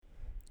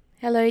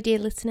Hello, dear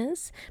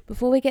listeners.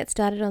 Before we get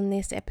started on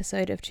this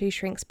episode of Two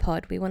Shrinks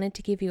Pod, we wanted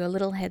to give you a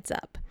little heads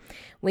up.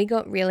 We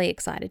got really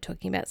excited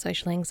talking about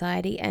social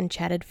anxiety and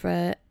chatted for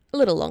a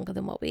little longer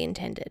than what we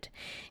intended.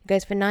 It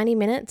goes for 90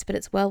 minutes, but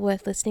it's well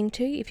worth listening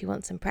to if you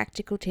want some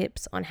practical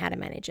tips on how to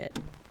manage it.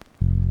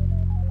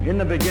 In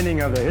the beginning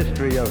of the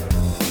history of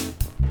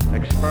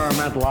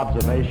experimental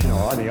observation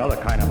or any other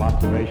kind of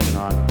observation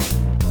on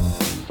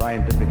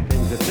scientific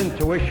things, it's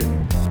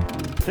intuition.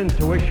 It's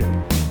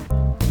intuition,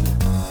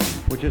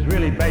 which is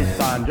really based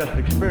on just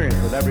experience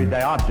with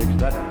everyday objects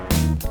that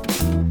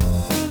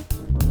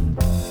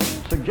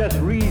suggest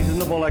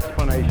reasonable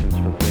explanations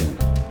for things.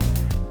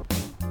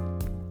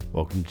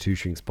 Welcome to Two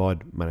Shrinks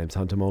Pod. My name's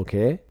Hunter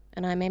Mulcair.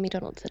 And I'm Amy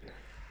Donaldson.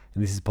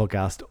 And this is a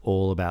podcast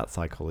all about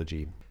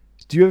psychology.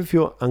 Do you ever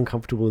feel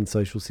uncomfortable in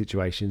social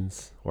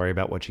situations? Worry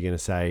about what you're going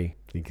to say?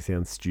 Think you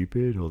sound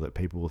stupid or that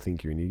people will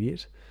think you're an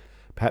idiot?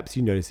 Perhaps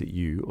you notice that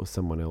you or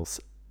someone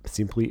else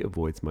simply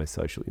avoids most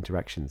social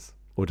interactions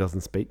or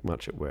doesn't speak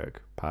much at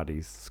work,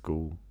 parties,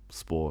 school,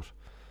 sport.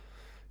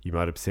 You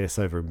might obsess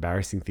over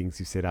embarrassing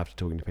things you've said after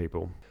talking to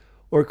people.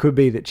 Or it could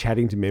be that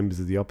chatting to members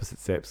of the opposite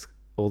sex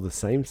or the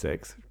same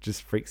sex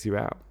just freaks you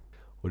out.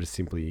 Or just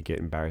simply you get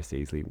embarrassed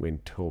easily when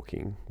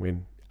talking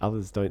when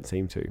others don't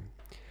seem to.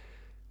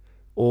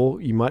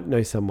 Or you might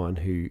know someone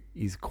who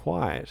is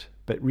quiet,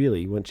 but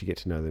really, once you get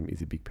to know them,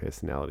 is a big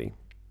personality.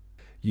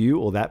 You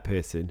or that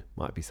person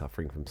might be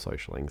suffering from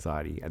social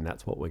anxiety, and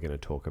that's what we're going to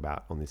talk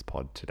about on this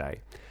pod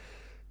today.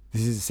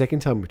 This is the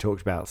second time we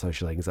talked about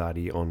social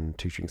anxiety on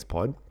Two Shrinks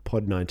Pod,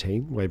 Pod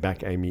 19, way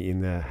back, Amy,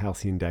 in the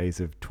halcyon days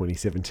of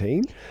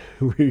 2017.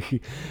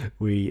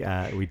 we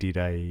did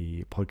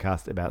a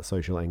podcast about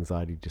social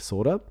anxiety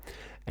disorder,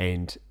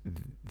 and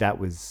that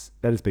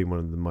has been one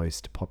of the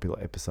most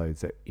popular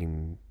episodes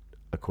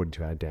according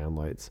to our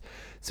downloads.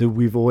 So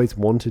we've always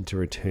wanted to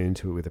return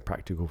to it with a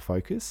practical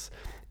focus.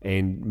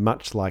 And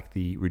much like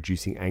the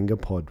Reducing Anger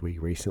pod we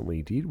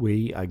recently did,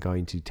 we are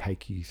going to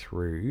take you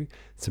through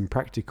some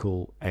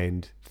practical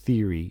and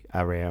theory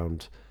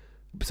around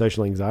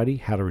social anxiety,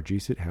 how to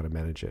reduce it, how to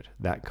manage it,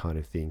 that kind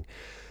of thing.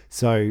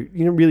 So,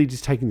 really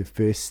just taking the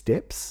first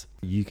steps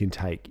you can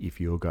take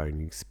if you're going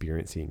and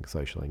experiencing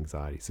social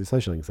anxiety. So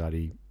social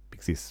anxiety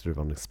exists sort of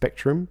on a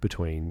spectrum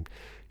between,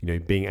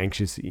 being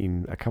anxious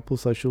in a couple of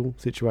social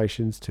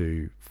situations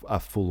to a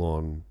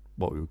full-on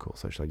what we would call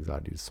social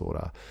anxiety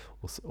disorder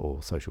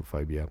or social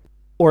phobia.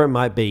 Or it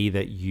might be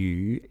that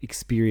you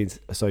experience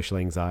a social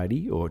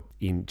anxiety or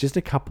in just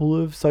a couple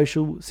of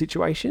social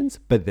situations,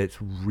 but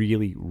that's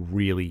really,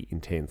 really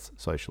intense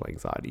social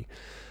anxiety.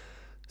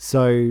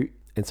 So,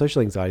 and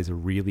social anxiety is a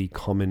really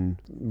common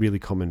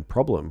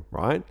problem,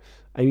 right?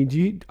 I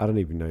mean, I don't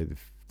even know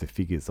the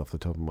figures off the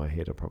top of my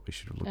head. I probably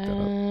should have looked that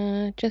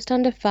up. Just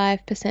under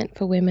 5%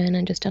 for women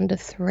and just under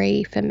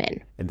 3% for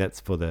men. And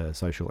that's for the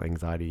social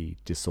anxiety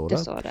disorder.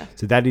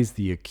 So that is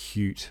the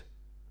acute.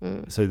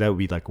 So that would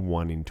be like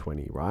 1 in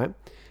 20, right?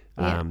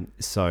 Yeah. And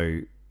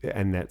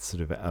that's sort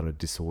of at a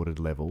disordered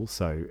level.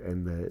 So,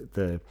 and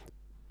the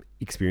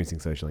experiencing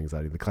social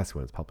anxiety, the classic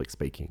one is public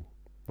speaking,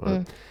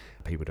 right?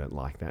 People don't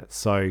like that.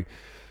 So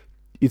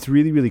it's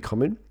really, really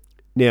common.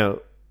 Now,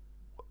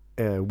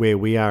 where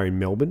we are in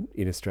Melbourne,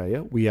 in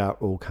Australia, we are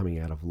all coming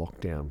out of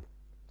lockdown.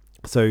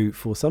 So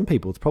for some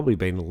people, it's probably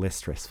been less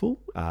stressful,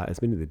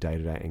 as many of the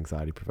day-to-day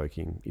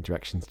anxiety-provoking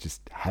interactions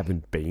just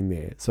haven't been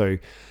there. So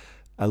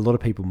a lot of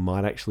people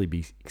might actually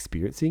be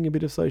experiencing a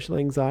bit of social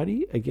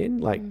anxiety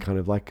again, I'm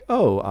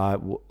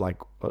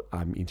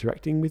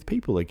interacting with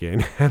people again.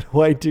 How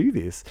do I do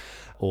this?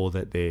 Or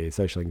that their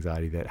social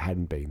anxiety that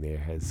hadn't been there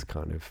has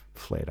kind of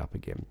flared up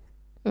again.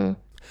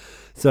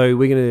 So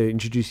we're going to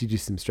introduce you to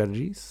some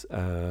strategies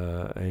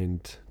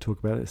and talk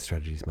about it.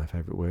 Strategy is my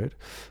favorite word.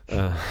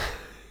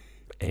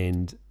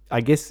 And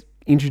I guess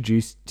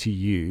introduce to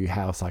you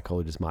how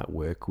psychologists might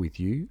work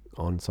with you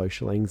on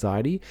social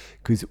anxiety,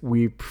 because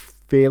we're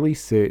fairly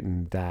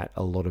certain that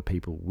a lot of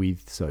people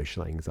with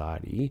social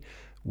anxiety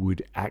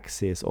would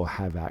access or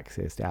have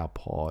accessed our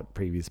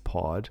previous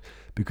pod,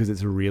 because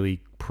it's a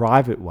really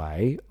private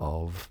way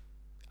of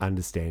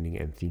understanding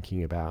and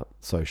thinking about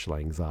social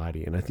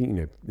anxiety. And I think,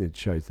 it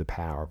shows the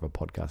power of a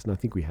podcast. And I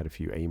think we had a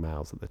few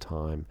emails at the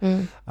time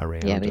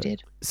around it. Yeah, we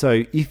did.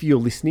 So if you're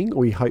listening,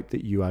 we hope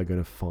that you are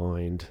going to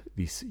find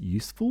this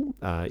useful.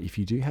 If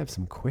you do have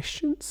some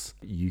questions,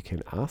 you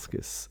can ask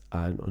us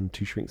on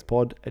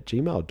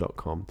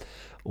twoshrinkspod@gmail.com,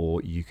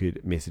 or you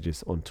could message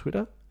us on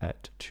Twitter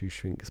at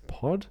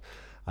twoshrinkspod.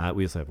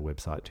 We also have a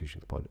website,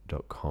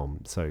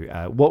 twoshrinkspod.com.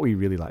 So what we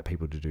really like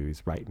people to do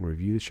is rate and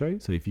review the show.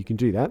 So if you can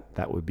do that,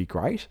 that would be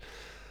great.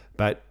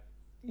 But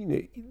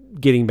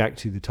getting back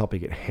to the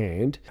topic at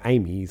hand,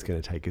 Amy is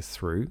going to take us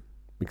through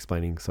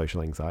explaining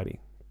social anxiety.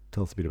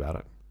 Tell us a bit about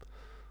it.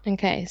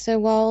 Okay, so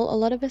while a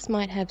lot of us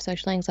might have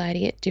social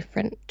anxiety at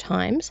different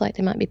times, like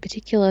there might be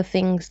particular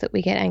things that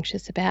we get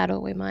anxious about,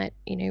 or we might,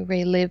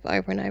 relive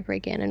over and over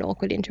again an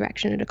awkward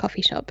interaction at a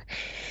coffee shop,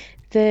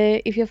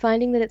 If you're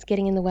finding that it's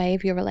getting in the way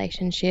of your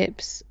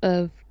relationships,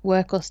 of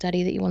work or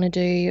study that you want to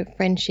do,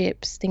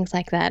 friendships, things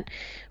like that,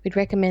 we'd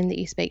recommend that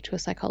you speak to a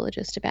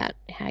psychologist about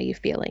how you're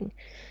feeling.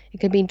 It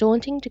can be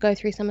daunting to go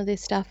through some of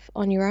this stuff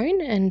on your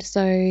own, and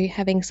so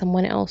having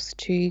someone else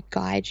to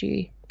guide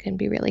you can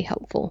be really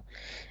helpful.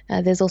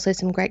 There's also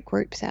some great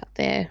groups out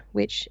there,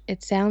 which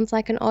it sounds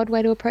like an odd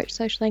way to approach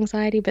social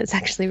anxiety, but it's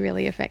actually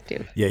really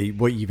effective. Yeah,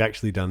 what you've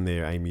actually done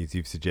there, Amy, is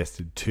you've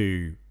suggested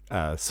two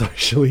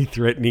socially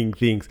threatening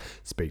things.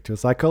 Speak to a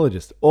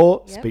psychologist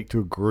or speak to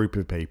a group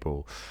of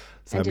people.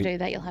 So, and to do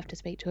that, you'll have to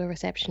speak to a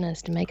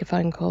receptionist and make a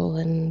phone call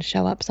and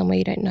show up somewhere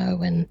you don't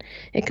know, and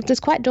it's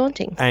quite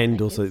daunting.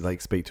 And also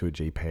speak to a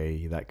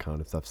GP, that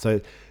kind of stuff. So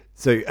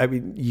I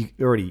mean,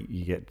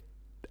 you get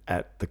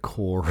at the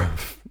core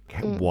of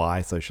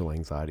why social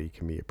anxiety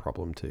can be a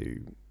problem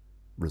to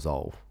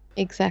resolve.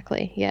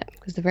 Exactly, yeah,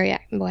 because the very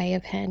way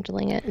of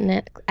handling it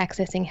and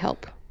accessing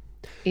help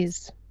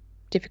is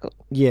difficult.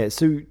 Yeah,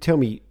 so tell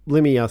me,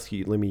 let me ask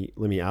you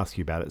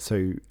about it.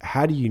 So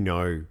how do you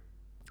know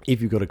if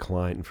you've got a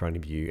client in front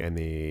of you and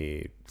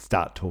they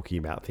start talking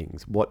about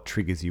things, what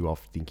triggers you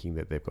off thinking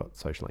that they've got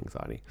social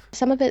anxiety?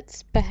 Some of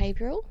it's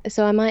behavioural.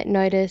 So I might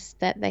notice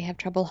that they have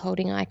trouble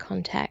holding eye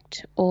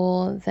contact,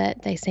 or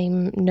that they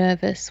seem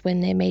nervous when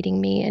they're meeting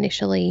me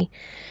initially.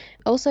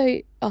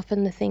 Also,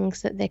 often the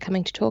things that they're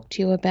coming to talk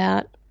to you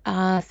about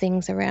are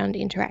things around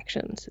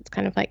interactions. It's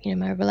kind of like,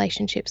 my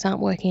relationships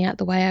aren't working out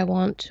the way I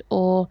want,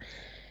 or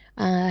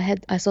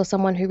I saw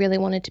someone who really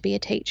wanted to be a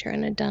teacher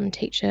and had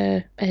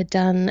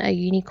done a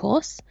uni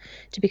course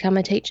to become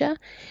a teacher,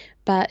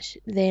 but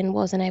then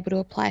wasn't able to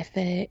apply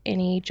for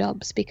any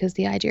jobs because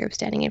the idea of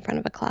standing in front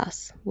of a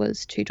class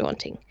was too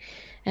daunting.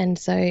 And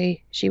so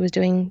she was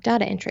doing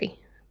data entry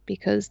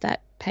because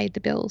that paid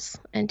the bills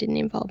and didn't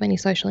involve any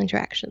social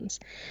interactions.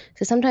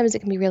 So sometimes it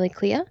can be really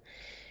clear.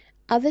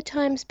 Other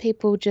times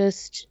people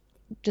just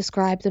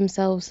describe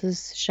themselves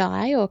as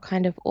shy or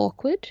kind of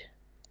awkward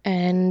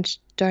and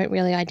don't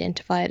really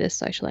identify it as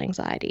social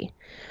anxiety,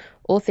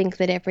 or think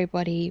that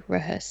everybody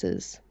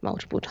rehearses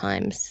multiple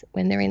times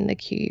when they're in the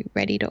queue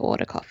ready to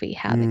order coffee,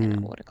 how they're going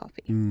to order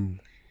coffee.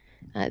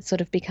 It's sort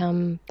of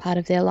become part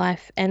of their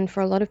life, and for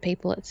a lot of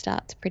people it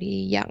starts pretty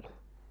young.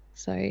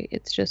 So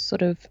it's just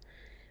sort of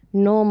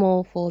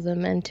normal for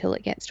them until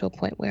it gets to a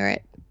point where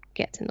it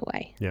gets in the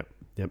way. Yep.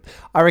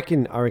 I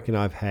reckon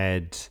I've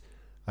had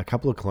a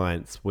couple of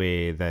clients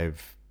where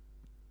they've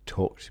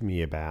talked to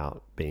me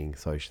about being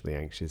socially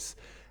anxious,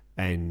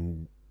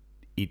 and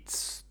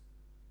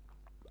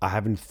I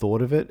haven't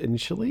thought of it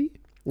initially.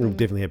 We've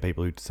definitely had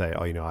people who say,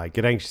 I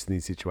get anxious in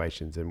these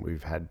situations, and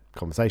we've had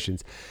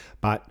conversations.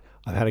 But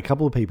I've had a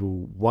couple of people,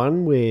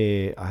 one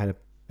where I had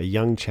a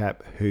young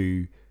chap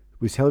who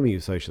was telling me he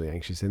was socially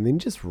anxious, and then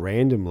just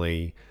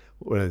randomly,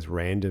 one of those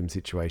random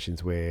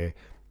situations where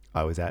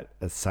I was at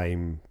a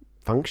same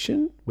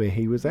function where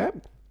he was at,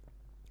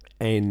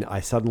 and I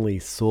suddenly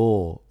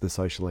saw the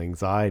social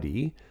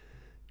anxiety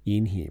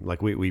in him.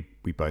 Like we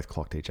both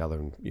clocked each other,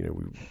 and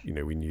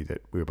we knew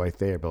that we were both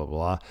there, blah blah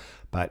blah.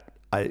 But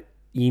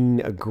in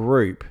a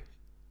group,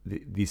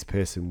 this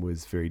person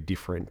was very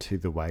different to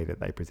the way that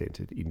they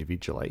presented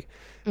individually.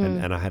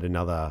 And I had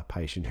another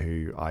patient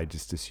who I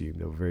just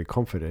assumed they were very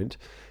confident,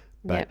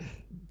 but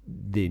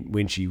then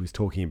when she was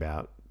talking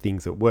about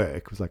things at work,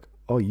 it was like,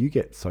 oh, you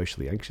get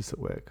socially anxious at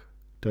work,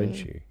 don't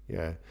you?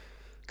 Yeah.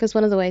 Because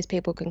one of the ways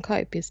people can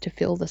cope is to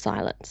fill the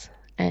silence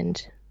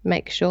and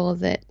make sure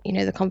that,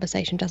 the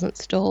conversation doesn't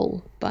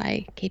stall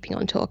by keeping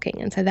on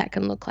talking. And so that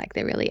can look like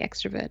they're really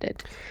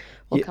extroverted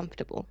or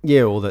comfortable.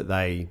 Yeah, or that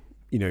they,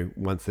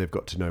 once they've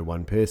got to know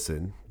one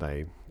person,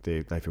 they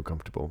feel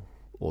comfortable,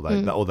 or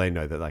they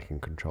know that they can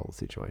control the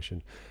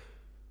situation.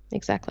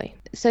 Exactly.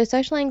 So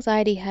social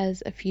anxiety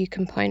has a few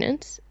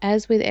components.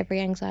 As with every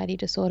anxiety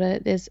disorder,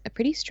 there's a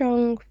pretty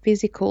strong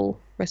physical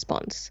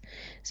response.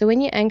 So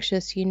when you're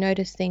anxious, you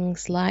notice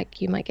things like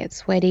you might get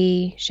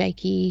sweaty,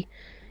 shaky,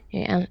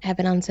 have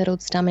an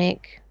unsettled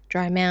stomach,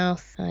 dry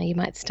mouth, you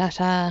might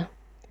stutter,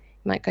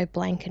 you might go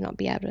blank and not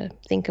be able to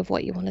think of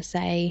what you want to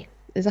say.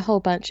 There's a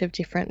whole bunch of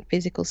different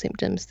physical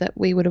symptoms that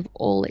we would have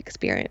all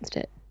experienced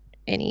at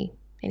any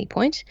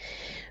point.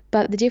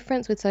 But the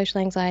difference with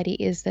social anxiety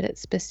is that it's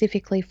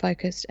specifically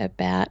focused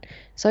about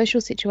social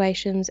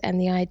situations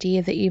and the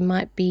idea that you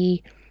might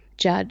be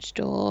judged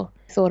or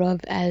thought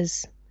of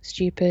as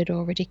stupid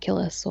or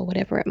ridiculous or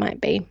whatever it might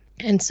be.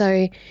 And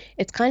so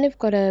it's kind of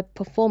got a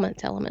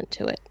performance element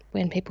to it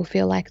when people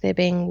feel like they're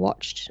being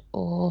watched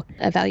or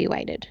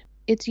evaluated.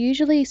 It's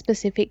usually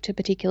specific to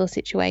particular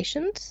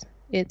situations.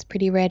 It's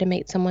pretty rare to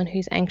meet someone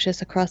who's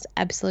anxious across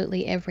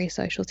absolutely every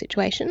social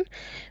situation,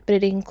 but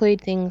it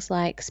includes things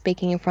like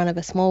speaking in front of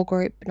a small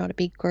group, not a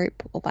big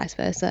group, or vice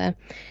versa,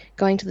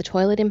 going to the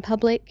toilet in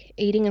public,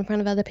 eating in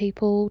front of other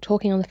people,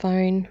 talking on the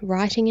phone,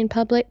 writing in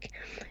public,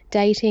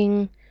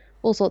 dating,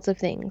 all sorts of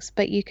things,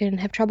 but you can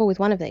have trouble with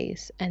one of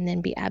these and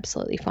then be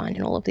absolutely fine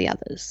in all of the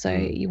others. So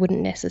you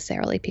wouldn't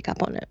necessarily pick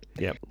up on it.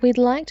 Yep. We'd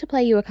like to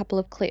play you a couple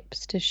of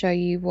clips to show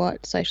you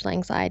what social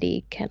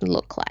anxiety can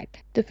look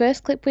like. The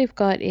first clip we've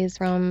got is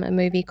from a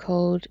movie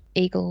called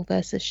Eagle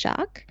versus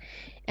Shark.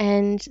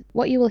 And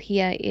what you will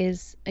hear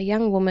is a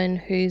young woman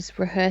who's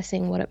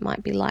rehearsing what it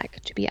might be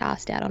like to be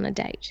asked out on a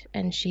date.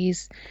 And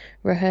she's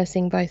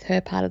rehearsing both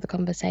her part of the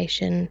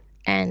conversation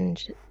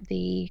and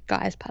the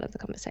guy's part of the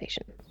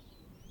conversation.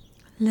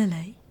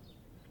 Lily,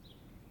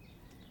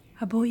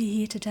 I brought you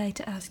here today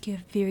to ask you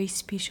a very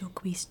special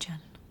question.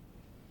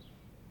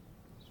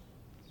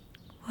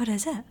 What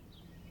is it?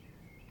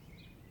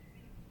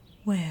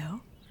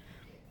 Well,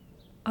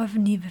 I've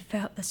never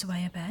felt this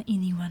way about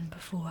anyone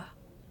before.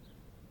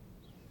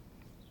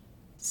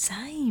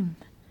 Same,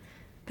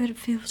 but it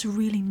feels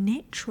really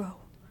natural.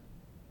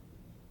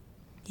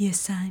 Yeah,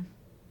 same.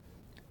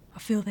 I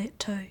feel that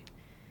too.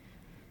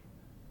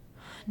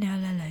 Now,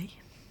 Lily,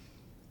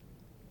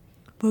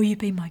 will you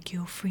be my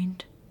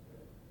girlfriend?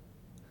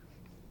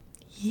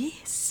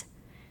 Yes.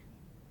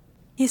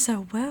 Yes, I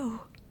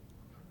will.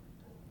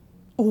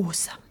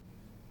 Awesome.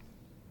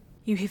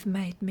 You have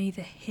made me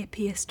the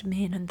happiest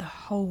man in the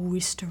whole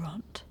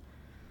restaurant.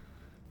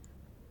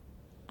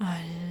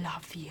 I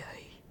love you.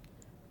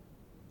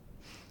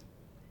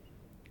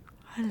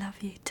 I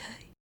love you too.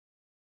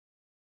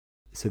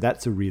 So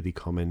that's a really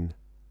common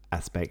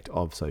aspect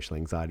of social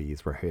anxiety,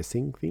 is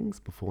rehearsing things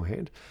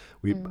beforehand.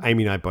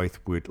 Amy and I both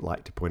would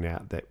like to point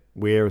out that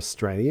we're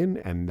Australian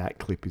and that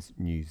clip is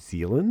New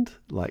Zealand,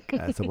 like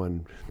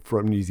someone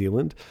from New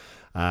Zealand.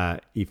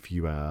 If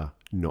you are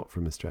not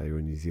from Australia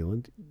or New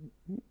Zealand,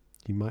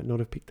 you might not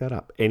have picked that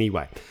up.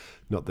 Anyway,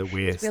 not that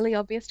we're... It's really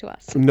obvious to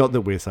us. Not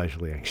that we're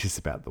socially anxious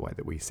about the way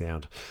that we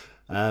sound.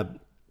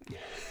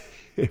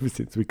 Ever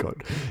since we got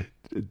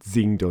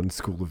zinged on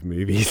School of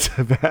Movies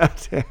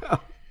about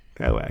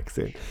our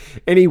accent.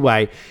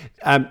 Anyway,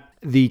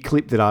 the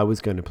clip that I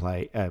was going to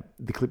play,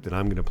 the clip that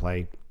I'm going to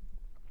play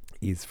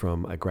is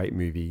from a great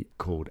movie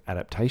called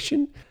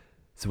Adaptation.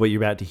 So what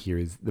you're about to hear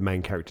is the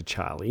main character,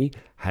 Charlie,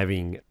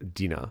 having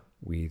dinner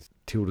with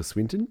Tilda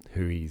Swinton,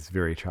 who he's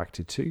very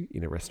attracted to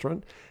in a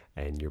restaurant,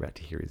 and you're about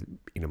to hear his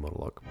inner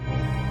monologue.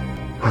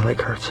 My leg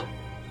hurts.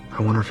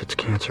 I wonder if it's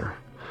cancer.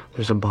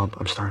 There's a bump.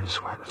 I'm starting to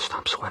sweat.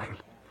 Stop sweating.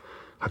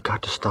 I've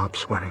got to stop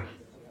sweating.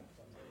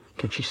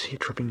 Can she see it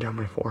dripping down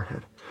my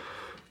forehead?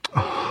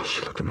 Oh, she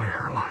looked at my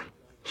hairline.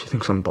 She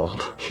thinks I'm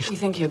bald. You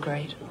think you're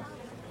great.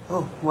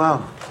 Oh,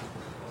 wow.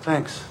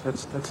 Thanks.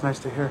 That's nice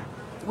to hear.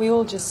 We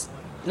all just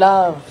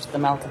loved the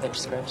Malkovich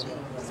script.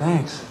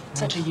 Thanks.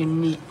 Such a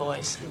unique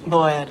voice.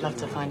 Boy, I'd love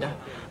to find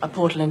a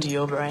portal into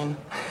your brain.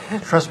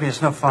 Trust me,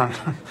 it's no fun.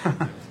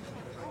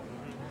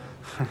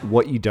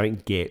 What you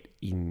don't get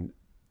in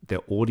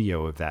the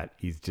audio of that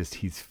is just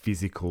his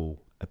physical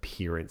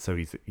appearance. So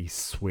he's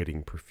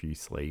sweating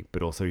profusely,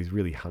 but also he's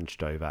really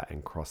hunched over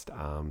and crossed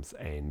arms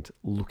and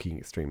looking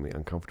extremely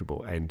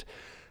uncomfortable. And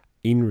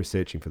in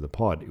researching for the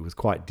pod, it was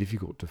quite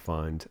difficult to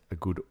find a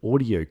good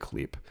audio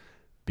clip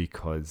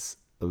because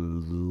a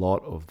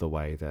lot of the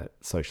way that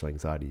social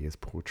anxiety is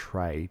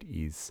portrayed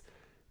is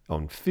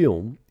on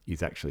film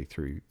is actually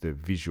through the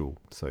visual.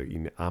 So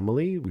in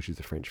Amélie, which is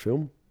a French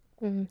film,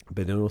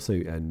 but then also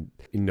in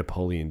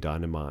Napoleon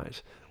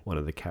Dynamite, one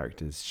of the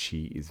characters,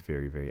 she is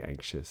very, very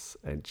anxious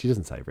and she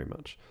doesn't say very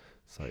much.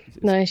 So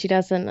No, she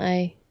doesn't.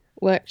 I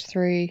worked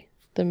through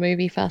the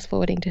movie, fast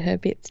forwarding to her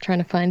bits, trying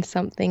to find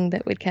something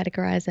that would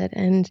categorize it,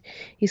 and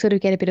you sort of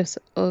get a bit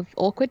of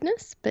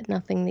awkwardness, but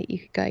nothing that you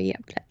could go,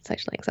 yep, that's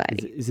social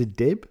anxiety. Is it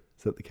Deb?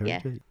 Is that the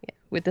character? Yeah,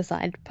 with the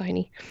side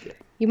pony. Yeah.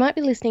 You might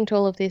be listening to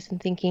all of this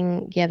and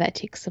thinking, yeah, that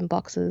ticks some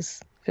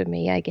boxes for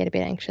me. I get a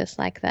bit anxious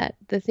like that.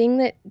 The thing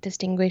that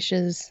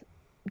distinguishes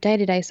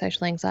day-to-day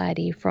social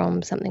anxiety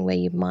from something where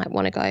you might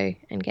want to go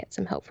and get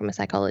some help from a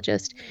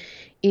psychologist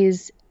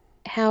is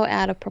how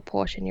out of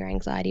proportion your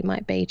anxiety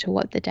might be to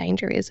what the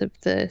danger is of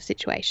the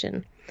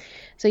situation.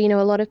 So, a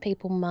lot of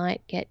people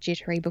might get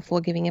jittery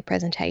before giving a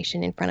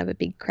presentation in front of a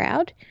big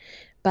crowd,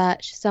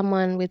 but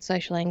someone with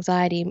social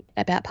anxiety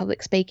about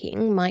public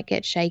speaking might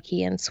get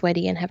shaky and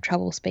sweaty and have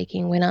trouble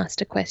speaking when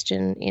asked a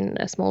question in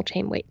a small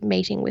team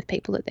meeting with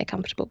people that they're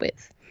comfortable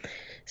with.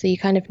 So you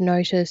kind of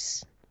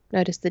notice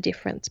the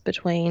difference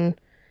between,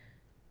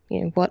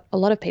 what a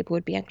lot of people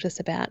would be anxious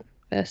about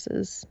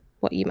versus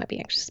what you might be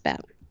anxious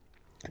about.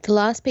 The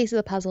last piece of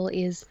the puzzle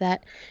is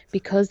that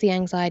because the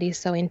anxiety is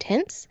so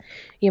intense,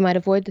 you might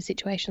avoid the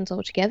situations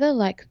altogether,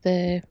 like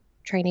the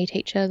trainee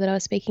teacher that I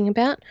was speaking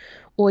about,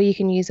 or you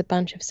can use a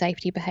bunch of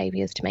safety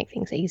behaviours to make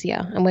things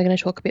easier. And we're going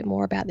to talk a bit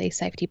more about these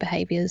safety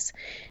behaviours,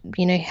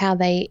 how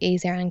they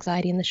ease our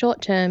anxiety in the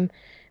short term,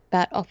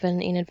 but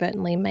often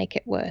inadvertently make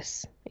it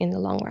worse in the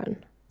long run.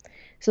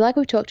 So like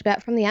we've talked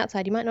about, from the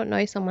outside, you might not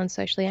know someone's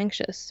socially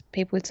anxious.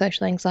 People with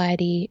social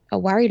anxiety are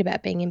worried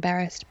about being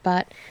embarrassed,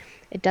 but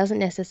it doesn't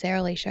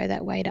necessarily show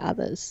that way to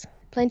others.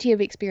 Plenty of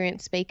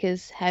experienced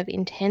speakers have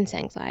intense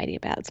anxiety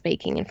about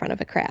speaking in front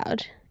of a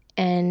crowd.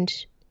 And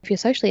if you're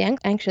socially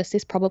anxious,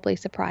 this probably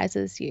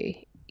surprises you.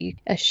 you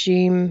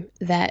assume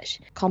that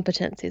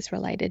competence is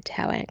related to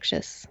how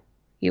anxious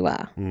you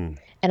are.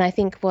 And I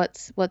think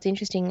what's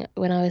interesting,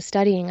 when I was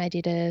studying, I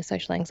did a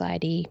social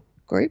anxiety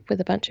group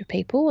with a bunch of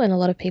people, and a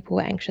lot of people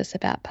were anxious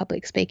about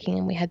public speaking,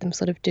 and we had them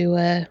sort of do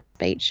a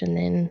speech and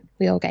then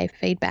we all gave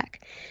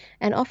feedback.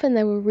 And often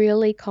they were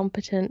really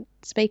competent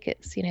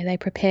speakers. You know, they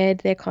prepared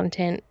their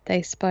content,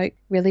 they spoke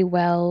really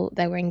well,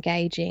 they were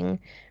engaging,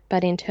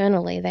 but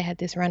internally they had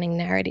this running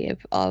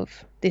narrative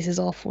of, this is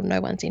awful,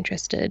 no one's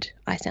interested,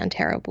 I sound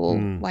terrible,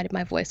 why did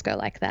my voice go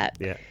like that?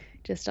 Yeah.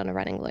 Just on a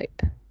running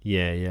loop.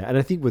 Yeah, yeah. And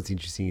I think what's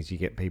interesting is you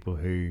get people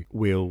who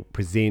will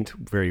present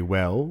very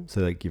well,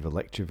 so they give a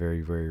lecture very,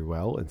 very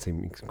well and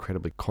seem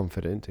incredibly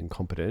confident and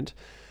competent.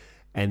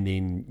 And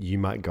then you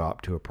might go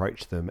up to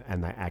approach them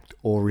and they act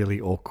all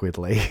really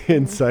awkwardly.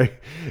 And so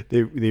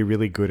they're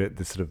really good at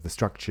the sort of the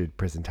structured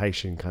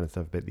presentation kind of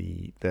stuff, but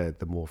the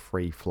more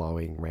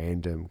free-flowing,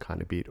 random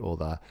kind of bit, or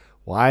the,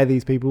 why are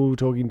these people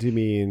talking to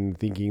me and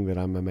thinking that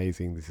I'm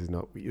amazing? This is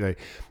not, you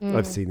know,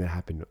 I've seen that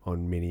happen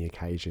on many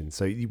occasions.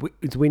 So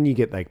it's when you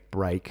get that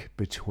break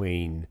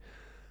between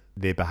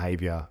their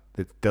behavior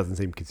that doesn't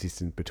seem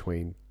consistent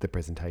between the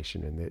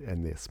presentation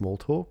and their small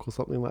talk or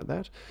something like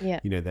that. Yeah.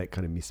 You know, that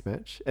kind of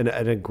mismatch. And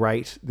a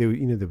great, there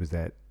was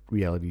that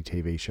reality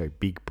TV show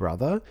Big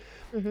Brother.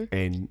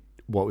 And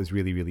what was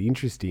really, really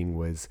interesting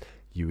was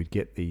you would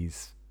get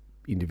these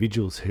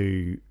individuals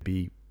who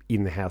be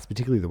in the house,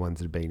 particularly the ones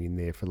that have been in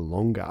there for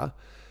longer,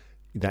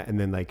 and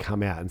then they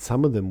come out, and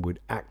some of them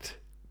would act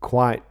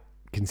quite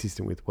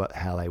consistent with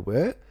how they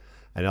were,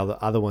 and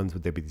other ones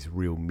would there be this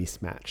real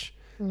mismatch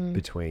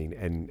between,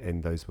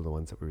 and those were the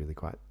ones that were really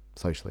quite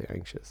socially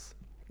anxious.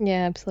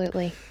 Yeah,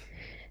 absolutely.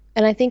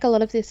 And I think a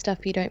lot of this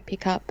stuff you don't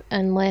pick up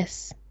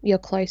unless you're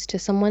close to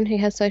someone who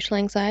has social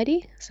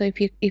anxiety. So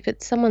if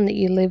it's someone that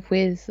you live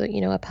with, you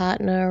know, a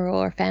partner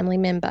or a family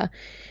member,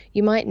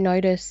 you might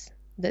notice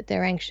that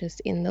they're anxious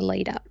in the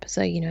lead up.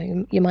 So, you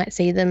know, you might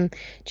see them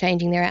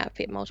changing their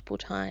outfit multiple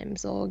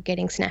times, or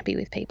getting snappy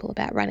with people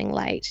about running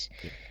late,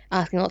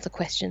 asking lots of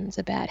questions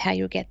about how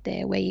you'll get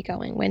there, where you're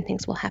going, when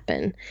things will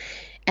happen.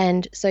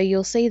 And so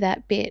you'll see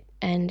that bit,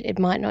 and it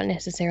might not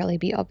necessarily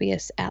be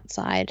obvious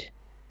outside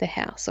the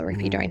house, or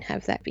if you don't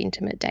have that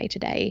intimate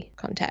day-to-day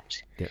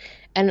contact. Yeah.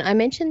 And I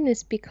mention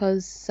this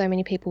because so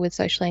many people with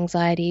social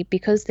anxiety,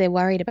 because they're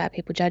worried about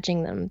people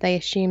judging them, they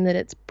assume that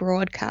it's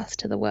broadcast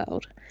to the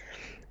world.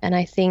 And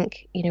I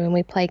think, you know, when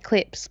we play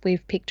clips,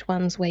 we've picked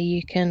ones where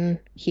you can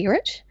hear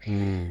it,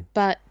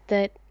 but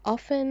that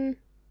often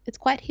it's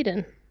quite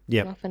hidden.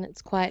 Yep. And often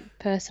it's quite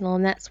personal,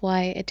 and that's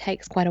why it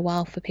takes quite a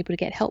while for people to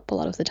get help a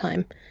lot of the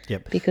time.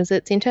 Yep. Because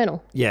it's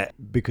internal. Yeah,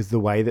 because the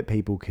way that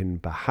people can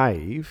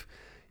behave,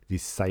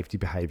 this safety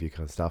behavior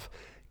kind of stuff,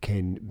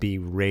 can be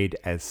read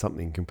as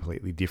something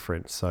completely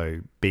different.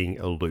 So being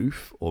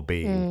aloof, or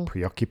being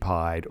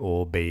preoccupied,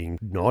 or being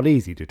not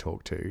easy to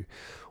talk to,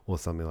 or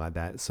something like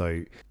that.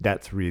 So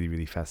that's really,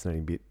 really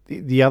fascinating bit.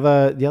 The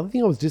other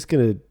thing I was just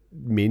going to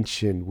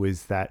mention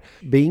was that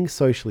being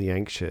socially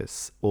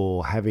anxious,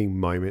 or having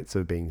moments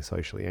of being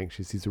socially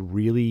anxious, is a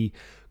really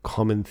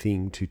common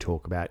thing to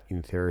talk about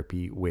in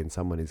therapy when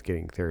someone is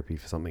getting therapy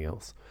for something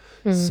else.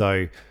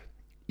 So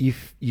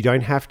if you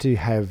don't have to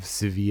have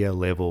severe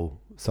level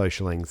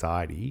social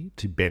anxiety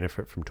to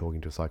benefit from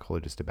talking to a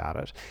psychologist about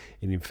it.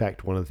 And in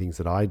fact, one of the things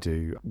that I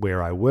do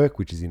where I work,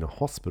 which is in a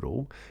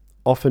hospital,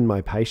 often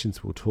my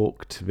patients will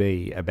talk to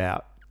me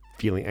about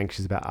feeling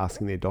anxious about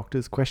asking their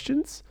doctors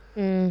questions.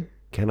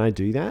 Can I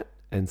do that?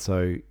 And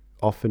so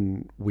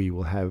often we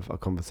will have a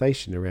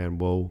conversation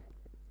around, well,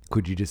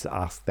 could you just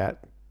ask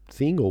that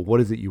thing? Or what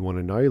is it you want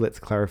to know? Let's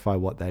clarify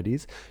what that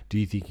is. Do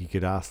you think you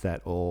could ask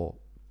that? Or,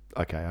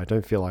 okay, I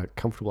don't feel like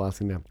comfortable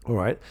asking that. All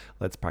right,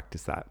 let's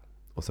practice that,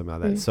 or something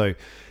like that. So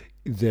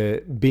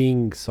the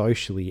being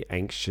socially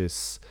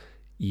anxious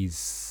is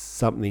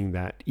something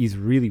that is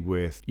really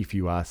worth, if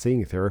you are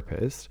seeing a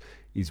therapist,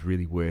 is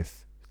really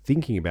worth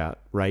thinking about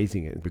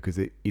raising it, because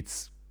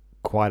it's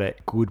quite a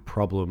good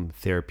problem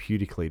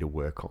therapeutically to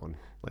work on.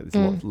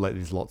 Like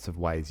there's lots of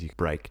ways you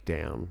break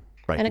down.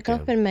 And it can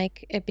often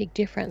make a big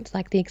difference.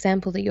 Like the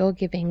example that you're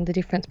giving, the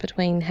difference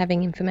between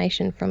having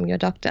information from your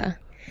doctor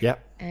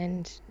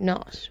and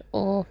not,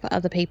 or for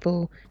other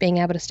people being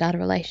able to start a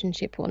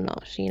relationship or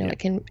not. You know,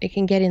 it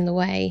can get in the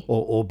way.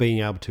 Or being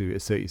able to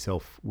assert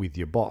yourself with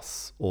your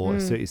boss, or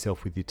assert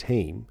yourself with your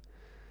team,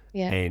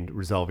 and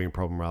resolving a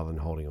problem rather than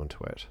holding on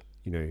to it.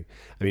 You know,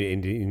 I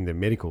mean, in the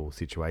medical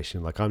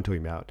situation, like I'm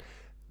talking about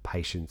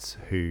patients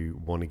who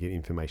want to get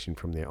information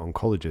from their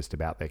oncologist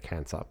about their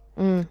cancer.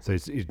 So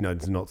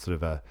it's not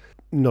sort of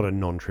not a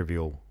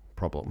non-trivial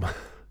problem.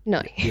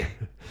 No,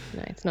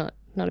 no, it's not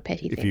a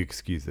petty thing. If you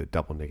excuse the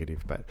double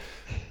negative, but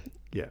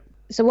yeah.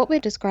 So what we're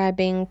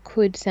describing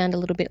could sound a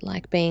little bit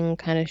like being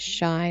kind of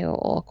shy or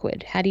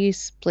awkward. How do you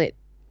split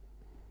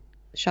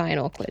shy and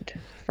awkward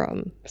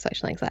from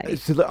social anxiety?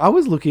 So I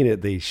was looking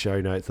at these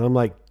show notes and I'm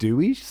like, do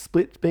we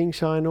split being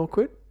shy and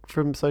awkward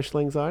from social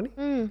anxiety?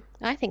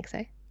 I think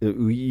so.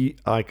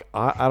 I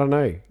don't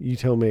know. You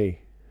tell me.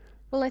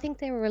 Well, I think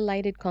they're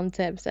related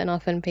concepts, and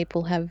often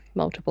people have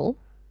multiple.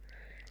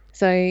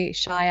 So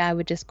shy I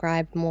would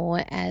describe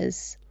more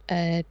as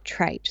a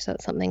trait. So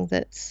it's something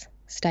that's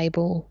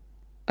stable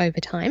over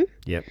time.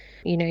 Yep.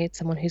 You know, it's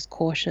someone who's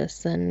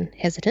cautious and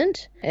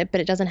hesitant, but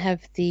it doesn't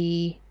have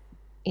the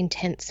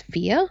intense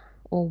fear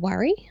or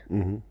worry.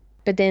 Mm-hmm.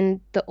 But then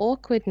the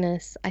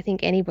awkwardness, I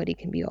think anybody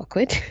can be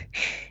awkward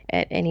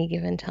at any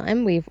given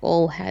time. We've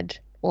all had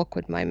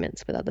awkward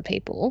moments with other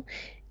people.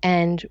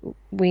 And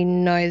we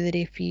know that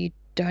if you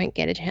don't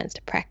get a chance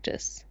to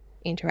practice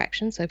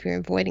interaction, so if you're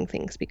avoiding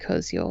things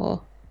because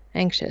you're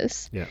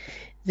anxious, Yeah.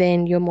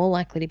 then you're more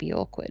likely to be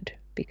awkward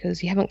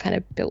because you haven't kind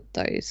of built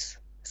those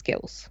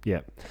skills.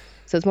 Yeah.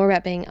 So it's more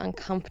about being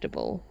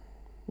uncomfortable,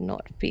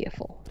 not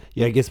fearful.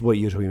 Yeah, I guess what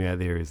you're talking about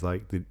there is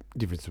like the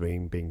difference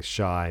between being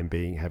shy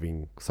and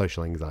having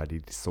social anxiety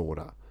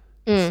disorder.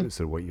 Is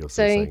sort of what you're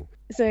saying.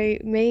 So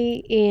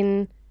me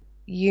in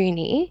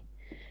uni,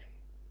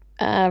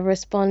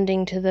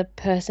 responding to the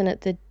person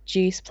at the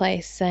juice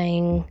place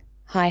saying,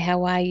 "Hi,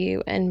 how are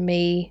you?" and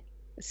me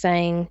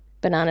saying,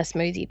 "Banana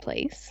smoothie,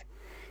 please,"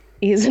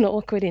 is an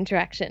awkward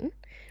interaction.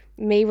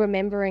 Me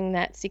remembering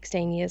that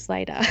 16 years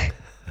later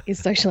is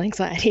social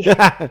anxiety.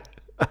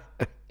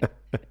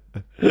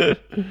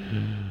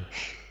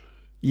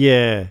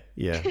 Yeah.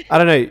 I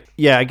don't know.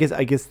 Yeah, I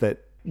guess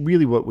that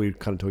really what we're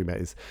kind of talking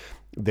about is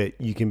that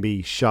you can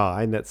be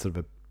shy, and that's sort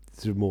of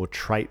more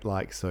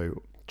trait-like,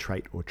 so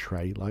trait or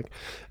trait-like.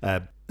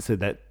 So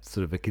that's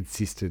sort of a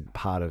consistent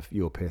part of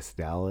your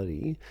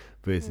personality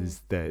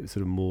versus the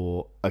sort of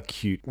more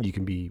acute. You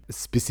can be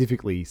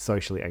specifically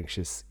socially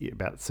anxious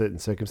about certain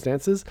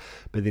circumstances,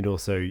 but then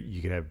also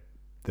you can have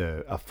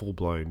a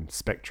full-blown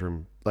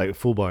spectrum, like a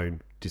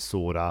full-blown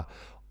disorder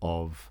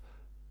of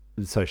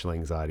social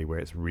anxiety where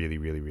it's really,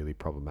 really, really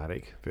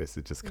problematic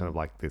versus just kind of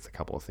like there's a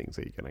couple of things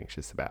that you get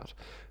anxious about,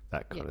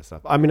 that kind of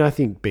stuff. I mean, I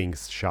think being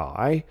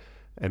shy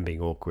and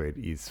being awkward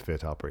is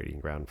fertile breeding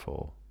ground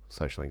for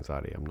social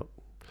anxiety. I'm not...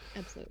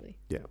 Absolutely.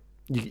 Yeah.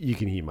 You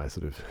can hear my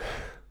sort of,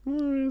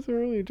 is there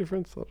really a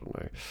difference? I don't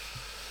know.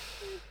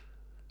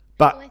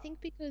 But Well, I think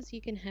because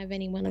you can have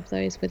any one of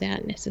those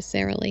without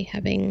necessarily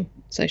having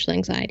social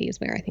anxiety is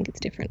where I think it's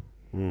different.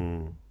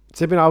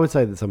 So, I would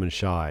say that someone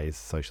shy is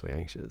socially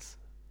anxious.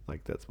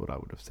 Like, that's what I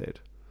would have said.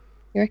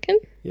 You reckon?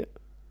 Yeah.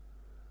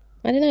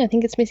 I don't know. I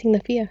think it's missing the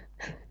fear.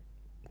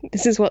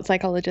 This is what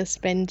psychologists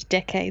spend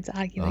decades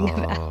arguing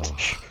about.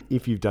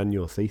 If you've done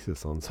your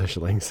thesis on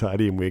social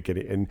anxiety and we're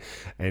getting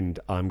and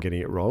I'm getting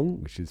it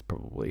wrong, which is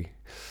probably...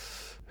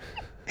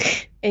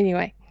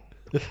 Anyway.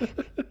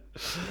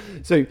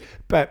 So,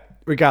 but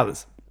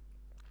regardless,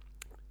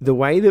 the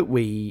way that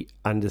we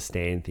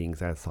understand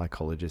things as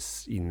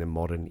psychologists in the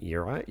modern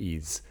era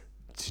is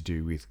to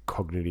do with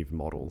cognitive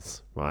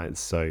models, right?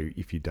 So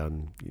if you've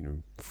done,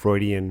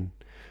 Freudian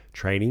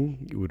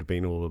training, it would have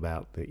been all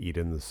about the id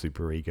and the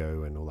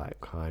superego and all that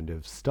kind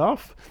of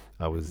stuff.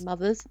 I was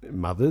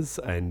Mothers,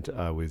 and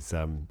I was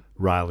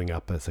riling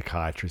up a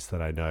psychiatrist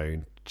that I know,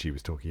 and she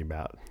was talking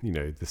about,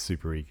 the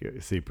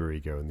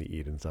superego and the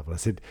id and stuff. And I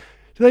said,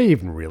 do they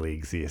even really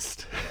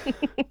exist?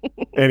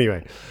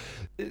 Anyway,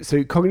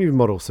 so cognitive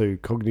model, so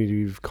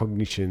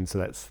cognition, so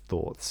that's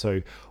thoughts.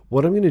 So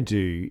what I'm going to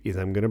do is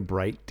I'm going to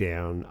break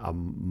down a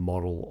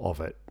model of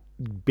it.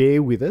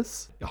 Bear with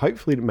us.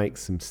 Hopefully it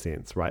makes some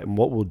sense, right? And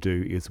what we'll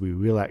do is we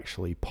will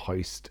actually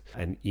post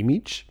an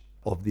image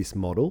of this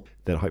model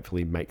that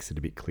hopefully makes it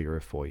a bit clearer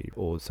for you,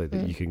 or so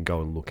that you can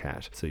go and look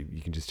at. So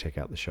you can just check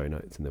out the show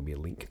notes and there'll be a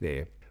link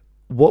there.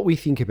 What we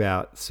think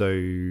about,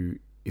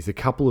 is a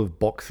couple of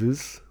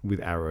boxes with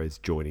arrows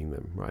joining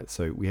them, right?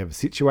 So we have a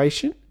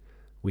situation,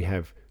 we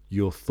have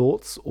your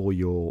thoughts or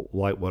your,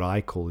 like what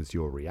I call is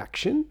your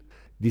reaction.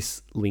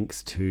 This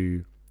links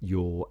to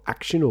your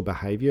action or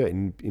behavior,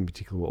 and in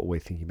particular what we're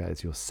thinking about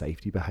is your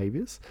safety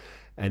behaviors,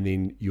 and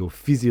then your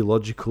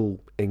physiological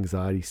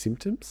anxiety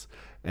symptoms.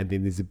 And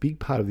then there's a big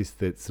part of this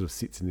that sort of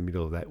sits in the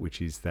middle of that,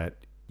 which is that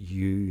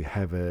you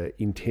have an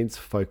intense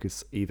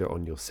focus either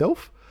on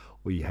yourself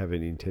or you have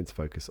an intense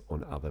focus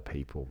on other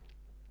people.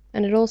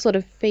 and it all sort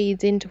of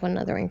feeds into one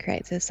another and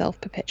creates a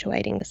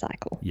self-perpetuating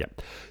cycle. Yeah.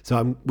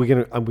 So we're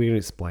gonna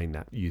explain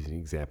that using an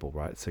example,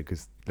 right? So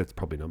because that's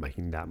probably not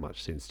making that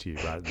much sense to you,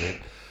 right?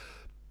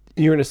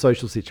 You're in a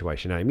social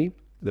situation, Amy,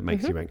 that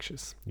makes you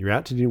anxious. You're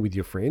out to dinner with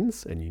your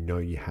friends, and you know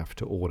you have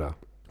to order.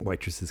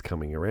 Waitresses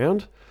coming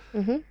around,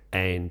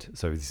 and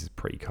so this is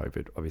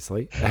pre-COVID,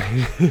 obviously.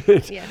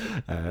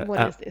 Yeah.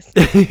 What is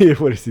this?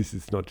 What is this?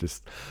 It's not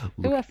just.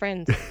 Who are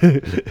friends?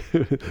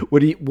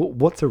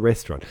 What's a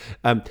restaurant?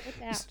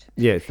 What's out?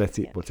 Yeah, that's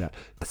it. What's out?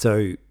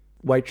 So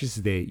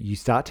waitresses there, you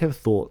start to have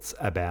thoughts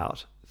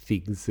about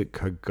things that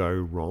could go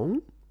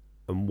wrong,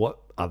 and what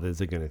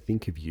others are going to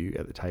think of you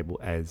at the table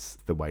as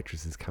the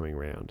waitress is coming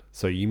around.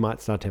 So you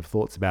might start to have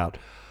thoughts about,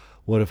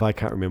 what if I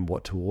can't remember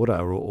what to order,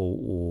 or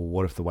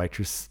what if the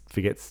waitress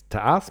forgets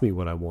to ask me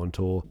what I want,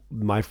 or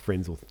my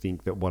friends will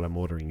think that what I'm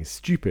ordering is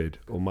stupid,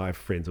 or my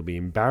friends will be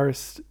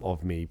embarrassed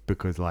of me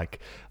because like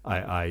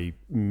I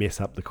mess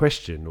up the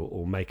question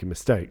or make a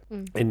mistake.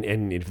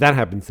 And if that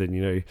happens, then,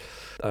 you know,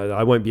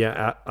 I won't be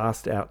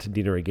asked out to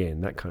dinner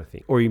again, that kind of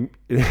thing. Or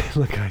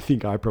like, I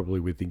think I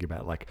probably would think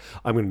about like,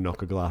 I'm going to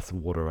knock a glass of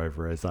water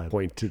over as I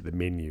point to the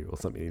menu or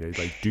something, you know,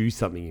 like do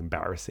something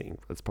embarrassing.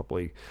 That's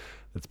probably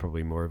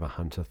more of a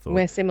Hunter thought.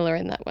 We're similar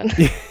in that one.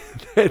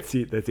 That's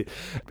it.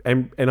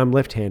 And I'm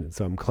left-handed,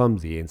 so I'm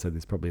clumsy, and so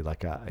there's probably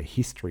like a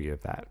history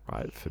of that,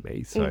 right, for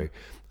me. So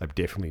I've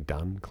definitely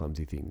done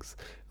clumsy things.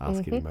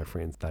 Ask any of my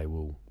friends, they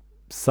will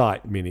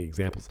cite many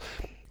examples.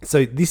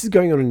 So this is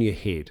going on in your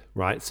head,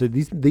 right? So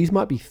these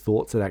might be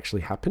thoughts that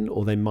actually happen,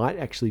 or they might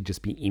actually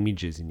just be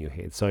images in your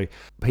head. So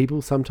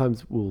people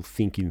sometimes will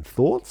think in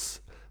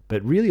thoughts,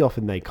 but really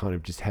often they kind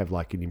of just have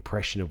like an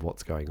impression of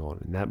what's going on.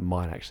 And that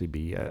might actually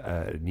be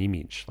an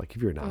image. Like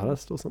if you're an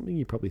artist or something,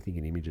 you probably think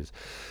in images.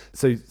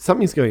 So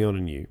something's going on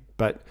in you,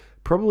 but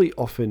probably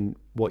often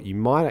what you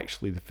might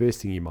actually, the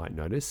first thing you might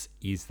notice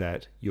is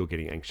that you're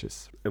getting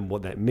anxious. And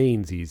what that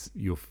means is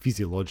you're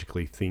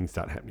physiologically, things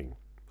start happening.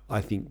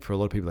 I think for a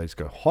lot of people, they just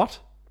go hot,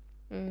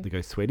 they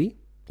go sweaty.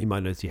 You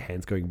might notice your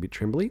hands going a bit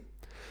trembly.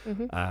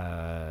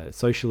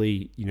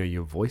 Socially, you know,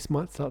 your voice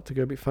might start to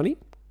go a bit funny.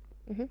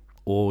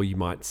 Or you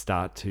might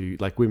start to,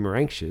 like when we're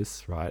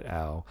anxious, right,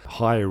 our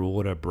higher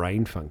order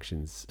brain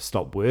functions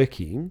stop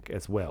working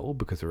as well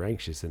because we're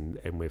anxious and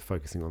we're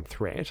focusing on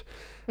threat.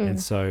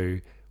 And so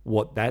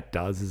what that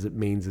does is it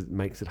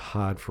makes it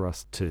hard for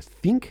us to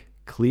think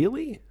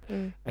clearly.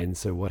 And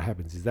so what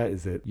happens is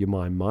that your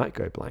mind might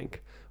go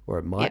blank, or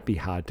it might be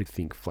hard to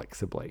think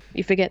flexibly.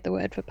 You forget the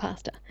word for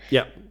pasta.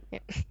 Yep.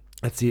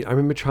 That's it. I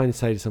remember trying to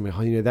say to someone,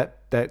 oh, you know,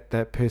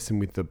 that person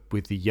with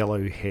the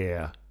yellow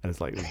hair as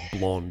like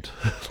blonde,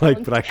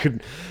 like, but I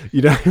couldn't,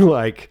 you know,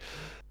 like,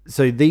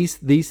 so these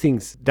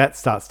things, that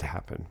starts to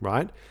happen,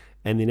 right?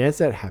 And then as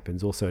that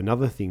happens, also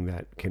another thing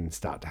that can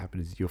start to happen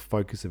is your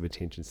focus of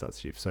attention starts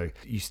to shift. So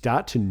you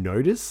start to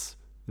notice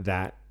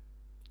that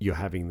you're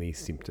having these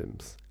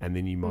symptoms, and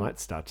then you might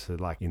start to,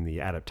 like in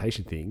the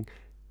adaptation thing,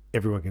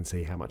 everyone can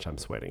see how much I'm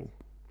sweating,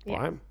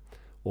 right?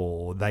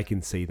 Or they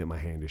can see that my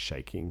hand is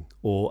shaking,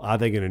 or are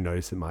they going to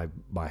notice that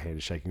my hand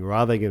is shaking, or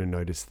are they going to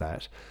notice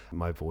that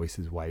my voice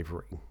is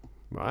wavering,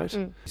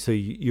 right? So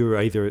you're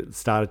either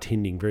start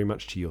attending very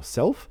much to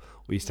yourself,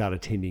 or you start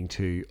attending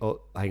to, oh,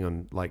 hang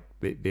on, like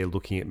they're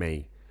looking at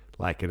me,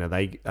 like, and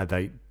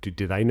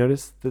do they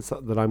notice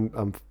that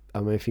I'm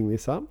effing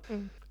this up?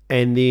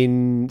 And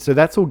then, so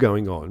that's all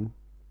going on.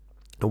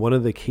 And one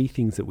of the key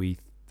things that we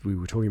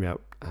were talking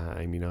about,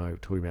 Amy and I were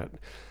talking about,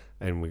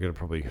 and we're going to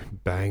probably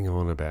bang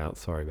on about,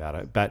 sorry about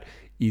it, but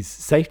is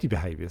safety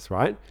behaviors,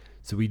 right?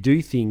 So we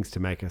do things to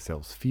make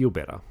ourselves feel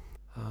better.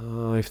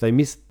 If they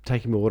miss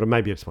taking my order,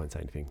 maybe I just won't say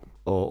anything.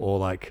 Or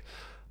like,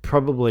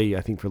 probably,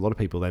 I think for a lot of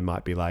people, they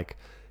might be like,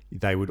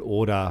 they would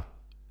order,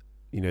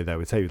 you know, they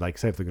would say, like,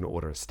 say if they're going to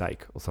order a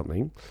steak or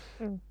something,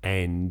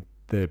 and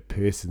the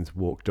person's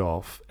walked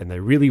off and they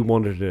really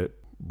wanted it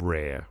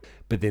rare,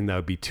 but then they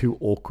would be too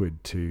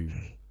awkward to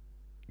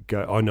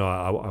go, oh no,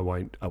 I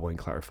won't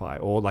clarify.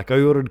 Or like, I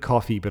ordered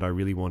coffee, but I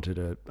really wanted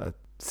a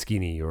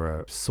skinny or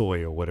a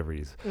soy or whatever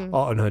it is.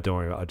 Oh no, don't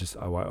worry,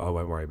 I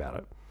won't worry about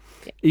it.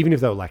 Even if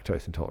they were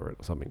lactose intolerant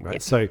or something,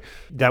 right? So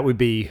that would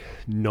be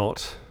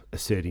not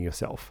asserting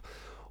yourself.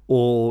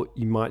 Or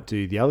you might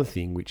do the other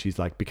thing, which is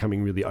like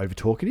becoming really over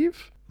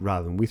talkative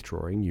rather than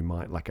withdrawing. You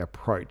might like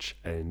approach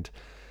and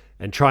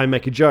try and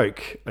make a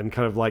joke and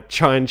kind of like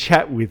try and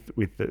chat with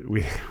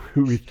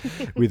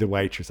a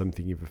waitress. I'm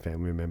thinking of a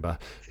family member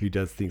who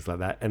does things like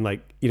that, and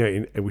like, you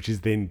know, which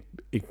is then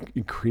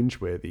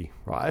cringeworthy,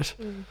 right?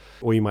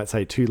 Or you might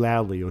say too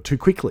loudly or too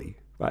quickly,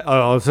 right?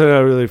 Oh, I'll say that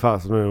really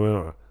fast.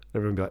 Everyone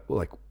will be like, well,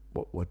 like,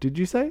 what did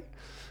you say?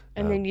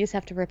 And then you just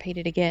have to repeat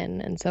it again,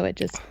 and so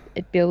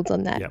it builds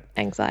on that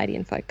anxiety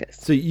and focus.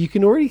 So you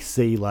can already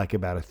see like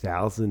about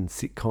 1,000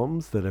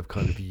 sitcoms that have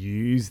kind of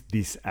used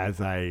this as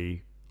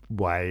a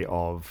way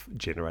of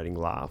generating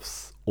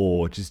laughs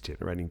or just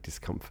generating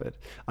discomfort.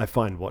 I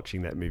find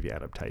watching that movie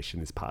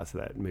adaptation is parts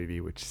of that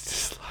movie which is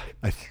just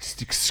like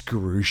just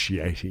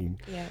excruciating.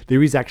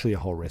 There is actually a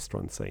whole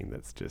restaurant scene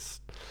that's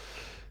just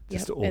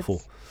awful.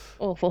 It's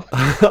awful.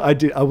 I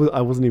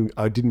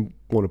didn't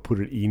want to put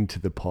it into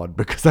the pod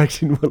because I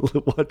didn't want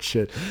to watch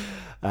it.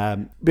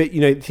 But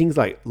you know, things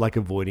like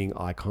avoiding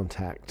eye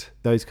contact,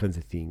 those kinds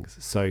of things.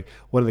 So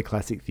one of the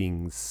classic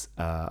things,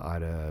 I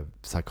had a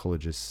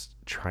psychologist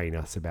train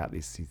us about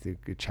this. He's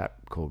a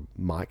chap called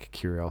Mike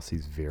Curios.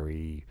 He's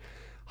very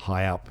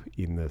high up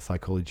in the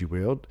psychology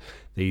world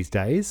these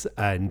days,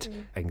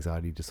 and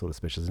anxiety disorder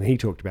specialist. And he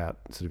talked about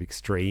sort of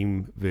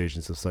extreme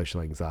versions of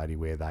social anxiety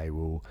where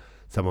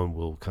someone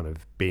will kind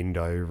of bend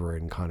over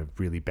and kind of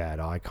really bad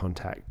eye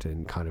contact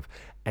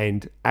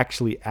and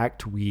actually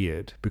act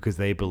weird because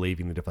they're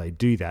believing that if they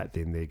do that,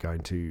 then they're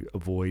going to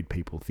avoid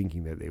people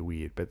thinking that they're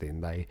weird. But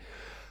then they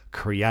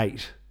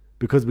create,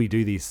 because we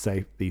do these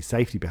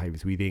safety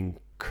behaviors, we then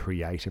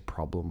create a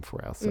problem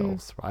for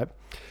ourselves, right?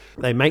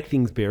 They make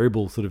things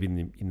bearable sort of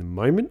in the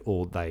moment,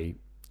 or they,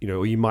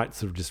 or you might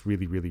sort of just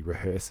really, really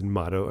rehearse and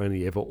might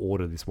only ever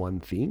order this one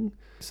thing.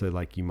 So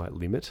like you might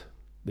limit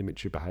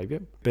your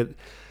behavior. But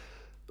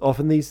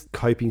often these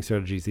coping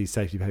strategies, these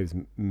safety behaviors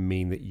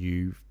mean that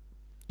you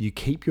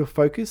keep your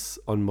focus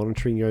on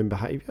monitoring your own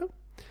behavior,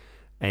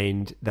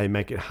 and they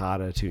make it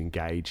harder to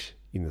engage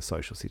in the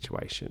social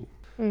situation.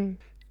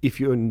 If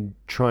you're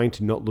trying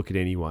to not look at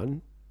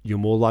anyone, you're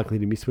more likely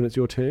to miss when it's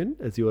your turn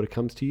as the order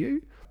comes to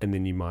you, and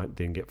then you might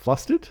then get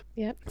flustered.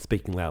 Yep.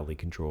 Speaking loudly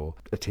can draw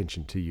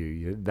attention to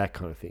you, that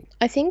kind of thing.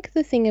 I think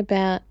the thing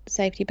about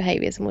safety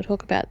behaviors, and we'll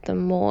talk about them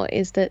more,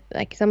 is that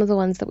like some of the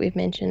ones that we've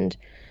mentioned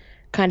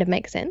kind of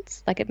make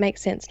sense. Like it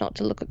makes sense not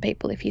to look at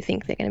people if you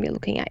think they're going to be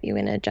looking at you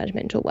in a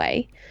judgmental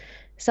way.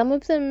 Some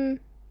of them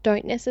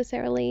don't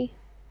necessarily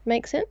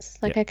make sense.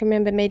 Like I can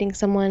remember meeting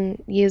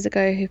someone years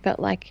ago who felt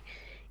like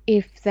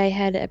if they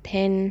had a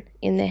pen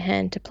in their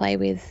hand to play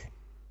with,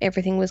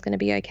 everything was going to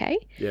be okay.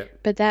 Yeah.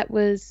 But that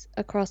was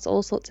across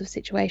all sorts of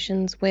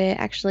situations where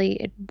actually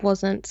it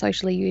wasn't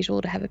socially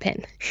usual to have a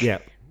pen. Yeah.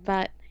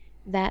 But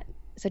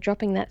so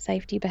dropping that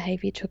safety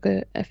behavior took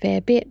a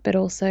fair bit, but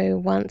also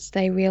once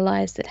they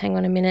realized that, hang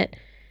on a minute,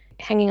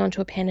 hanging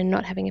onto a pen and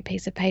not having a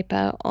piece of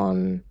paper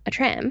on a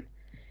tram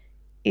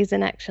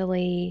isn't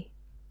actually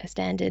a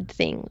standard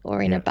thing,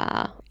 or in a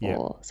bar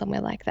or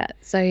somewhere like that.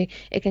 So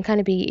it can kind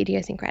of be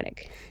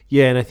idiosyncratic.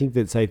 Yeah, and I think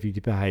that safety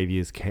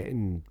behaviours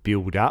can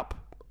build up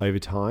over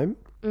time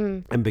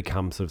and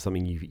become sort of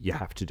something you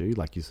have to do,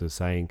 like you're sort of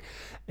saying,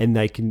 and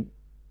they can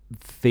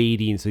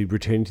feed in. So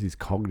returning to this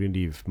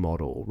cognitive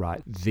model,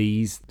 right?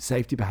 These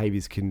safety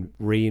behaviours can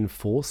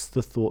reinforce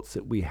the thoughts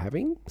that we're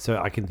having. So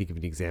I can think of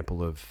an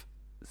example of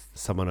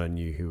someone I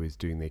knew who was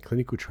doing their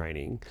clinical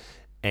training,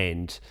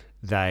 and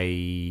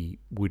they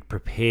would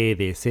prepare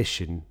their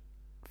session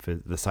for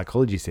the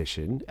psychology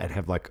session and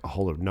have like a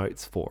whole lot of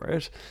notes for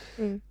it.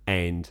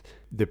 And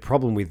the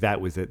problem with that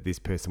was that this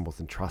person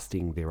wasn't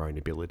trusting their own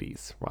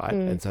abilities, right?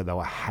 And so they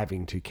were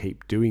having to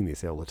keep doing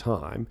this all the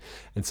time.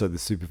 And so the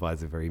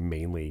supervisor very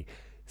meanly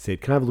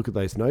said, "Can I have a look at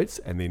those notes?"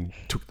 And then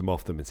took them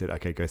off them and said,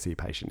 "Okay, go see a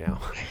patient now."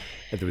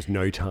 And there was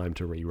no time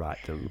to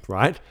rewrite them,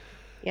 right?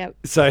 Yep.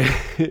 So,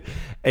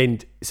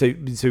 and so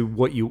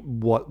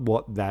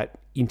what that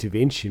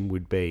intervention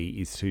would be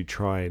is to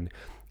try and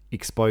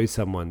expose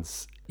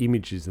someone's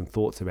images and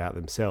thoughts about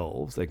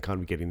themselves and kind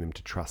of getting them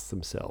to trust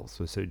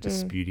themselves. So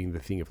disputing the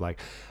thing of like,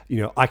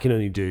 I can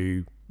only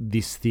do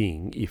this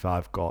thing if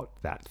I've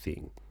got that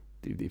thing,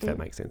 if that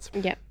makes sense.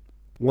 Yeah.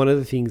 One of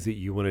the things that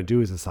you want to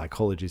do as a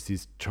psychologist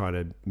is try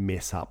to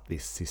mess up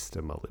this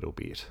system a little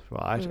bit,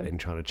 right? And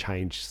trying to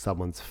change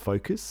someone's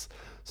focus.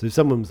 So if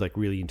someone's like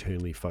really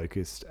internally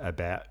focused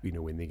about,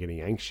 when they're getting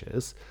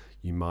anxious,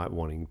 you might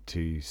wanting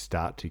to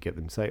start to get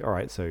them to say, all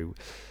right, so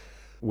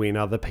when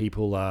other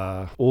people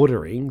are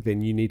ordering,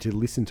 then you need to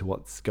listen to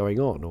what's going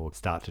on, or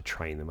start to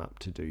train them up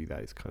to do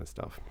those kind of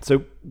stuff.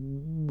 So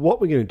what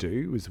we're going to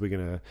do is we're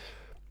going to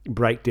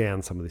break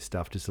down some of this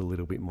stuff just a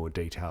little bit more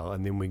detail,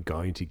 and then we're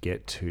going to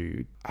get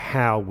to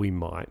how we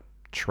might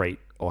treat,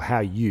 or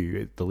how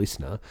you, the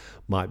listener,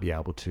 might be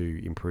able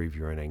to improve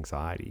your own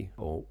anxiety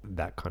or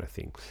that kind of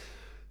thing.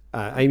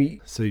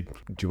 Amy, so do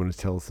you want to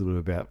tell us a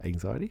little bit about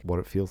anxiety, what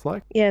it feels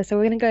like? Yeah, so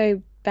we're going to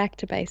go back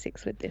to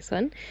basics with this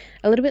one.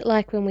 A little bit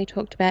like when we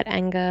talked about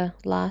anger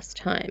last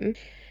time,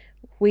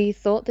 we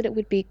thought that it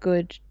would be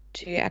good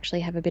to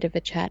actually have a bit of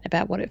a chat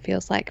about what it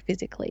feels like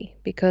physically,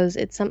 because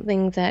it's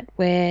something that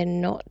we're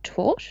not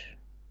taught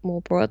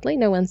more broadly.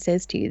 No one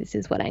says to you, this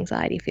is what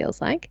anxiety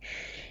feels like.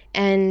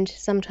 And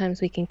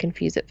sometimes we can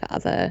confuse it for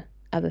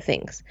other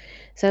things.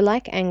 So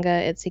like anger,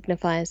 it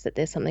signifies that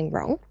there's something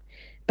wrong,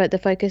 but the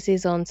focus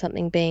is on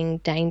something being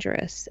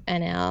dangerous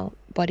and our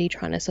body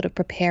trying to sort of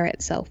prepare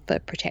itself for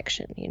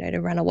protection, to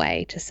run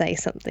away, to say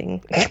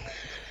something.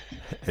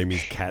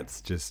 Amy's cat's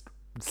just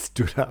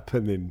stood up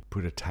and then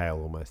put a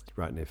tail almost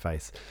right in her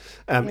face.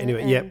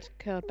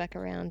 Curled back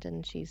around,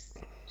 and she's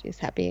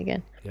happy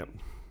again. Yep,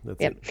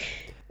 that's it.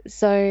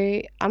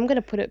 So I'm going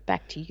to put it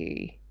back to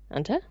you,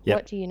 Hunter. Yep.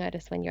 What do you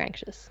notice when you're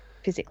anxious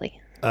physically?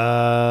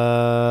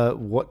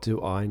 What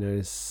do I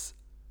notice?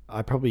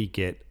 I probably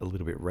get a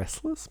little bit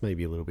restless,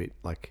 maybe a little bit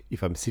like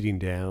if I'm sitting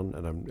down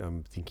and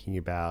I'm thinking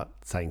about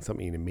saying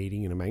something in a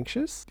meeting and I'm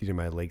anxious,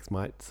 my legs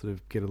might sort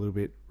of get a little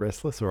bit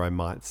restless, or I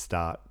might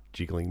start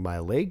jiggling my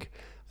leg.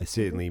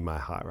 Certainly my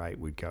heart rate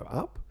would go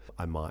up.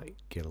 I might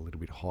get a little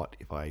bit hot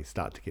if I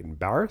start to get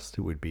embarrassed.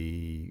 It would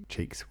be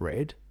cheeks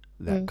red,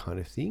 that kind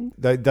of thing.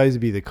 Those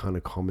would be the kind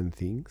of common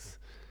things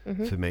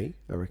for me,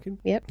 I reckon.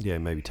 Yep. Yeah,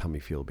 maybe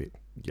tummy feel a bit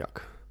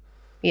yuck.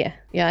 Yeah,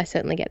 I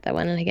certainly get that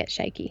one, and I get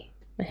shaky.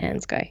 My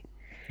hands go.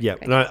 Yeah,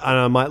 and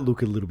I might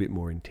look a little bit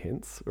more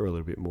intense, or a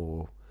little bit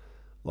more,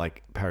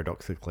 like,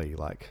 paradoxically,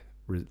 like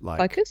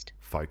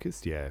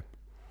Focused, yeah.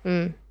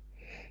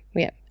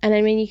 Yeah, and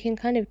I mean, you can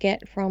kind of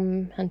get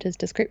from Hunter's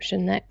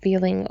description that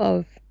feeling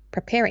of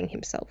preparing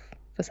himself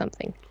for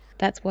something.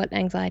 That's what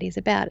anxiety is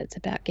about. It's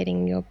about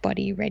getting your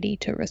body ready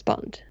to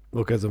respond.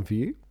 What goes on for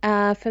you?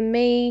 For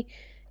me,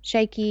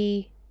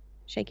 shaky,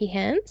 shaky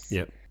hands,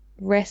 Yep.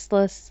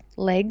 restless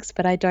legs,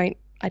 but I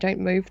don't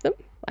move them.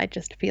 I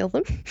just feel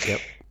them. Yep.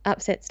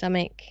 Upset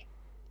stomach,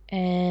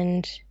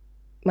 and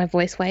my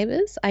voice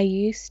wavers. I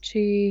used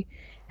to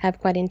have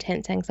quite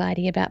intense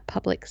anxiety about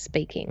public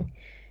speaking,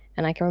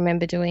 and I can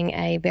remember doing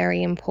a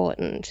very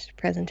important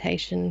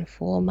presentation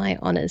for my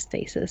honours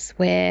thesis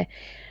where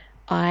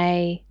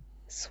I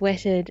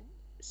sweated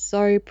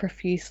so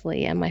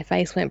profusely and my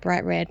face went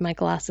bright red, my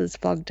glasses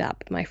fogged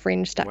up, my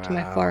fringe stuck to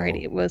my forehead.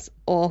 Wow. It was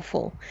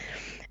awful.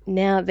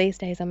 Now these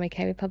days I'm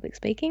okay with public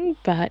speaking,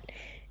 but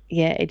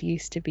yeah, it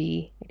used to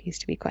be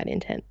quite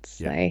intense.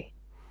 Yeah. So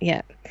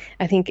yeah,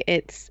 I think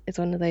it's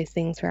one of those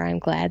things where I'm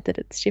glad that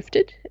it's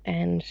shifted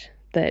and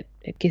that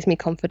it gives me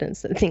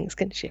confidence that things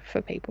can shift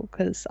for people,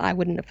 because I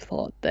wouldn't have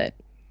thought that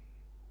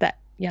that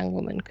young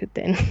woman could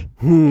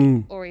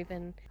then or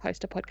even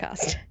host a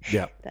podcast.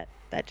 Yeah.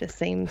 That just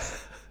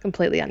seems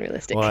completely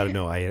unrealistic. Well, I don't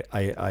know. I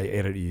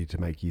edit you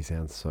to make you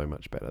sound so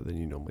much better than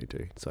you normally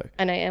do. So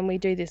I know, and we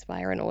do this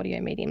via an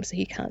audio medium, so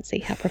you can't see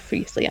how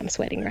profusely I'm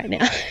sweating right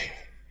now.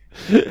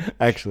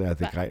 actually, I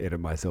think I edit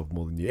myself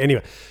more than you.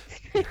 Anyway.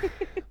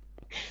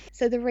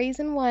 So the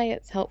reason why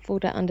it's helpful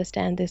to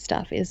understand this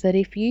stuff is that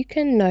if you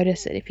can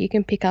notice it, if you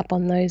can pick up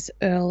on those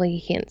early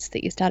hints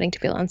that you're starting to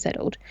feel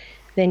unsettled,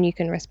 then you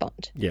can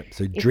respond. Yeah.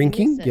 So you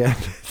drinking, miss it-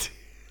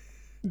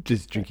 yeah,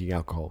 just drinking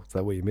alcohol. Is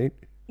that what you mean?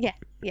 Yeah,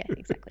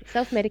 exactly.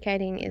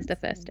 Self-medicating is the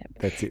first step.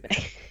 That's it.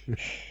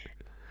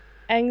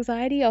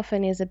 Anxiety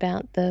often is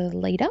about the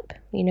lead up.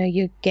 You know,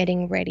 you're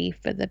getting ready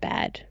for the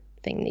bad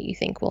thing that you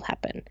think will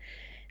happen.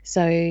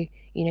 So,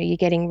 you know, you're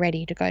getting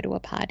ready to go to a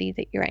party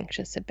that you're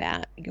anxious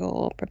about.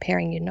 You're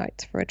preparing your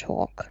notes for a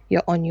talk.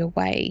 You're on your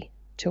way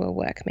to a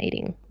work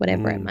meeting,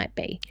 whatever it might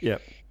be.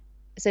 Yep.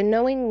 So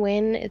knowing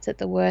when it's at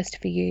the worst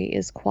for you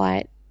is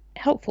quite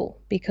helpful,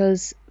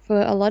 because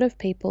for a lot of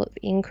people it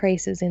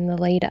increases in the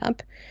lead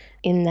up,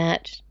 in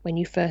that when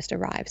you first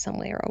arrive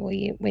somewhere or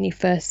when you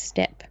first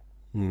step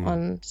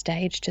on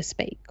stage to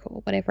speak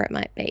or whatever it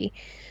might be.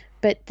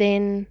 But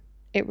then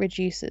it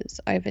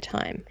reduces over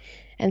time.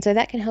 And so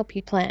that can help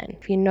you plan.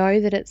 If you know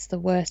that it's the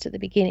worst at the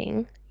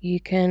beginning, you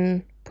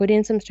can put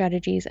in some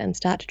strategies and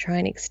start to try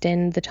and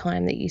extend the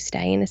time that you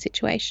stay in a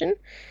situation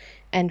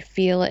and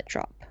feel it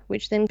drop,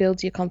 which then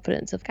builds your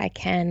confidence of, I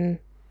can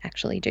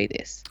actually do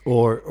this.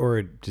 Or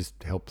it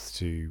just helps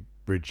to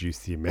reduce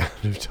the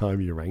amount of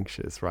time you're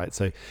anxious, right?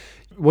 So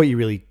what you're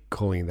really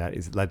calling that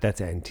is like, that's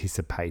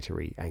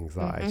anticipatory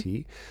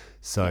anxiety.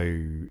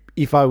 So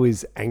if I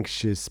was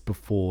anxious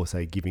before,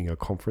 say, giving a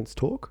conference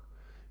talk,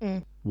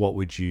 what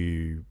would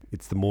you,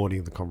 it's the morning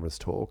of the conference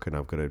talk and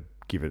I've got to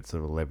give it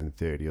sort of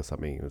 11:30 or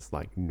something and it's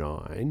like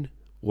 9.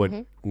 What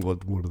are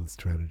the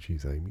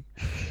strategies, Amy?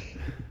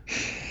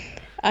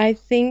 I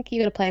think you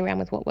got to play around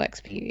with what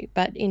works for you,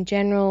 but in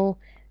general,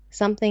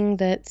 something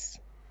that's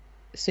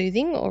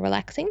soothing or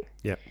relaxing.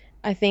 Yep.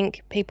 I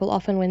think people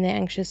often, when they're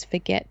anxious,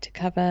 forget to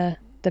cover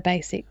the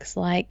basics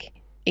like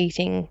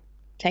eating,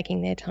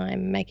 taking their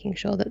time, making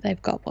sure that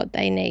they've got what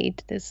they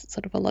need. There's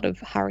sort of a lot of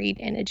hurried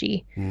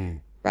energy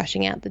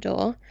rushing out the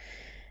door.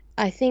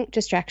 I think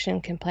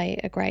distraction can play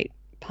a great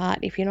part.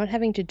 If you're not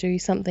having to do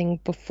something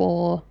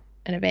before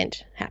an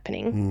event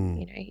happening,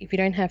 you know, if you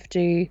don't have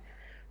to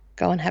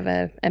go and have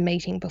a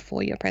meeting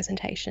before your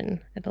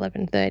presentation at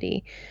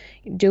 11:30,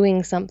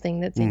 doing something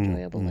that's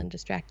enjoyable and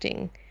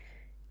distracting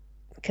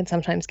can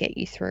sometimes get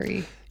you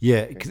through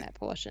that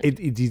portion. It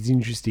is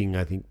interesting,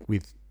 I think,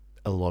 with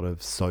a lot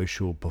of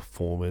social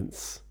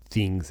performance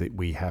things that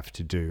we have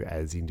to do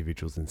as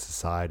individuals in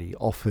society.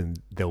 Often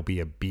there'll be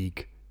a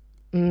big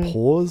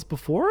pause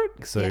before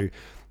it. So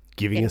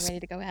getting ready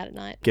to go out at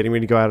night. Getting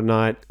ready to go out at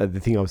night. The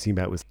thing I was thinking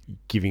about was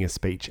giving a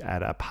speech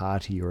at a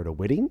party or at a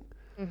wedding.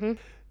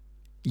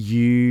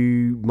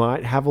 You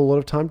might have a lot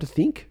of time to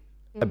think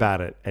about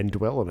it and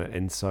dwell on it.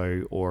 And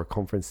so, or a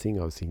conference thing,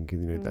 I was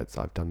thinking, you know,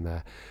 I've done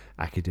the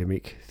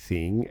academic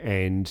thing,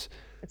 and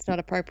it's not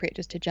appropriate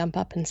just to jump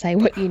up and say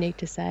what you need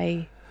to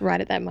say right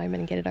at that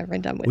moment and get it over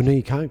and done with. Well, no,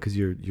 you can't, because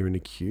you're in a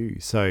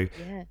queue. So,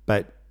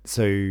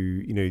 so,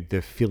 you know,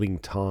 the filling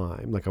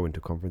time, like I went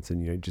to a conference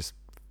and, you know, just,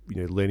 you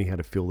know, learning how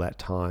to fill that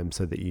time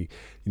so that you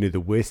know,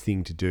 the worst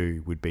thing to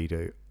do would be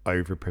to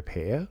over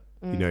prepare.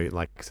 You know,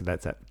 like, so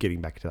that's that,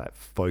 getting back to that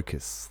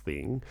focus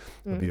thing,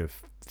 a bit of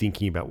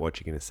thinking about what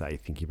you're going to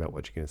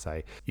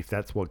say, If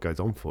that's what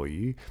goes on for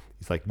you,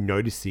 it's like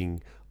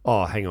noticing,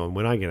 oh, hang on,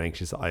 when I get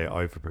anxious, I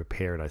over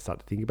prepare and I start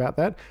to think about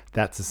that.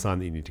 That's a sign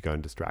that you need to go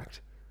and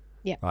distract.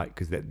 Yeah. Right.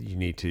 Because that you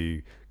need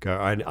to go,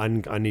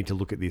 I need to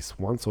look at this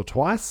once or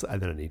twice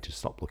and then I need to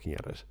stop looking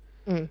at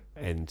it.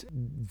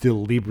 And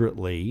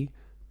deliberately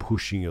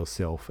pushing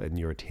yourself and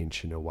your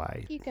attention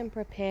away. You can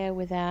prepare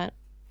without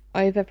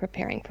over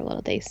preparing for a lot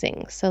of these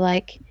things. So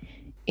like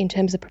in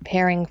terms of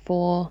preparing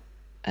for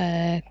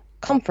a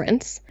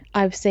conference,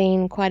 I've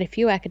seen quite a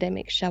few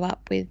academics show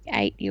up with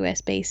 8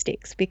 USB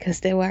sticks because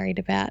they're worried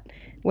about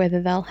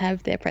whether they'll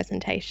have their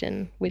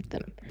presentation with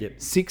them. Yep.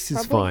 6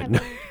 is Probably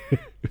fine.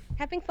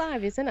 Having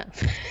 5 is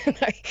enough.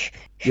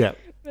 Yeah.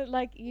 But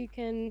like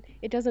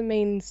it doesn't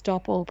mean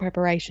stop all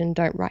preparation,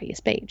 don't write your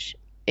speech.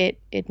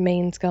 it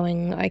means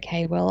going,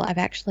 okay, well, I've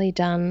actually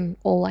done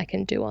all I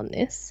can do on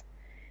this,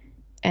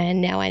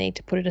 and now I need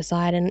to put it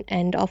aside.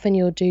 And often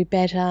you'll do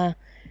better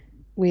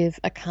with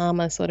a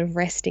calmer sort of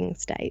resting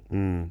state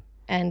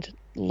and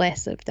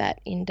less of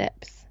that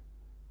in-depth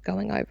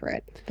going over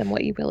it than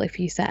what you will if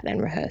you sat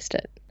and rehearsed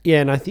it.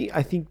 Yeah, and I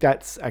think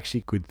that's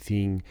actually a good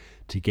thing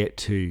to get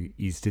to,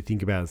 is to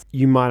think about,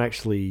 you might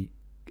actually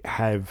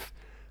have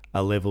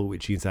a level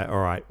which you can say, all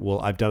right, well,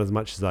 I've done as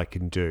much as I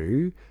can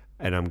do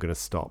and I'm going to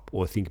stop.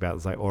 Or think about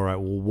it, say, all right,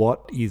 well,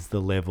 what is the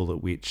level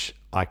at which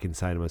I can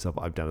say to myself,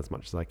 I've done as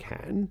much as I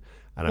can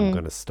and I'm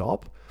going to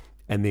stop.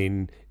 And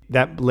then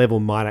that level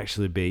might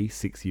actually be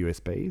 6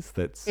 USBs.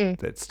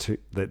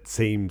 That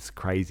seems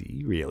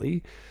crazy,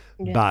 really.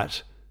 Yeah.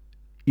 But,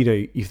 you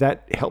know, if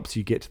that helps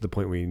you get to the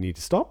point where you need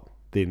to stop,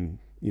 then,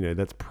 you know,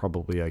 that's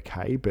probably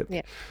okay. But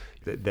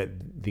that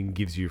then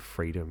gives you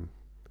freedom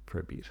for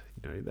a bit,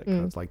 you know, that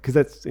kind of like, because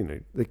that's, you know,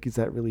 like, is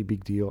that really a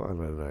big deal? I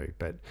don't know.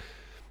 But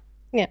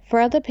yeah,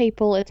 for other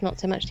people, it's not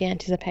so much the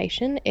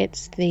anticipation,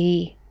 it's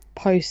the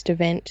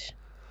post-event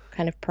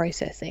kind of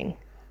processing.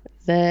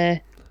 A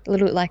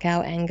little bit like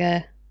our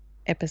anger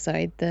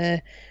episode,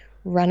 the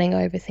running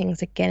over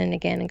things again and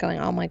again and going,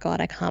 oh my God,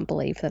 I can't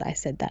believe that I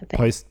said that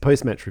thing.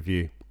 Post-match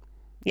review.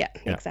 Yeah,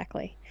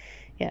 exactly.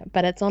 Yeah,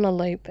 but it's on a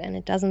loop and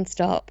it doesn't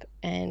stop,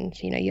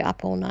 and, you know, you're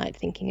up all night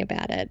thinking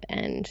about it,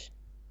 and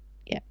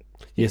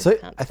so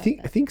I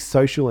think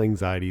social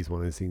anxiety is one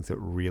of those things that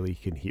really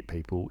can hit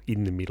people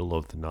in the middle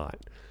of the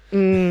night.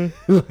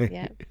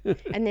 Yeah,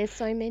 and there's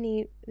so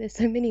many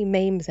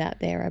memes out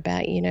there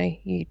about, you know,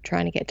 you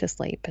trying to get to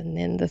sleep and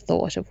then the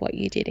thought of what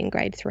you did in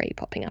grade 3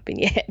 popping up in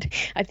your head.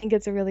 I think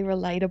it's a really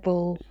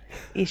relatable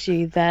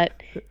issue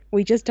that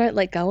we just don't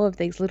let go of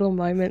these little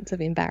moments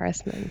of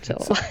embarrassment.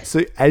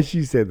 So as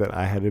you said that,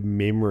 I had a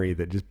memory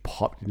that just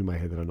popped into my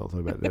head that I'm not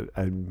talking about. That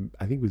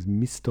I think it was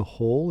Mr.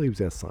 Hall. He was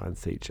our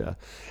science teacher,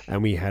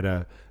 and we had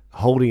a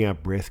holding our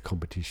breath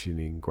competition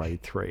in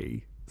grade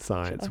 3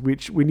 science,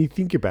 which when you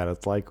think about it,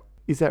 it's like,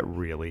 is that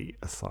really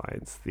a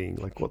science thing?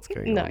 Like, what's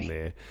going on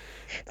there?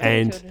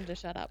 And children to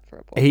shut up for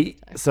a point.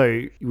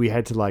 So we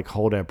had to like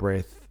hold our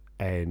breath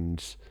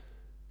and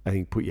I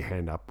think put your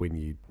hand up when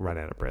you run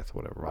out of breath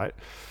or whatever, right?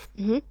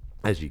 Mm-hmm.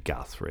 As you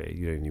gasp for air,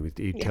 you know, and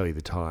he'd tell you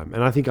the time.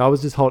 And I think I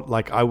was just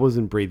I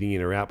wasn't breathing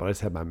in or out, but I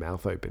just had my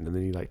mouth open, and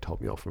then he like told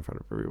me off in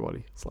front of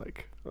everybody. It's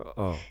like,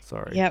 oh,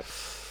 sorry. Yep.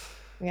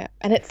 Yeah,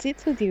 and it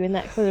sits with you in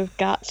that sort of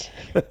gut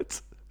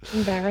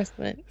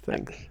embarrassment.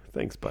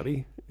 Thanks,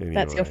 buddy. Anyway.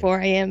 That's your 4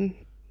 a.m.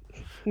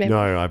 memory.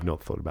 No, I've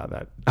not thought about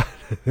that.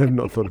 I've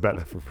not thought about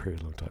that for a very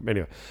long time.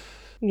 Anyway.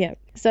 Yeah.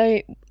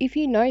 So if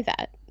you know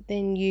that,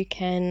 then you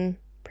can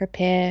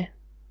prepare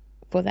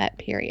for that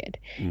period.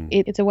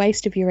 It's a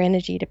waste of your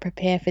energy to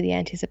prepare for the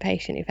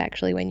anticipation if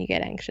actually when you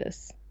get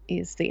anxious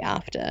is the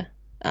after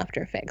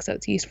effects. So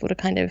it's useful to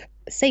kind of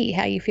see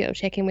how you feel,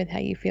 check in with how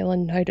you feel,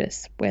 and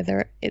notice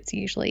whether it's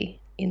usually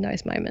in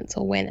those moments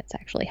or when it's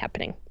actually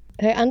happening.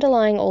 So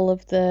underlying all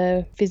of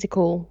the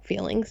physical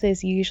feelings,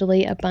 there's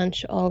usually a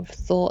bunch of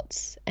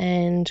thoughts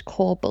and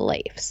core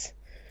beliefs.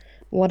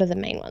 What are the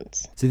main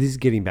ones? So this is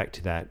getting back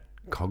to that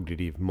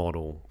cognitive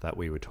model that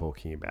we were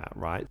talking about,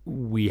 right?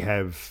 We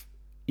have,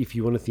 if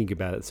you want to think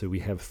about it, so we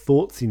have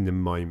thoughts in the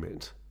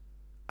moment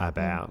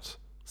about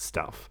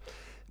stuff,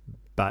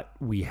 but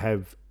we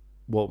have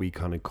what we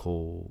kind of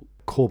call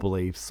core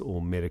beliefs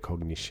or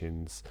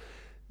metacognitions,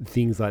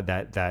 things like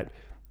that.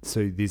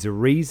 So there's a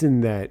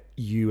reason that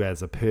you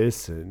as a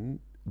person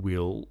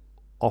will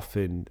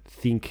often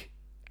think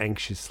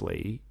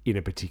anxiously in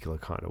a particular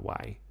kind of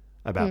way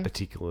about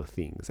particular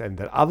things, and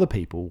that other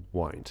people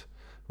won't,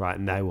 right?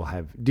 And they will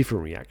have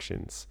different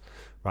reactions,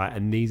 right?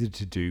 And these are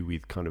to do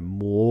with kind of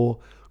more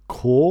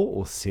core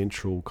or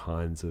central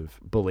kinds of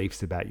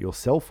beliefs about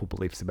yourself, or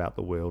beliefs about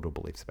the world, or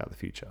beliefs about the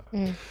future.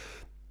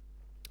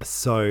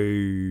 So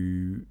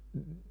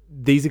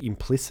these are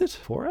implicit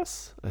for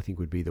us, I think,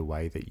 would be the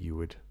way that you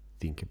would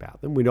think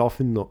about them. We're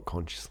often not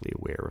consciously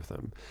aware of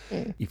them.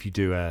 If you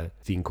do a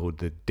thing called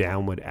the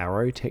downward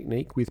arrow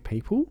technique with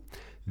people,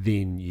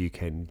 then you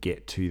can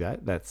get to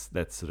that. That's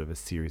sort of a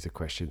series of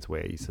questions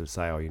where you sort of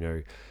say, oh, you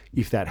know,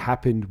 if that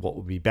happened, what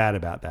would be bad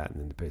about that? And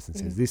then the person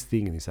says this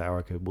thing, and you say, oh,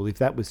 okay, well, if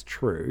that was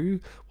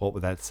true, what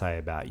would that say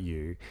about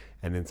you?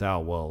 And then say, oh,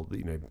 well,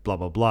 you know, blah,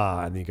 blah,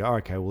 blah. And then you go, oh,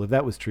 okay, well, if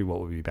that was true,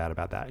 what would be bad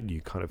about that? And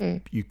you kind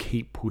of, you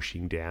keep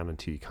pushing down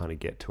until you kind of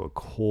get to a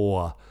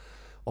core,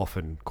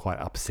 often quite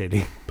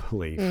upsetting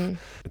belief.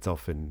 It's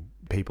often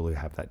people who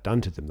have that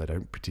done to them, they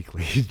don't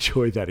particularly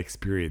enjoy that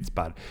experience,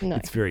 but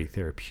it's very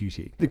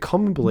therapeutic. The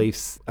common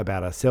beliefs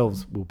about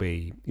ourselves will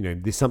be, you know,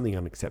 there's something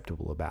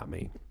unacceptable about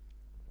me.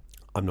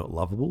 I'm not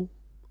lovable.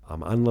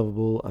 I'm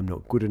unlovable. I'm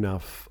not good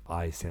enough.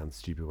 I sound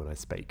stupid when I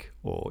speak,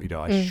 or, you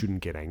know, I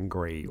shouldn't get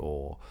angry,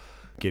 or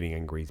getting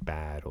angry is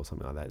bad, or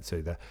something like that.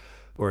 So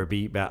or it'd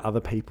be about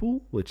other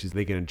people, which is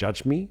they're going to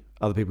judge me.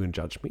 Other people can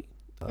judge me.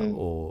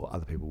 Or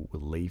other people will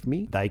leave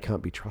me. They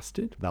can't be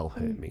trusted. They'll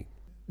hurt me.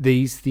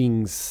 These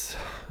things,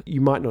 you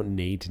might not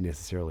need to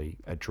necessarily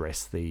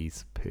address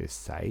these per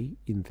se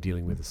in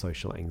dealing with a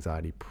social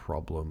anxiety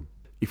problem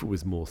If it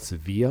was more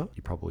severe,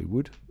 you probably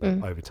would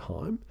over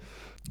time.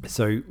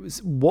 So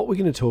what we're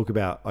going to talk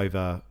about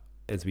over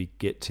as we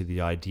get to the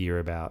idea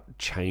about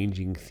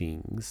changing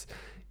things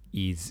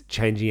is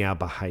changing our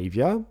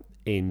behavior.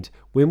 And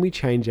when we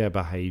change our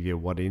behavior,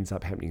 what ends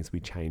up happening is we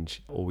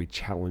change or we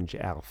challenge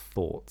our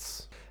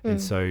thoughts.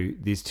 And so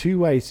there's two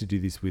ways to do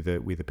this with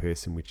a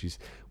person, which is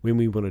when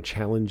we want to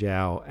challenge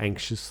our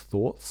anxious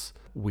thoughts,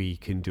 we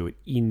can do it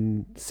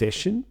in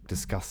session,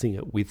 discussing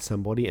it with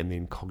somebody and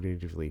then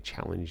cognitively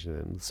challenging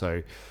them.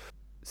 So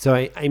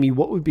Amy,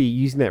 what would be,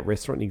 using that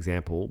restaurant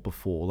example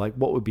before, like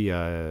what would be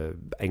a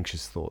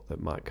anxious thought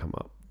that might come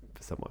up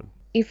for someone?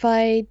 If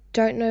I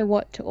don't know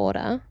what to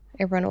order,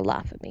 everyone will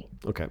laugh at me.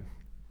 Okay.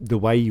 The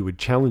way you would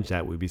challenge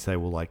that would be say,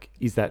 well, like,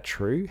 is that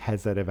true?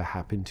 Has that ever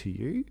happened to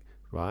you?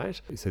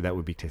 Right? So that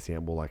would be testing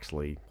out, well,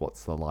 actually,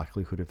 what's the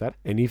likelihood of that?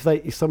 And if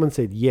someone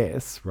said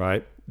yes,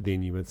 right,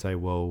 then you would say,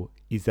 well,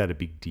 is that a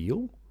big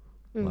deal?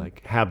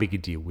 Like, how big a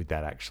deal would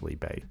that actually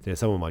be? You know,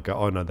 someone might go,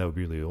 oh, no, that would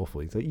be really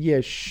awful. He's like,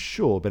 yeah,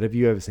 sure. But have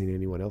you ever seen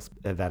anyone else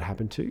that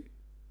happened to?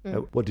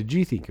 What did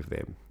you think of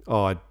them?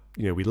 Oh,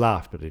 we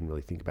laughed, but I didn't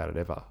really think about it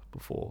ever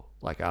before,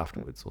 like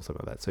afterwards or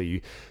something like that. So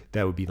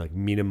that would be like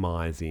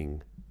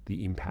minimizing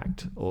the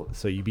impact. Or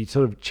so you'd be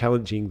sort of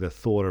challenging the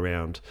thought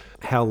around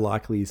how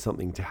likely is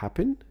something to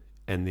happen.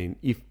 And then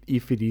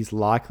if it is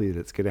likely that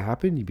it's going to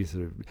happen, you'd be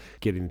sort of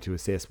getting to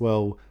assess,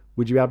 well,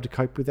 would you be able to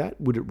cope with that?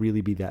 Would it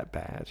really be that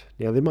bad?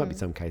 Now, there might be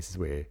some cases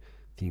where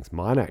things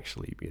might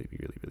actually be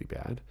really, really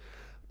bad,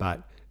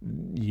 but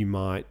you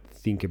might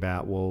think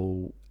about,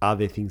 well, are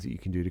there things that you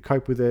can do to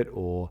cope with it?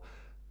 Or,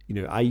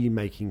 are you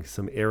making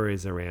some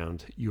errors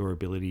around your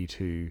ability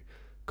to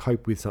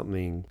cope with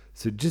something?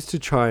 So just to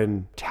try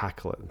and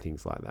tackle it and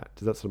things like that.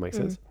 Does that sort of make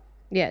sense?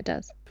 Yeah, it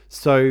does.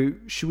 So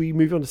should we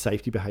move on to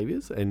safety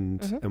behaviors and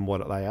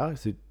what they are?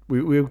 So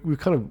we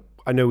kind of,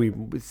 I know we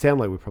sound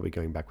like we're probably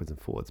going backwards and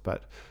forwards,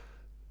 but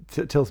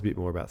tell us a bit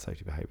more about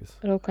safety behaviors.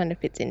 It all kind of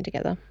fits in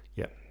together.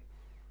 Yeah.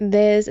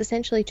 There's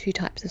essentially two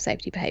types of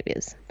safety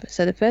behaviors.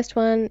 So the first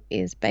one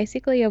is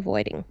basically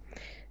avoiding.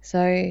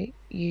 So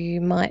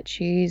you might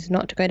choose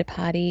not to go to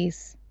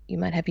parties. You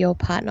might have your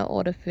partner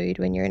order food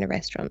when you're in a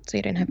restaurant so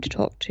you don't have to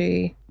talk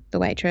to the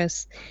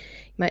waitress.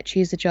 You might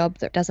choose a job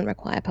that doesn't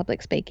require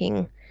public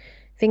speaking.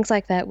 Things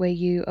like that where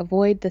you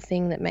avoid the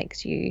thing that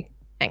makes you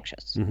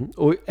anxious.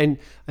 And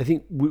I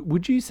think,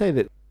 would you say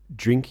that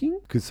drinking,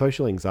 because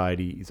social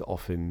anxiety is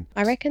often...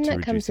 I reckon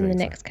that comes in the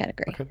next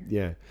category. Okay.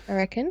 Yeah. I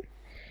reckon,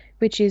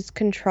 which is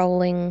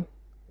controlling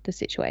the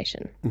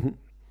situation.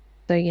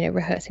 So,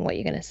 rehearsing what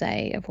you're going to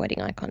say,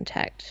 avoiding eye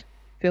contact,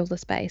 fill the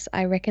space.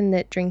 I reckon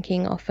that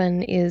drinking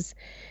often is,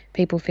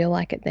 people feel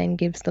like it then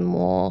gives them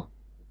more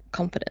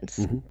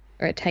confidence,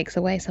 or it takes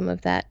away some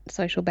of that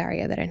social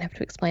barrier. They don't have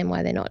to explain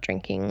why they're not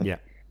drinking. Yeah.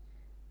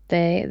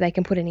 They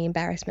can put any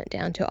embarrassment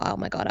down to, oh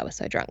my God, I was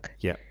so drunk.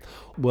 Yeah.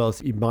 Well,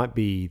 it might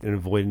be an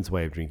avoidance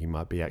way of drinking,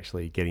 might be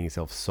actually getting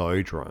yourself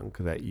so drunk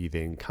that you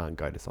then can't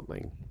go to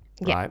something,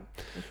 right?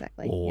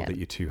 Exactly. Or that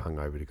you're too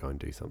hungover to go and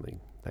do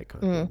something, that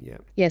kind of thing. Yeah.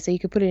 Yeah, so you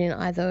could put it in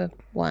either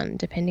one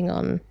depending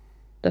on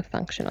the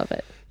function of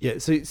it. Yeah,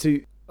 so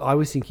I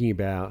was thinking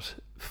about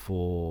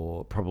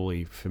for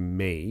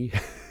me,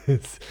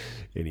 as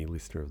any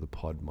listener of the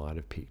pod might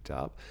have picked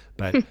up,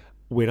 but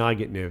when I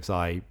get nervous,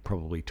 I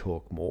probably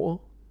talk more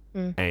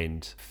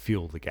and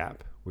fill the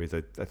gap, whereas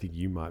I think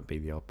you might be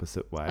the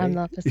opposite way. I'm the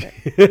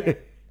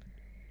opposite.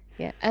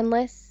 Yeah,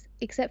 unless,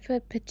 except for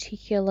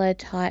particular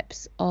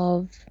types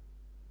of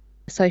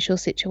social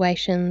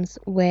situations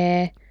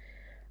where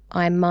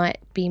I might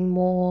be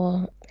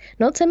more,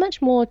 not so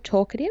much more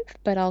talkative,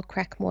 but I'll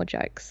crack more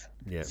jokes.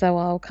 Yeah. So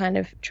I'll kind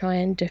of try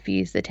and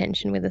diffuse the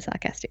tension with a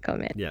sarcastic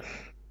comment. Yeah.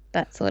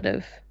 That sort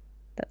of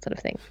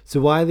thing.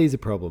 So why are these a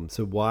problem?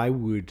 So why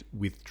would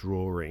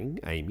withdrawing,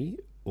 Amy,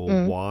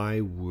 or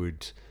why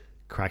would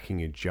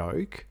cracking a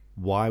joke,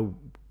 why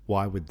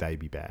would they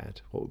be bad?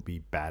 What would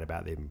be bad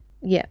about them?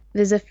 Yeah,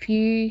 there's a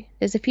few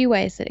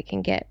ways that it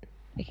can get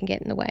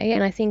in the way,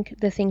 and I think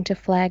the thing to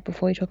flag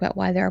before we talk about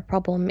why they're a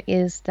problem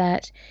is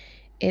that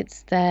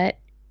it's that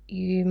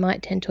you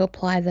might tend to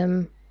apply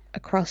them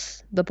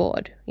across the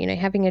board.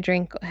 Having a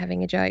drink or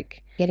having a joke,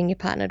 getting your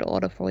partner to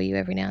order for you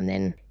every now and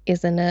then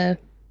isn't a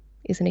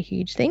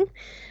huge thing,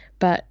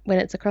 but when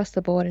it's across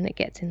the board and it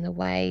gets in the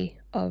way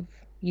of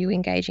you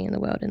engaging in the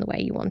world in the way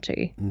you want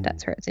to,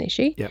 that's where it's an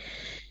issue. Yep.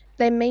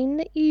 They mean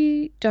that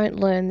you don't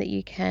learn that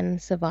you can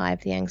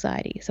survive the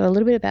anxiety. So a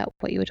little bit about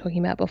what you were talking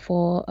about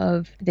before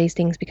of these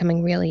things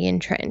becoming really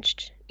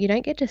entrenched. You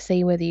don't get to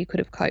see whether you could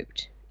have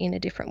coped in a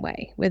different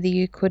way, whether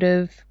you could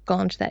have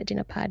gone to that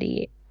dinner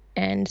party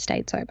and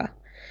stayed sober,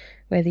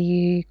 whether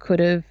you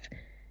could have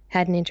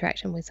had an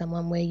interaction with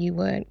someone where you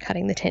weren't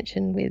cutting the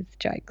tension with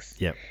jokes.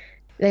 Yep.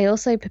 They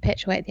also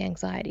perpetuate the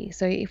anxiety.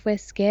 So if we're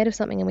scared of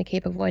something and we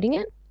keep avoiding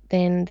it,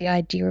 then the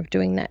idea of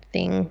doing that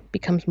thing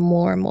becomes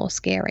more and more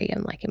scary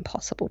and like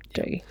impossible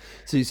to do.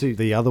 So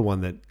the other one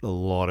that a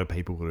lot of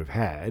people would have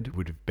had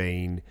would have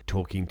been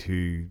talking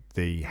to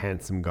the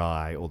handsome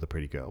guy or the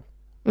pretty girl.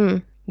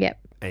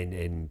 Yep.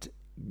 And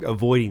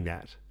avoiding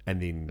that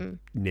and then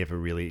never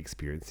really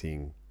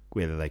experiencing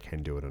whether they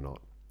can do it or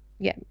not.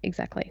 Yeah,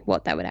 exactly.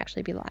 What that would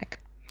actually be like.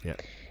 Yeah.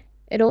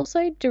 It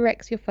also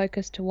directs your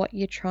focus to what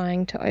you're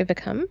trying to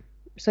overcome.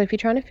 So if you're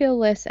trying to feel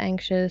less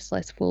anxious,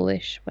 less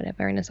foolish,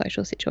 whatever, in a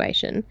social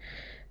situation,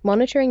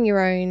 monitoring your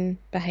own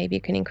behavior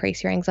can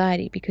increase your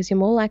anxiety because you're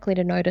more likely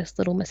to notice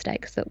little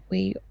mistakes that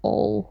we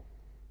all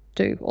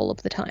do all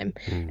of the time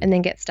and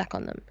then get stuck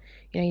on them.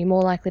 You're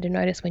more likely to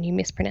notice when you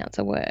mispronounce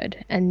a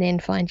word and then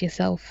find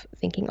yourself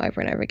thinking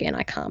over and over again,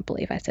 I can't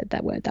believe I said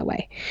that word that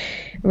way,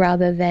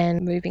 rather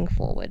than moving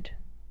forward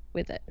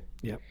with it.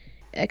 Yeah.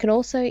 It can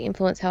also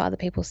influence how other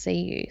people see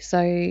you.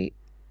 So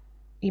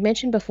you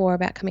mentioned before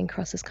about coming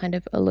across as kind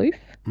of aloof,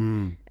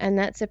 and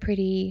that's a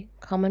pretty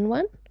common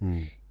one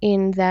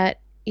in that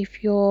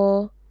if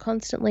you're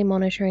constantly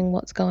monitoring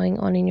what's going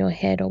on in your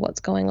head or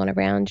what's going on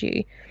around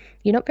you,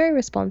 you're not very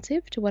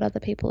responsive to what other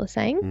people are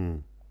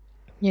saying.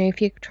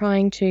 If you're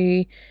trying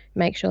to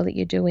make sure that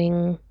you're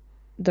doing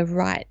the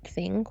right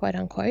thing, quote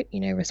unquote,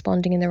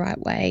 responding in the right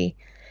way,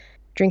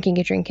 drinking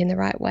your drink in the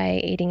right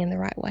way, eating in the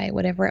right way,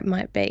 whatever it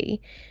might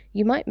be,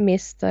 you might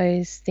miss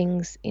those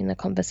things in the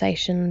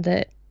conversation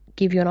that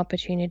give you an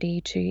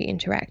opportunity to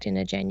interact in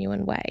a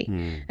genuine way.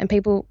 And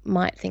people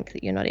might think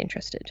that you're not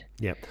interested.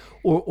 Yeah.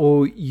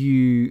 Or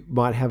you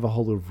might have a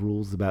whole lot of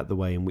rules about the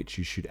way in which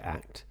you should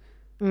act.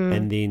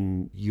 And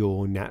then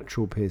your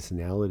natural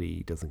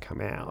personality doesn't come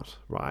out,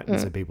 right?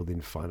 And so people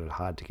then find it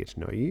hard to get to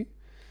know you.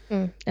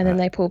 And then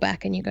they pull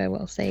back and you go,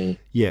 well, see,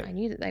 yeah, I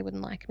knew that they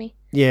wouldn't like me.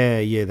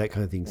 Yeah, that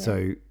kind of thing. Yeah.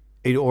 So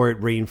it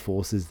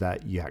reinforces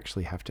that you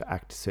actually have to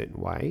act a certain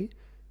way.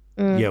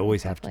 You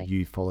always have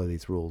to follow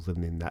these rules,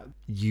 and then that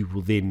you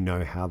will then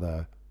know how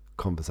the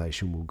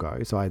conversation will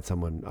go. So I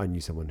knew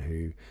someone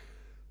who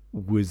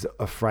was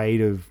afraid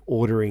of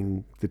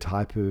ordering the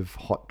type of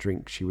hot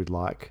drink she would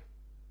like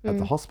at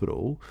the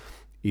hospital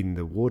in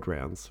the ward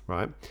rounds,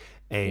 right?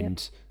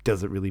 And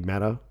does it really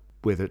matter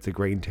whether it's a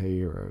green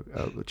tea or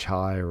a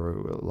chai or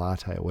a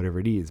latte or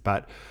whatever it is?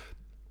 But,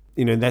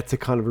 that's a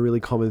kind of a really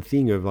common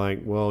thing of like,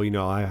 well,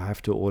 I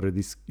have to order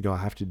this, I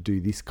have to do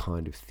this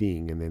kind of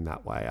thing. And then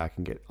that way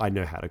I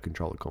know how to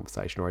control the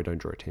conversation, or I don't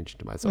draw attention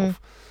to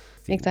myself.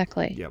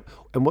 Exactly. Yeah.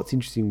 And what's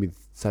interesting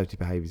with safety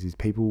behaviors is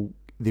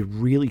they're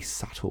really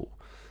subtle.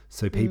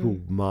 So people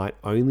might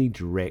only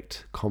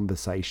direct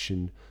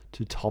conversation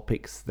to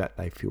topics that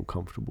they feel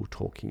comfortable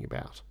talking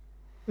about.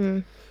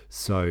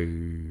 So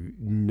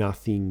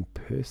nothing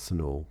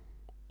personal,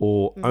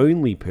 or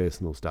only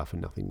personal stuff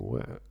and nothing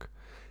work.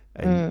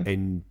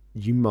 And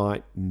you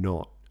might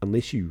not,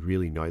 unless you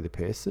really know the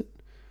person,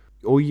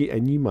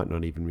 and you might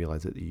not even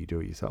realize that you do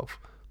it yourself,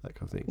 that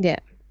kind of thing. Yeah.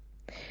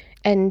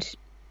 And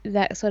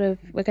that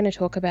we're going to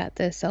talk about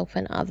the self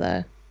and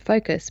other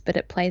focus, but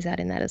it plays out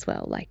in that as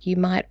well. Like you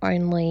might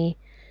only,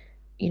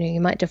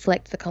 you might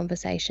deflect the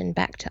conversation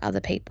back to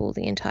other people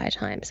the entire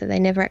time. So they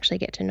never actually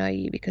get to know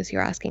you because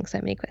you're asking so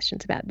many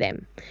questions about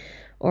them.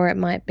 Or it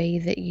might be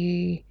that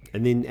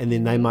And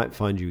then they might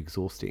find you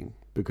exhausting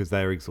because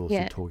they're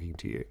exhausted talking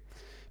to you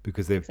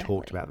because they've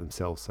talked about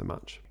themselves so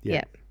much.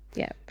 Yeah.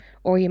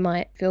 Or you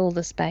might fill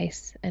the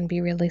space and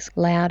be really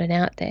loud and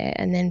out there,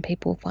 and then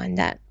people find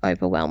that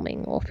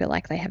overwhelming or feel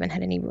like they haven't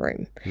had any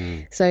room.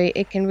 So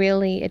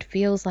it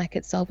feels like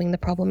it's solving the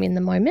problem in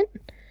the moment,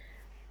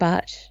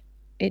 but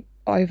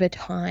over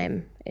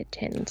time it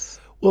tends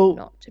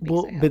not to be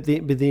so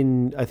helpful. But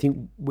then I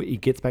think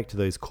it gets back to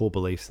those core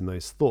beliefs and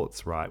those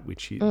thoughts, right,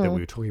 that we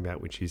were talking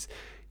about, which is,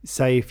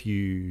 say if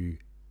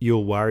you're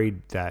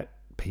worried that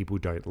people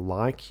don't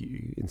like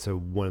you, and so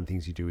one of the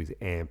things you do is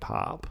amp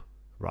up,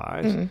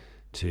 right,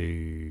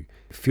 to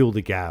fill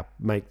the gap,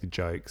 make the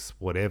jokes,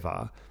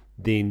 whatever,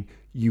 then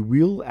you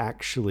will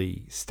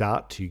actually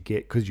start to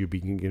get, because you're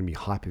going to be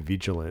hyper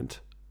vigilant,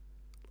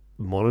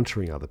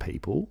 monitoring other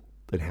people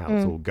and how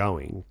it's all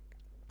going,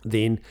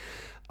 then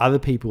other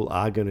people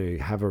are going to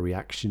have a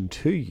reaction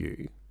to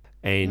you,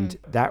 and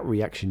that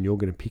reaction you're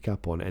going to pick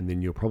up on, and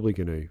then you're probably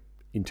going to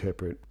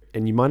interpret,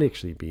 and you might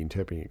actually be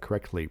interpreting it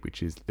correctly,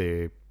 which is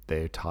they're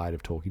tired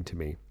of talking to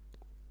me.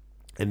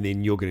 And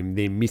then you're going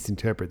to then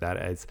misinterpret that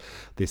as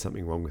there's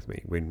something wrong with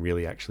me, when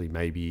really actually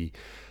maybe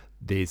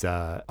there's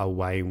a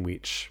way in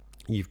which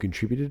you've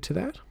contributed to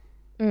that.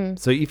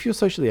 So if you're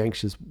socially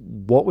anxious,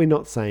 what we're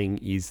not saying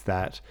is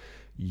that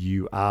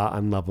you are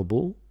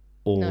unlovable,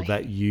 or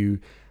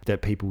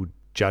that people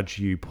judge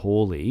you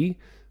poorly,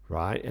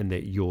 right? And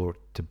that you're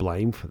to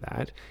blame for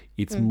that.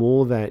 It's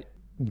more that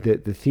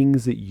the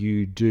things that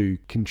you do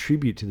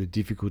contribute to the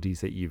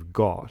difficulties that you've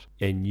got,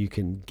 and you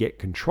can get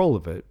control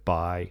of it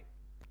by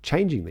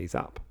changing these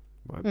up.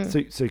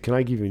 Right? So can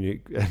I give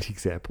you an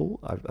example?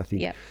 I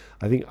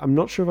think I'm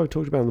not sure if I've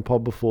talked about it on the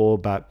pod before,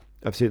 but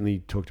I've certainly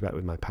talked about it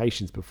with my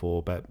patients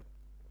before. But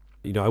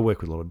I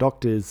work with a lot of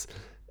doctors,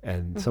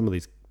 and some of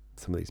these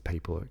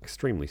people are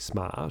extremely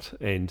smart,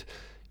 and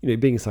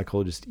being a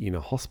psychologist in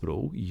a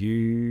hospital,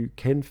 you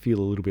can feel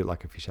a little bit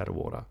like a fish out of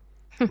water,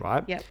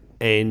 right? Yep.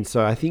 And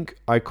so I think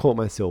I caught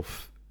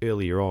myself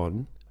earlier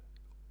on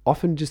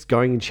often just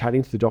going and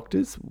chatting to the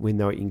doctors when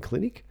they were in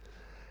clinic.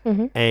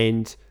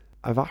 And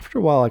after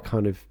a while, I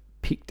kind of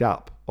picked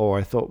up, or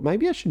I thought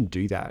maybe I shouldn't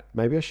do that.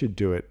 Maybe I should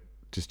do it,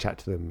 just chat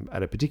to them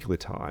at a particular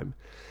time.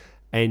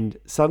 And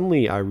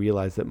suddenly I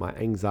realized that my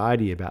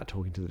anxiety about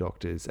talking to the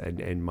doctors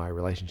and my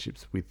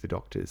relationships with the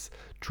doctors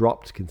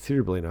dropped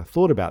considerably. And I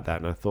thought about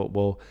that and I thought,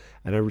 well,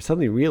 and I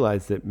suddenly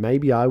realized that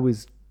maybe I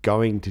was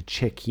going to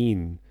check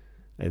in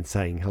and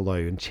saying hello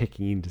and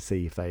checking in to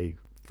see if they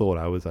thought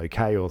I was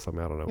okay or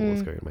something. I don't know what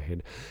was going on in my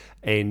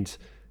head.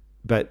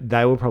 But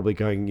they were probably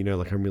going,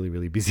 like, I'm really,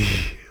 really busy.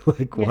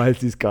 Like, why is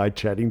this guy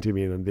chatting to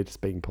me? And they're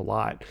just being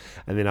polite.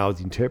 And then I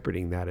was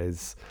interpreting that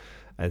as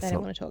they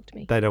don't want to talk to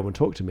me. They don't want to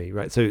talk to me,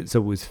 right? So it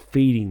was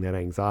feeding that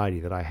anxiety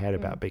that I had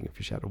about being a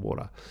fish out of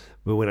water.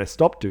 But when I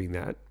stopped doing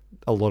that,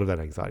 a lot of that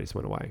anxiety just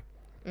went away.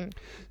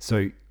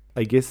 So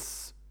I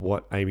guess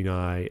what Amy and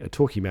I are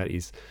talking about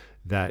is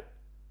that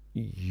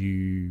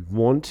you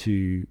want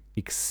to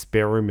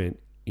experiment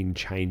in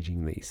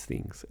changing these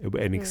things.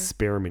 And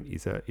experiment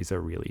is a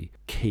really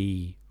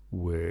key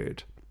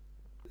word.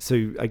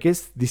 So I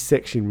guess this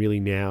section really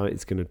now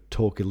is going to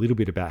talk a little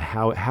bit about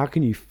how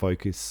can you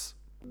focus.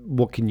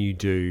 What can you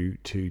do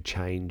to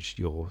change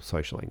your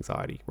social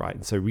anxiety, right?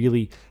 And so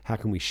really, how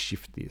can we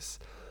shift this?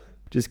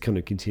 Just kind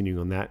of continuing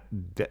on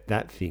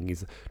that thing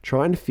is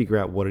trying to figure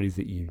out what it is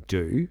that you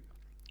do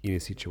in a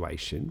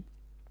situation,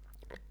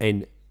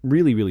 and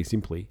really, really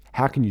simply,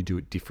 how can you do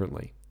it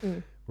differently,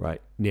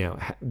 right? Now,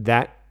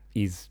 that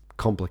is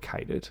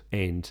complicated,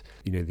 and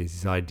there's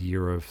this idea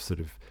of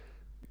sort of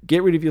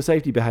get rid of your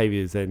safety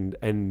behaviors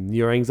and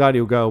your anxiety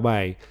will go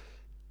away.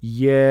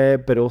 Yeah,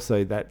 but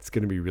also that's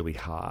going to be really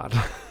hard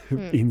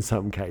in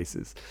some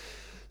cases.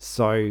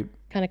 So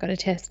kind of got to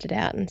test it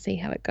out and see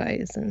how it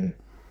goes and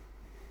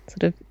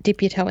sort of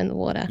dip your toe in the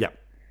water. Yep.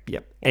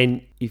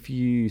 And if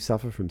you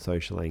suffer from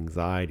social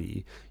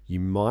anxiety,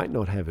 you might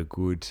not have a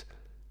good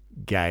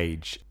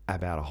gauge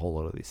about a whole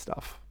lot of this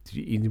stuff.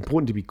 It's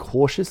important to be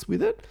cautious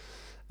with it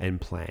and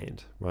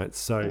planned, right?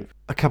 So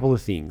a couple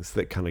of things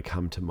that kind of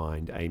come to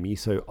mind, Amy.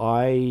 So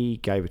I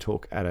gave a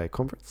talk at a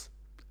conference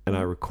and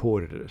I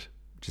recorded it.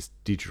 Just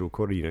digital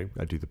recorder,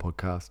 I do the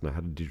podcast and I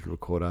had a digital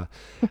recorder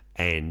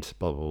and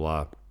blah, blah,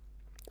 blah.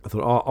 I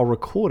thought, I'll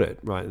record it,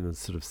 right? And then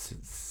sort of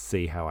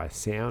see how I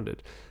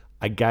sounded.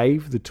 I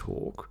gave the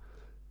talk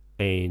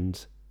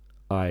and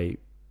I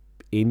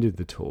ended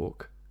the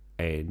talk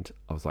and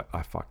I was like,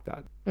 I fucked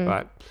that,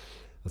 right?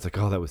 I was like,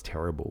 oh, that was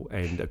terrible.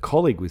 And a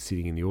colleague was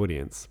sitting in the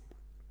audience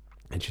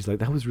and she's like,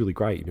 that was really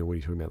great. What are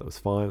you talking about? That was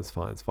fine. It's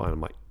fine. It's fine. I'm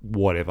like,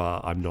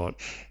 whatever. I'm not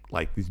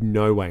like, there's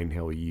no way in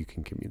hell you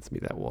can convince me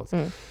that was.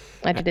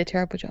 I did a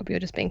terrible job. You're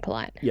just being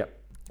polite. Yep.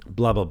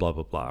 Blah, blah, blah,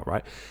 blah, blah.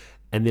 Right.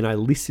 And then I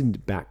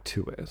listened back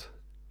to it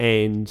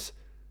and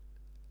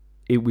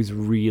it was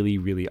really,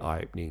 really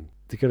eye-opening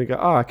to kind of go,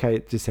 oh, okay.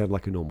 It just sounded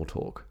like a normal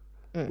talk.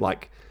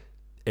 Like,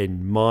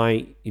 and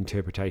my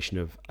interpretation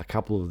of a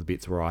couple of the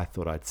bits where I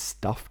thought I'd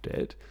stuffed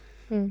it,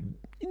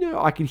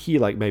 I could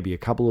hear like maybe a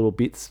couple little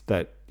bits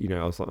that,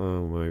 I was like,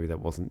 oh, maybe that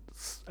wasn't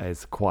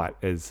as quite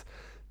as,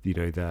 the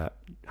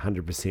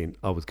 100%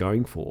 I was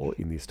going for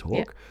in this talk.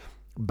 Yeah.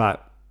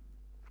 But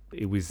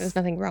there's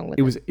nothing wrong with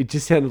it. It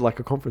just sounded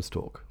like a conference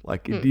talk.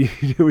 Like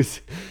it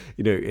was,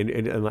 and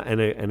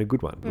a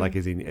good one. Like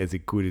as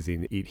good as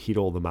in it hit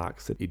all the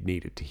marks that it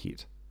needed to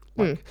hit.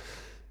 Like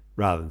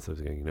rather than sort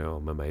of going,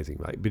 I'm amazing.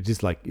 Like, but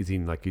just like, as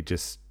in like it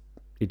just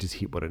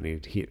hit what it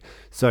needed to hit.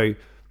 So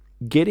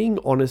getting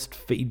honest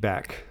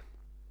feedback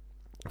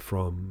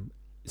from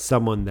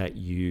someone that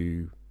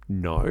you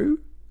know,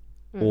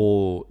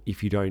 or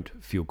if you don't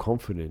feel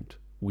confident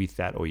with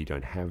that or you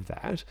don't have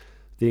that,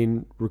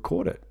 then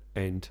record it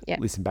and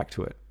listen back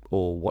to it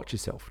or watch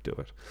yourself do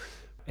it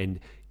and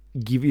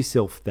give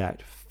yourself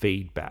that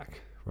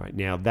feedback. Right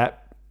now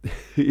that,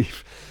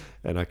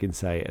 and I can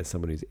say as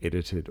someone who's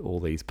edited all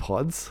these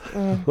pods,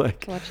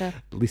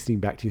 listening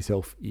back to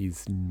yourself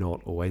is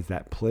not always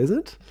that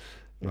pleasant,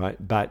 right?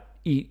 But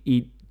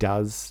it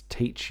does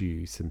teach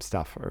you some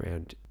stuff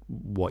around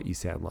what you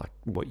sound like,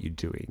 what you're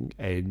doing,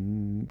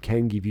 and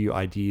can give you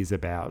ideas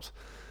about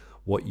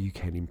what you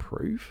can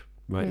improve,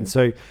 right? And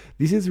so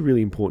this is a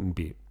really important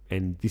bit,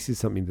 and this is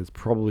something that's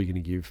probably going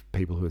to give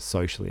people who are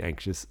socially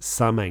anxious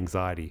some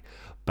anxiety.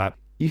 But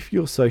if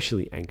you're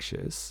socially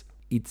anxious,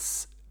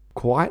 it's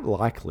quite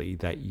likely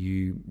that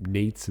you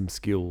need some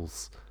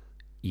skills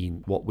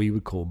in what we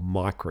would call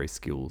micro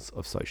skills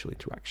of social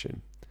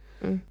interaction,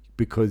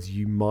 because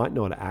you might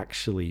not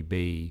actually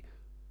be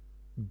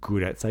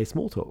good at, say,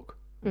 small talk.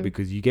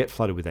 Because you get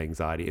flooded with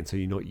anxiety and so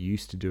you're not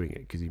used to doing it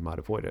because you might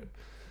avoid it.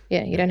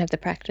 Yeah, you don't have the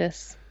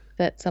practice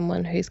that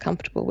someone who's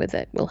comfortable with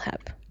it will have.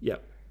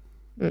 Yep.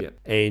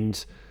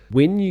 And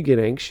when you get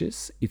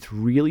anxious, it's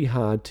really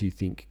hard to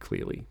think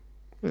clearly,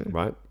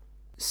 right?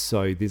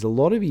 So there's a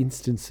lot of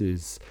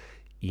instances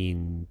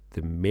in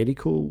the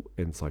medical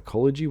and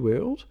psychology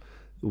world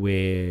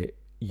where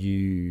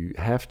you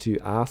have to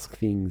ask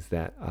things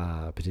that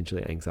are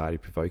potentially anxiety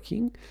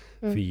provoking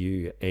for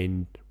you,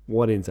 and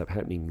what ends up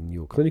happening in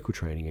your clinical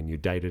training and your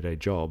day-to-day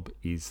job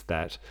is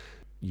that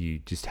you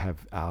just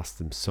have asked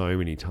them so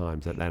many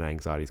times that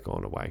anxiety's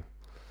gone away,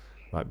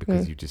 right?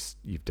 Because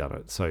you've done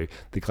it. So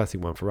the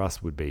classic one for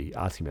us would be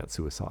asking about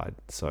suicide.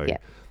 So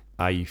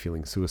are you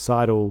feeling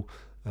suicidal?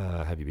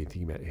 Have you been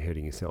thinking about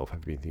hurting yourself?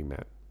 Have you been thinking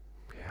about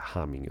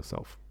harming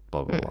yourself?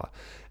 Blah, blah, blah.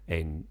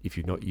 And if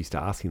you're not used to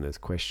asking those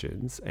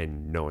questions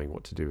and knowing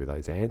what to do with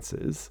those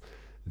answers,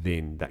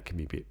 then that can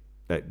be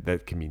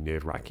that can be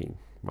nerve-wracking,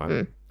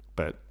 right?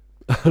 But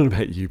I don't know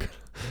about you, but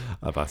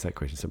I've asked that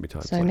question so many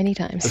times. So many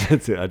times.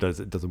 That's it.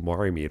 It doesn't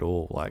worry me at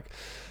all. Like,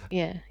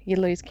 yeah, you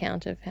lose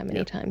count of how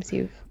many times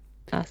you've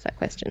asked that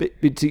question.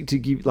 But to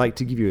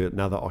give you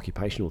another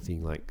occupational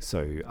thing, like,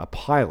 so a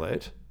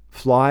pilot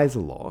flies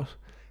a lot.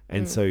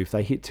 And so if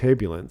they hit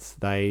turbulence,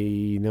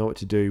 they know what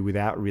to do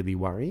without really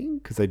worrying,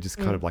 because they just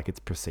kind of like,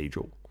 it's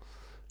procedural,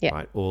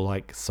 right? Or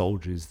like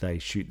soldiers, they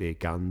shoot their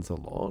guns a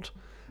lot.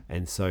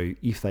 And so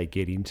if they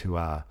get into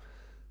a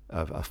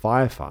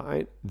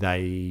firefight,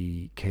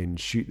 they can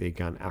shoot their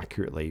gun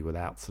accurately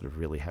without sort of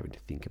really having to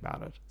think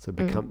about it. So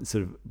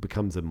it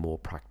becomes a more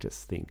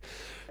practice thing.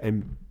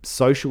 And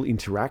social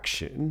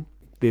interaction,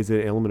 there's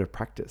an element of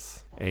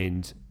practice.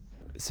 And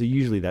so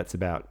usually that's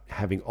about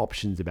having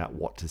options about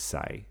what to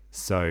say.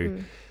 So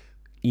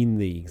in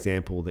the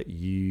example the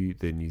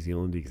New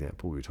Zealand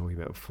example we were talking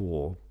about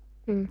before,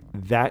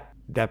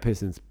 that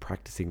person's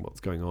practicing what's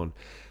going on.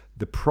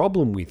 The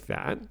problem with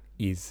that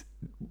is,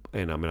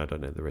 and I mean, I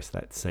don't know the rest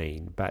of that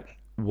scene, but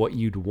what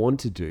you'd want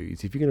to do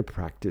is, if you're going to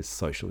practice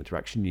social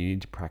interaction, you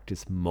need to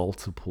practice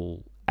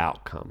multiple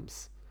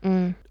outcomes.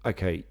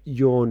 Okay,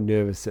 you're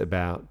nervous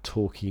about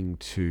talking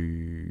to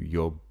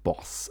your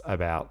boss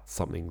about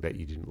something that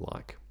you didn't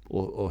like,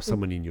 or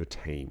someone in your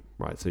team,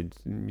 right? So,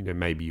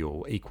 maybe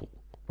you're equal,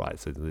 right?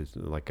 So there's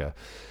like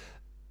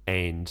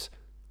and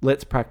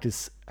let's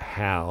practice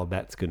how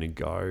that's going to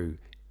go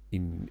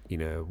in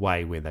a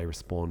way where they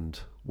respond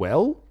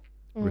well,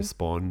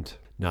 respond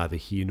neither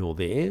here nor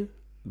there,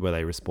 where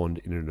they respond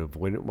in an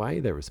avoidant way,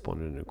 they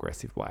respond in an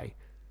aggressive way.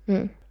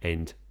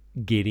 And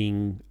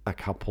getting a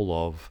couple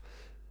of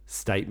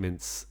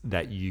statements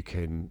that you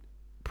can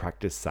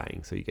practice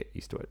saying so you get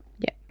used to it.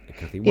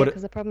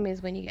 Because the problem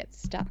is when you get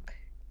stuck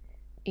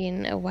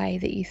in a way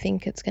that you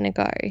think it's going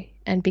to go,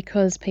 and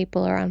because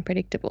people are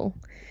unpredictable,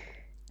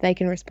 they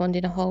can respond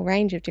in a whole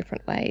range of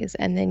different ways,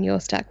 and then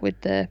you're stuck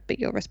with but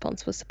your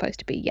response was supposed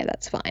to be, yeah,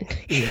 that's fine.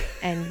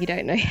 And you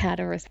don't know how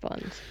to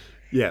respond.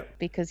 Yeah.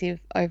 Because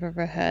you've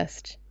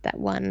over-rehearsed that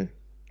one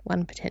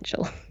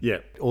potential. Yeah.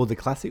 Or the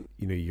classic,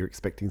 you're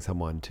expecting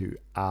someone to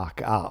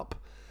arc up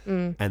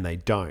and they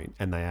don't,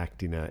 and they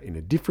act in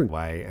a different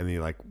way, and then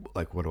you're like,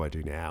 what do I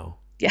do now?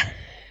 Yeah.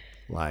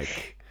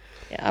 Like...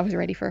 Yeah, I was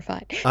ready for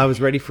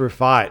a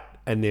fight.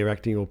 And they're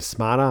acting all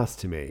smart-ass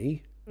to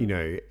me.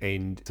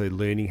 And so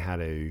learning how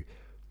to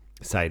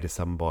say to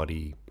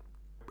somebody,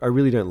 I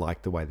really don't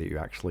like the way that you're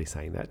actually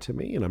saying that to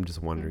me, and I'm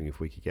just wondering if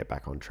we could get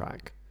back on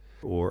track.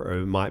 Or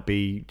it might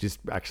be just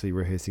actually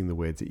rehearsing the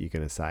words that you're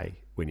going to say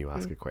when you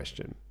ask a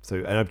question. So,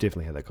 and I've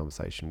definitely had that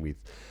conversation with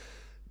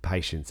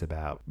patients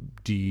about,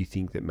 do you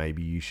think that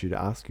maybe you should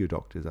ask your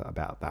doctors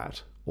about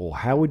that? Or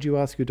how would you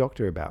ask your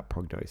doctor about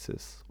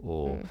prognosis?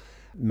 Or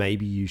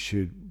maybe you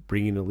should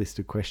bring in a list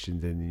of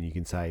questions, and then you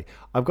can say,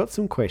 I've got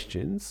some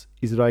questions.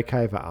 Is it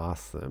okay if I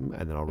ask them?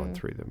 And then I'll run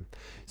through them.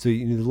 So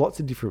there's lots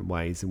of different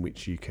ways in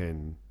which you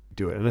can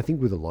do it. And I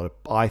think with a lot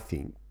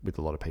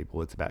of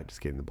people, it's about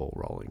just getting the ball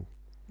rolling.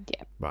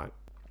 Yeah. Right.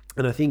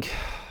 And I think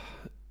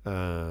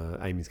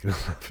Amy's going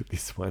to laugh at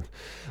this one,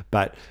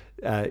 but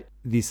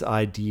this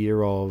idea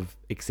of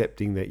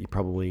accepting that you're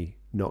probably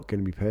not going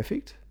to be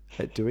perfect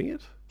at doing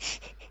it.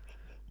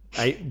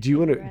 Do you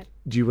want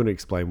to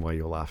explain why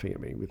you're laughing at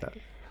me with that?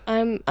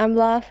 I'm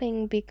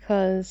laughing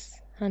because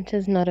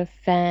Hunter's not a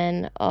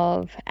fan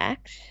of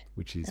ACT,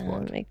 which is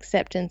what?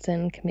 Acceptance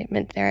and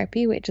commitment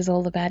therapy, which is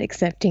all about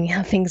accepting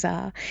how things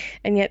are,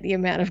 and yet the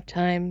amount of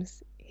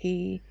times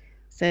he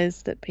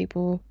says that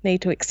people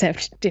need to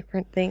accept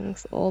different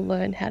things or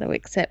learn how to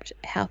accept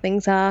how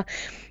things are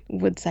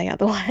would say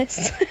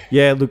otherwise.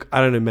 Yeah, look,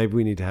 I don't know. Maybe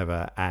we need to have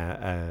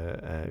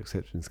a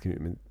acceptance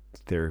commitment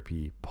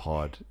therapy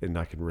pod, and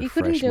I can refresh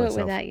myself. You couldn't do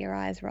it without your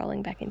eyes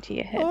rolling back into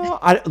your head.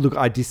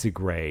 I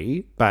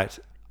disagree, but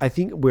I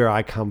think where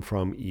I come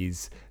from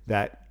is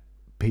that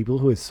people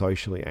who are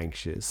socially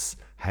anxious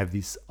have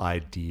this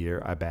idea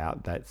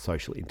about that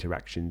social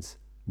interactions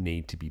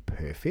need to be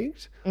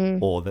perfect,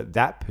 or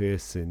that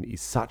person is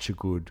such a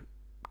good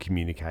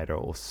communicator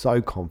or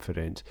so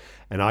confident,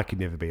 and I could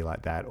never be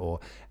like that,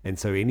 and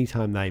so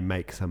anytime they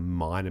make some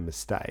minor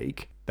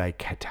mistake, they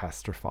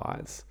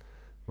catastrophize.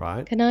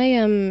 Right. Can I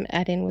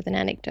add in with an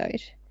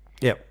anecdote?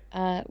 Yep.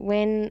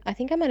 When I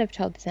think I might have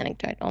told this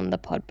anecdote on the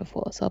pod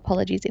before, so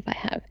apologies if I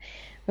have.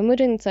 When we're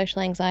doing the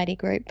social anxiety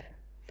group,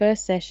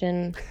 first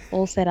session,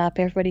 all set up,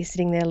 everybody's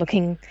sitting there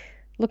looking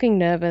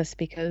nervous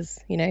because,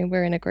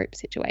 we're in a group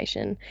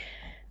situation.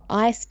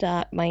 I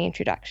start my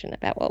introduction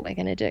about what we're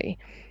going to do.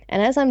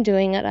 And as I'm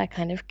doing it, I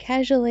kind of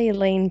casually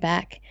lean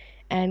back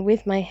and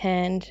with my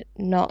hand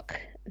knock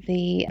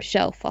the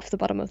shelf off the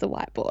bottom of the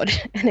whiteboard,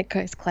 and it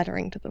goes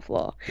clattering to the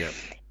floor. Yep.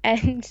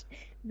 And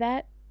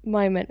that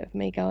moment of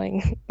me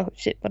going, oh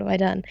shit, what have I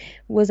done,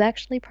 was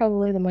actually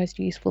probably the most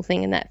useful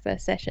thing in that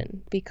first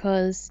session,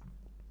 because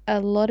a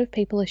lot of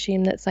people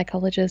assume that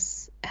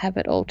psychologists have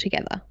it all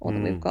together, or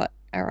that we've got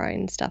our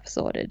own stuff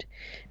sorted,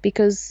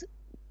 because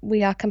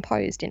we are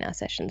composed in our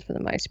sessions for the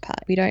most part.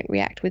 We don't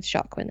react with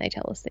shock when they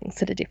tell us things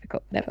that are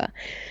difficult, whatever.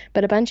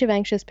 But a bunch of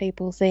anxious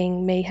people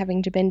seeing me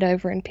having to bend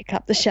over and pick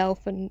up the shelf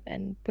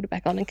and put it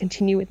back on and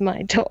continue with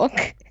my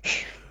talk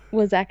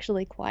was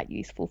actually quite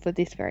useful for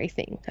this very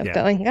thing of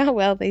going, oh,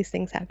 well, these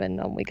things happen,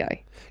 on we go.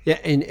 Yeah,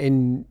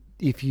 and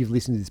if you've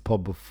listened to this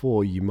pod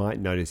before, you might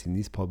notice in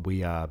this pod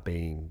we are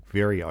being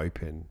very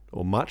open,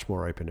 or much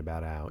more open,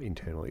 about our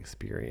internal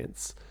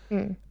experience.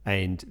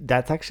 And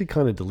that's actually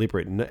kind of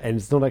deliberate. And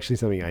it's not actually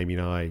something Amy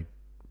and I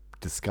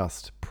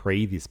discussed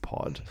pre this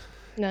pod.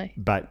 No.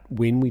 But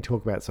when we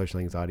talk about social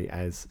anxiety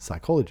as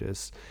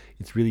psychologists,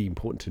 it's really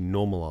important to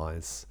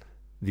normalize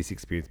this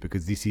experience,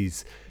 because this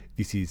is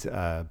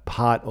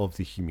part of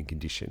the human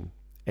condition.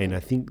 And I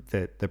think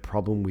that the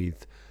problem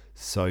with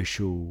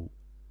social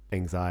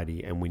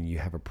anxiety, and when you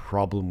have a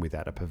problem with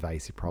that, a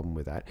pervasive problem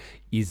with that,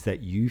 is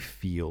that you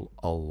feel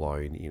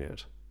alone in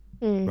it.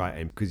 Right,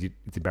 and because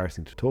it's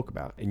embarrassing to talk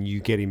about, and you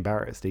get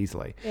embarrassed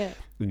easily. Yeah,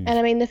 and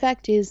I mean, the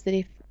fact is that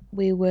if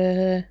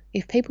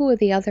people were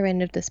the other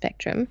end of the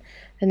spectrum,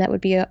 then that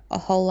would be a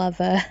whole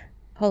other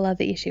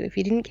issue. If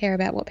you didn't care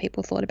about what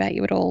people thought about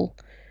you at all,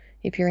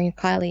 if you're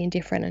highly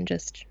indifferent and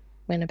just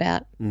went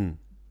about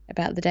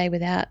the day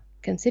without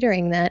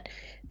considering that,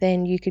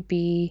 then you could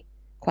be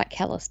quite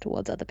callous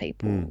towards other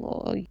people,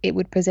 or it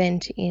would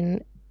present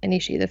in an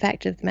issue. The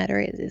fact of the matter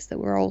is that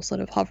we're all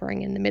sort of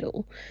hovering in the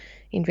middle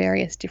in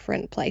various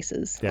different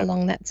places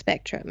along that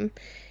spectrum.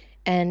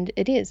 And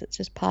it's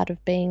just part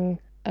of being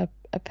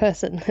a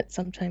person that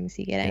sometimes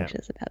you get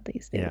anxious about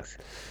these things.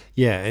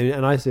 Yeah,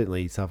 and I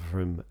certainly suffer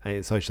from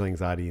social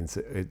anxiety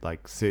and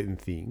like certain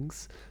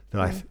things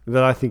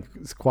that I think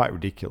is quite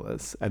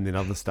ridiculous. And then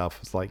other stuff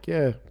is like,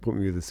 put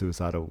me with a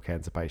suicidal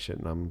cancer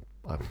patient and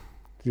I'm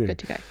good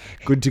to go.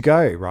 Good to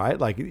go, right?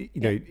 Like,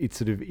 it's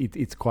sort of,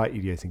 it's quite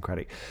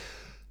idiosyncratic.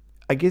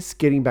 I guess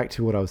getting back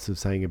to what I was sort of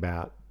saying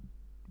about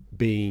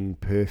being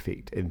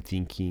perfect and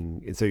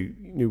thinking, and so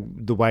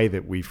the way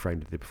that we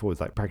framed it before is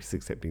like practice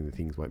accepting that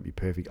things won't be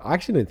perfect. I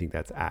actually don't think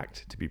that's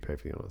act, to be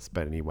perfectly honest,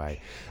 but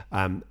anyway,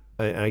 and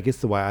I guess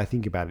the way I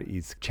think about it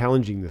is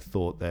challenging the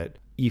thought that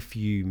if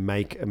you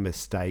make a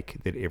mistake,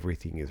 that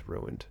everything is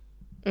ruined.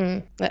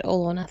 That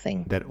all or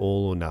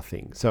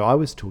nothing. So I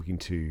was talking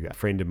to a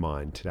friend of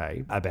mine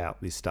today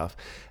about this stuff,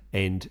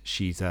 and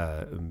she's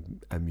a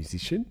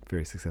musician,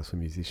 very successful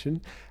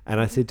musician,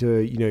 and I said to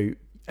her,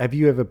 have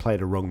you ever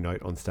played a wrong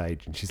note on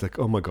stage? And she's like,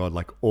 oh my God,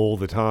 like all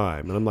the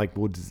time. And I'm like,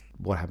 well,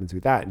 what happens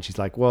with that? And she's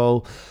like,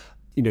 well,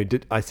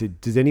 I said,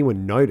 does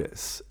anyone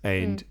notice?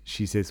 And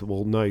she says,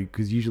 well, no,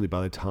 because usually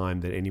by the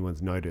time that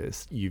anyone's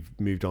noticed, you've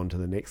moved on to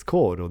the next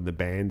chord, or the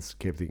band's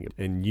kept thinking.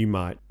 And you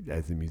might,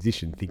 as a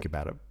musician, think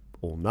about it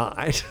all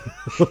night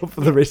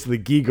for the rest of the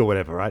gig or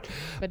whatever, right?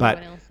 But no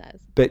one else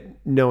has. But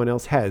no one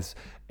else has.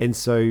 And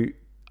so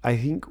I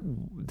think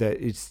that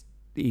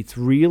it's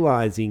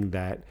realizing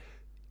that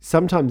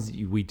sometimes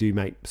we do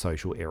make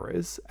social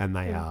errors, and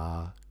they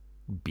are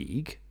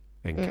big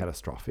and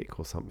catastrophic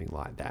or something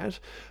like that.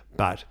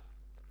 But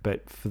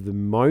for the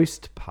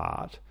most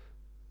part,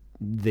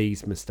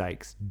 these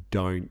mistakes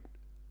don't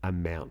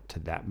amount to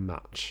that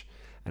much.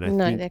 And I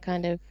think they're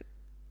kind of,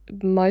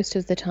 most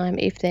of the time,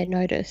 if they're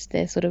noticed,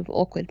 they're sort of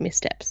awkward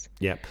missteps.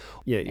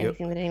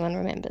 Anything that anyone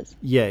remembers.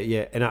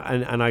 And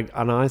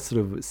I sort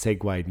of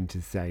segued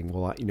into saying,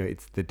 well,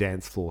 it's the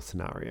dance floor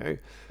scenario.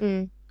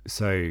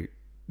 So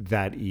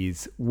that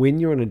is, when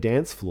you're on a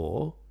dance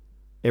floor,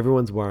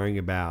 everyone's worrying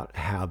about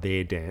how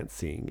they're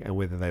dancing and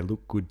whether they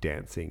look good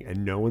dancing,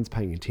 and no one's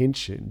paying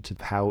attention to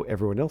how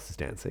everyone else is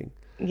dancing.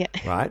 Yeah.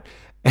 Right?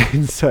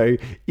 And so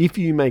if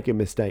you make a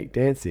mistake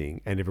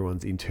dancing and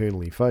everyone's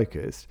internally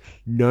focused,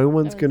 no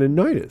one's going to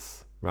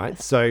notice, right?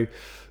 So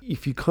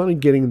if you're kind of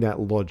getting that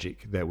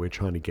logic that we're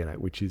trying to get at,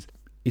 which is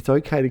it's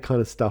okay to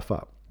kind of stuff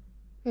up.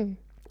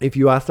 If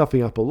you are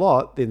stuffing up a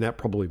lot, then that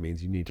probably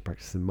means you need to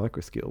practice some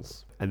micro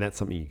skills, and that's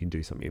something you can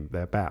do something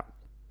about.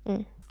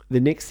 The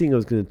next thing I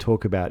was going to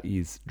talk about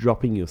is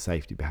dropping your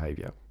safety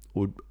behavior,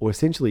 or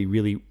essentially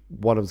really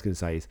what I was going to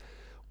say is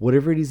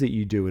whatever it is that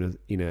you do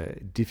in a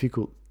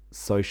difficult,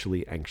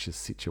 socially anxious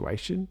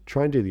situation,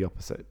 try and do the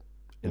opposite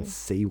and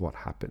see what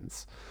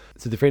happens.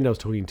 So the friend I was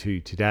talking to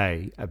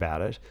today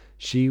about it,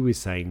 she was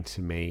saying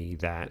to me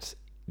that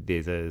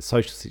there's a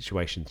social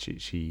situation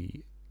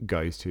she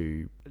goes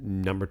to a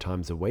number of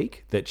times a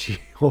week that she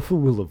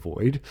often will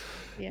avoid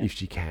if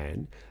she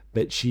can,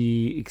 but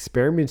she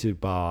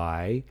experimented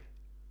by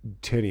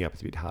turning up.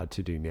 It's a bit hard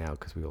to do now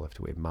because we all have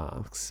to wear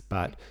masks,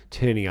 but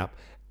turning up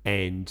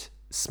and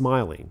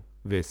smiling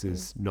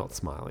versus not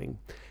smiling.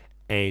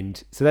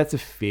 And so that's a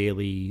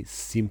fairly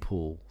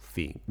simple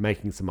thing,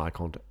 making some eye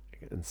contact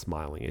and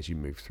smiling as you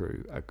move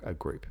through a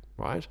group,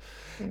 right?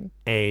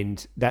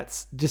 And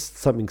that's just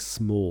something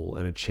small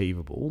and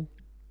achievable.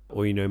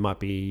 Or, might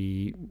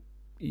be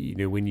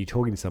when you're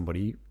talking to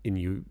somebody and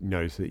you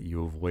notice that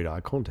you avoid eye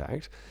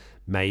contact,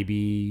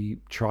 maybe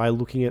try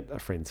looking at a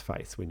friend's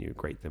face when you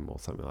greet them or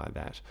something like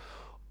that,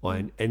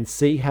 and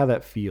see how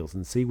that feels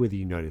and see whether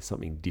you notice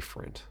something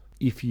different.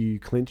 If you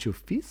clench your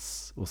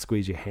fists or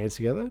squeeze your hands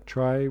together,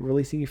 try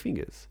releasing your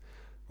fingers,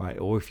 right?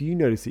 Or if you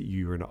notice that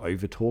you're an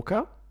over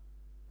talker,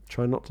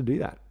 try not to do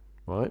that,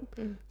 right?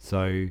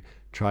 So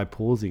try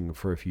pausing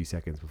for a few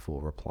seconds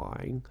before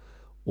replying.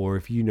 Or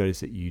if you notice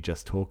that you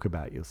just talk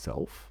about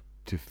yourself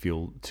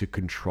to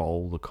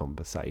control the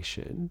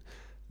conversation,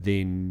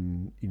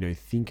 then,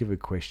 think of a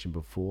question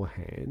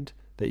beforehand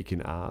that you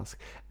can ask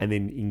and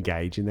then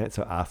engage in that.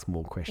 So ask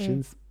more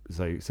questions.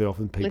 So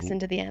often people Listen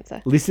to the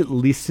answer.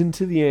 Listen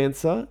to the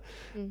answer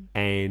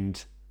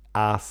and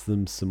ask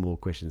them some more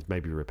questions,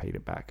 maybe repeat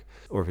it back.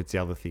 Or if it's the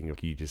other thing,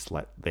 if you just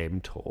let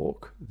them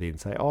talk, then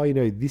say,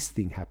 this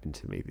thing happened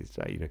to me this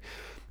day,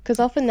 Because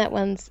often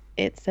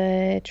it's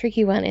a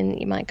tricky one, and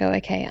you might go,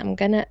 okay, I'm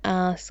going to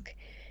ask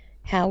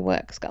how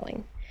work's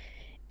going.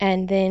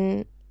 And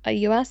then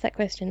you ask that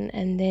question,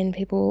 and then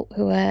people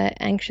who are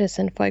anxious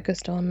and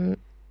focused on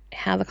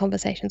how the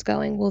conversation's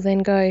going will then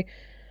go,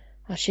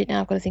 oh shit, now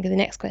I've got to think of the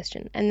next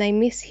question. And they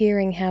miss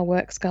hearing how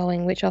work's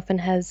going, which often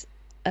has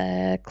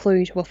a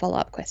clue to a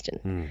follow-up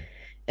question.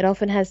 It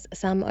often has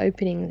some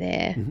opening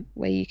there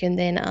where you can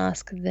then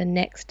ask the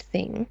next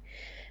thing.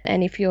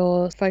 And if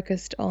you're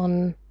focused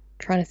on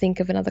trying to think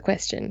of another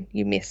question,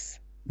 you miss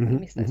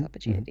those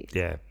opportunities.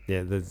 Yeah,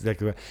 that's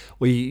exactly right.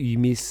 Or you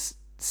miss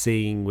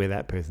seeing where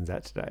that person's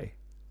at today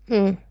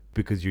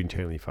because you're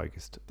internally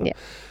focused. Yeah.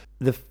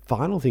 The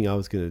final thing I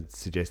was going to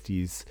suggest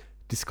is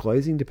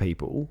disclosing to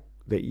people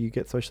that you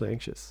get socially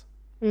anxious.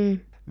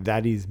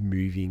 That is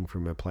moving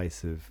from a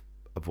place of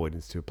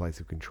avoidance to a place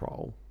of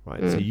control,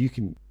 right? So you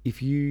can,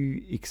 if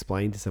you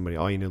explain to somebody,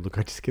 look,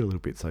 I just get a little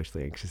bit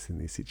socially anxious in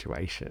these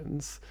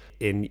situations,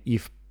 and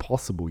if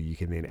possible, you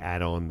can then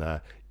add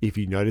on if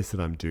you notice that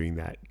I'm doing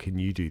that, can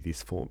you do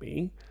this for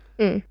me?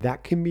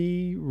 That can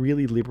be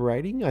really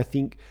liberating. I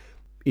think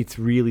it's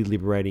really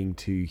liberating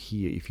to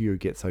hear if you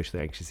get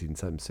socially anxious in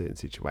some certain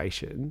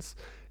situations,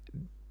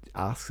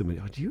 ask them,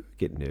 do you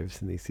get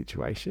nervous in these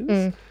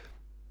situations?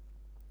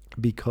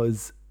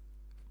 Because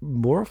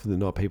more often than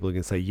not, people are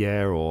going to say,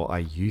 yeah, or I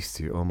used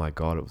to, oh my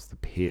God, it was the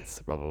pits,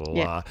 blah, blah, blah,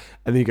 blah.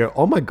 And then you go,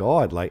 oh my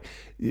God, like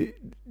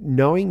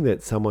knowing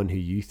that someone who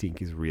you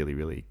think is really,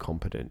 really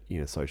competent in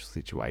a social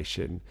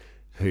situation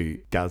who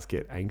does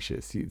get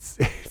anxious,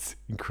 it's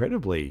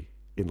incredibly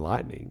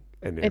enlightening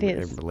and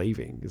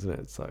relieving, isn't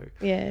it? So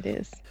yeah, it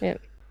is. Yeah.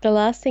 The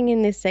last thing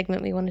in this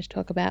segment we wanted to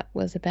talk about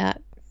was about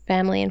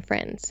family and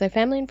friends. So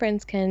family and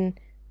friends can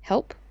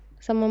help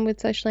someone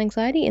with social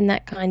anxiety in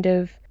that kind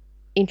of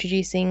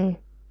introducing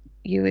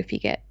you if you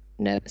get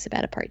nervous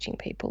about approaching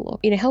people,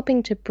 or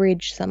helping to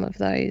bridge some of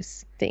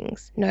those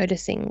things,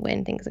 noticing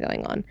when things are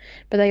going on.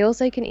 But they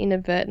also can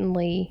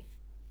inadvertently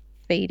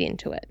feed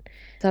into it.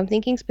 So I'm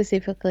thinking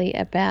specifically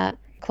about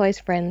close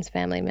friends,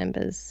 family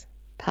members,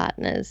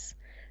 partners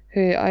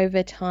who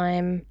over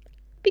time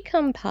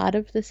become part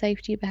of the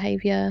safety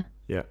behavior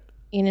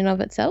in and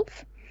of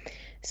itself.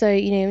 So,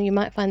 you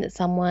might find that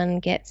someone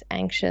gets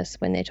anxious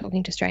when they're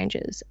talking to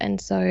strangers, and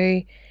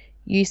so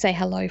you say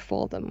hello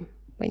for them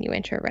when you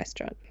enter a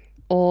restaurant.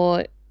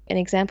 Or an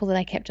example that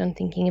I kept on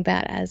thinking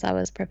about as I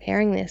was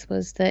preparing this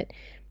was that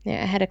I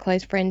had a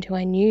close friend who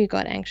I knew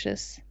got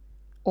anxious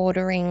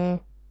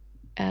ordering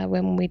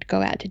when we'd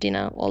go out to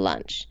dinner or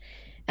lunch.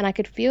 And I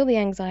could feel the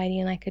anxiety,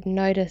 and I could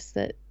notice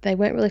that they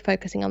weren't really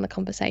focusing on the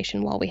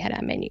conversation while we had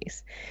our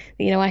menus.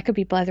 I could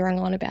be blathering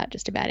on about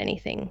just about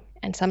anything,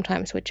 and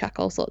sometimes would chuck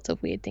all sorts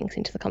of weird things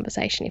into the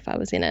conversation if I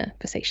was in a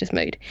facetious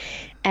mood.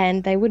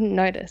 And they wouldn't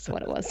notice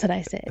what it was that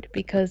I said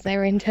because they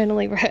were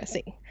internally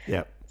rehearsing.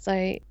 Yeah.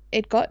 So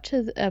it got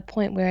to a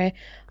point where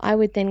I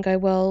would then go,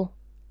 well,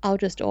 I'll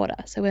just order.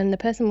 So when the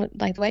person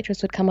the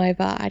waitress would come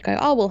over, I'd go,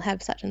 oh, we'll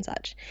have such and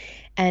such,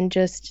 and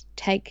just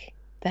take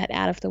that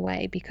out of the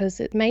way, because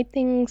it made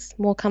things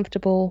more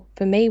comfortable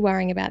for me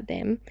worrying about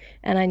them,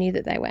 and I knew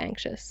that they were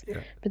anxious.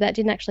 But that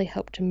didn't actually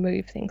help to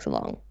move things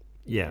along.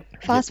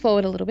 Fast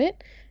forward a little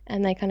bit,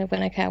 and they kind of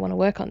went, okay, I want to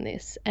work on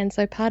this. And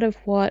so part of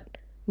what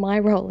my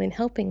role in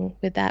helping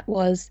with that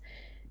was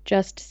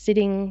just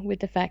sitting with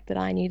the fact that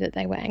I knew that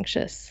they were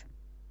anxious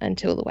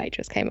until the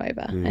waitress came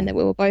over, and that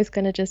we were both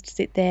going to just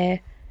sit there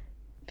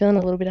feeling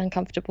a little bit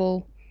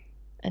uncomfortable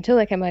until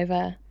they came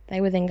over. They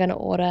were then going to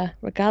order,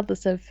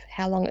 regardless of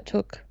how long it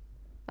took.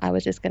 I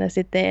was just going to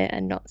sit there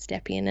and not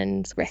step in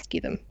and rescue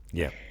them.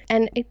 Yeah.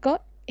 And it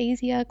got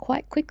easier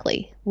quite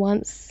quickly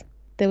once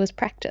there was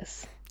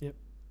practice. Yep.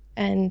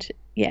 And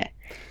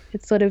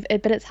it's but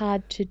it's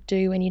hard to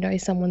do when you know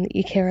someone that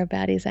you care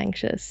about is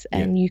anxious,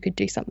 and you could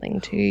do something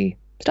to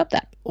stop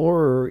that.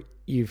 Or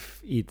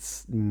if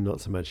it's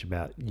not so much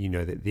about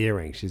that they're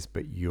anxious,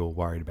 but you're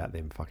worried about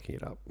them fucking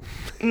it up.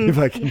 If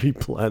I can be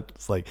blunt,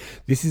 it's like,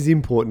 this is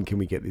important. Can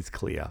we get this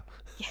clear?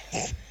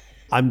 Yes.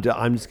 I'm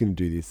just going to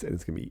do this, and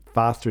it's going to be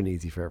faster and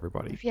easy for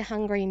everybody. If you're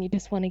hungry and you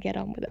just want to get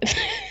on with it.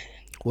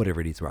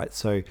 Whatever it is, right?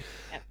 So,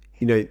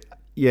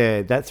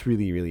 Yeah, that's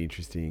really, really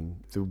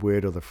interesting. The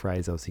word or the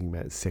phrase I was thinking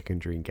about is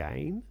secondary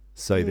gain.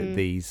 So that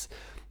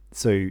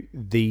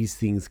these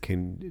things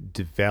can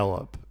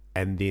develop,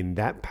 and then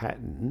that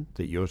pattern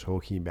that you're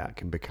talking about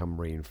can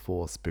become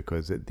reinforced,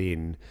 because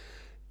then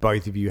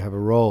both of you have a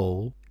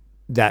role.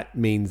 That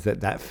means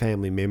that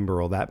family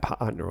member or that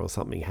partner or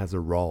something has a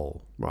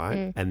role,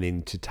 right? And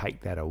then to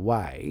take that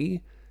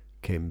away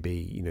can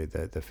be,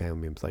 the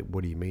family member's like,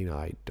 what do you mean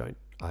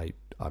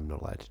I'm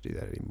not allowed to do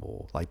that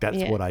anymore? Like,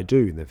 that's what I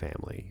do in the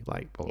family,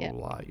 like, blah, blah,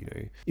 blah,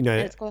 And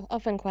it's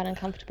often quite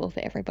uncomfortable for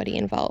everybody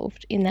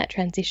involved in that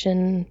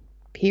transition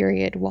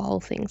period while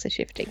things are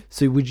shifting.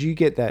 So would you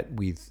get that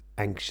with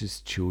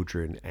anxious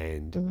children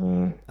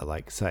and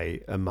like,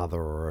 say, a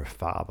mother or a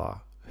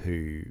father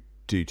who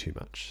do too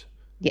much?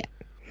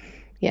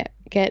 Yeah,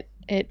 get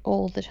it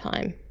all the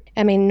time.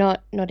 I mean,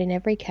 not in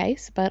every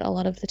case, but a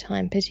lot of the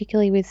time,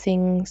 particularly with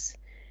things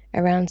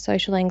around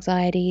social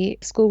anxiety.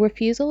 School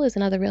refusal is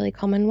another really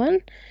common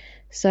one.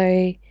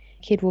 So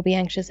kid will be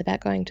anxious about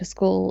going to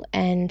school,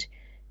 and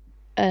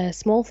a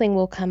small thing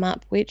will come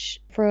up,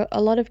 which for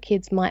a lot of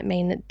kids might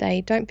mean that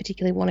they don't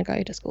particularly want to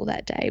go to school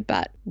that day,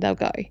 but they'll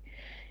go.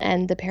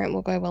 And the parent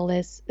will go, well,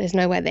 there's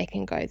no way they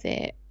can go.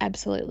 They're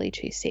absolutely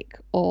too sick,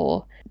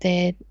 or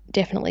they're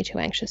definitely too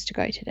anxious to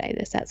go today.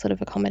 There's that sort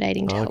of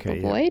accommodating to help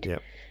avoid.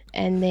 Yep.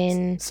 And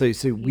then so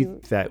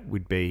with that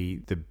would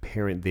be the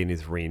parent then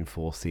is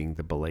reinforcing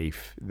the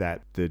belief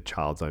that the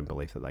child's own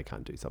belief that they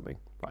can't do something,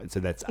 right? So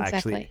that's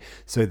actually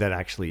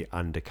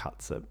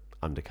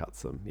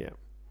undercuts them.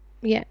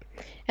 Yeah.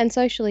 And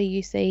socially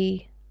you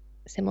see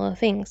similar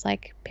things,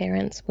 like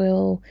parents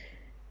will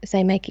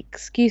say make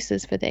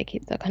excuses for their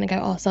kids. They'll kind of go,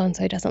 oh,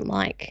 so-and-so doesn't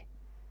like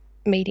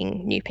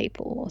meeting new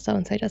people, or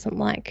so-and-so doesn't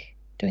like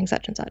doing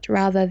such and such,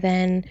 rather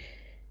than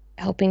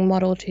helping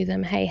model to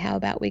them, hey, how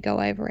about we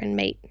go over and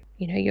meet,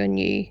 your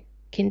new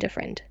kinder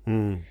friend,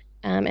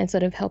 and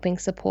sort of helping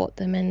support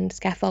them and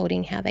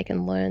scaffolding how they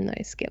can learn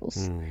those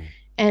skills.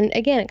 And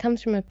again, it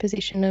comes from a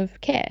position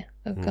of care,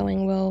 of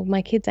going, well,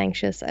 my kid's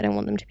anxious. I don't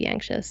want them to be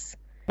anxious.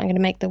 I'm going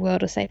to make the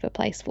world a safer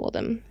place for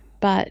them.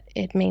 But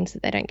it means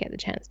that they don't get the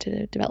chance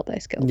to develop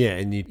those skills. Yeah,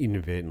 and you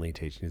inadvertently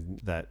teach them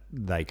that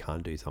they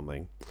can't do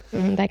something.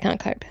 They can't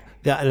cope.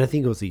 Yeah, and I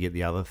think also you get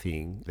the other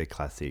thing, the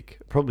classic,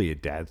 probably a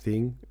dad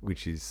thing,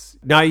 which is,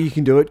 no, you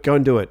can do it, go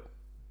and do it.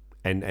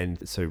 And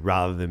so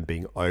rather than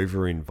being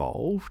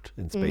over-involved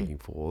and speaking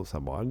for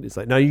someone, it's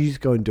like, no, you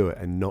just go and do it,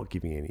 and not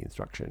giving any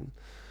instruction.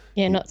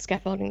 Yeah, not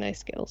scaffolding those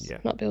skills,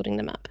 not building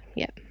them up.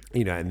 Yeah.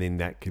 And then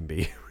that can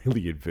be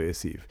really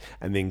adversive,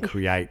 and then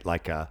create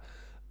like a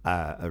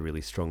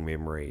really strong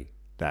memory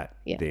that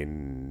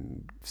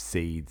then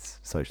seeds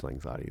social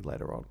anxiety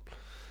later on.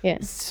 Yeah.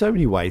 So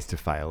many ways to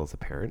fail as a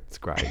parent. It's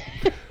great.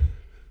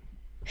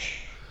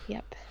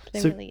 Yep.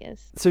 There really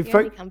is. So the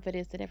only comfort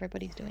is that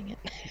everybody's doing it.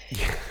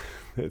 Yeah,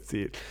 that's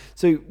it.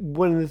 So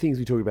one of the things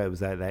we talked about was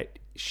that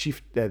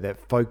shift, that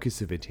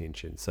focus of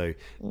attention. So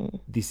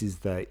this is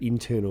the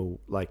internal,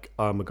 like,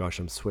 oh my gosh,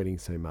 I'm sweating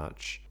so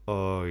much.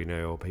 Oh,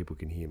 or people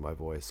can hear my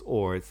voice.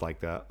 Or it's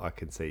like I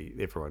can see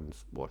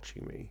everyone's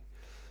watching me.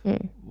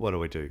 What do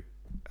we do?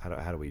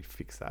 How do we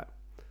fix that?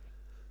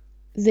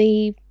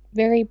 The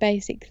very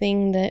basic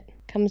thing that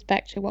comes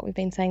back to what we've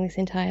been saying this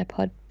entire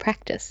pod,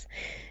 practice.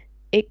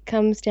 It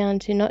comes down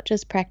to not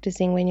just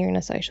practicing when you're in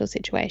a social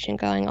situation,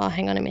 going, oh,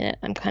 hang on a minute,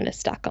 I'm kind of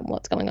stuck on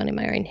what's going on in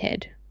my own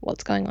head,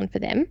 what's going on for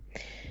them,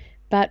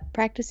 but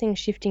practicing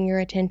shifting your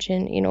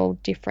attention in all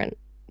different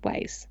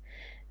ways.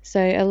 So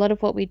a lot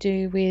of what we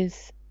do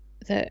with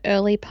the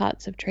early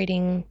parts of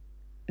treating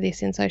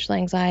this in social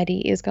anxiety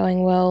is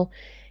going, well,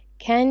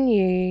 can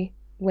you,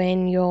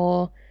 when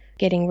you're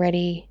getting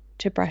ready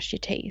to brush your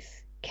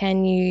teeth,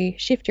 can you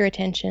shift your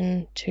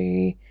attention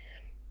to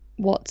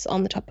what's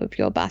on the top of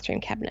your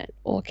bathroom cabinet?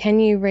 Or can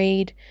you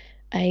read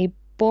a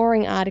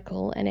boring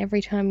article and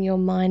every time your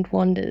mind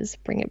wanders,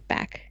 bring it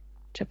back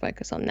to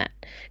focus on that?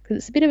 Because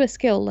it's a bit of a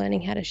skill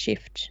learning how to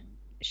shift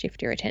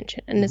your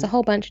attention. And there's a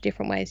whole bunch of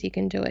different ways you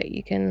can do it.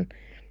 You can,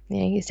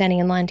 you're standing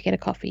in line to get a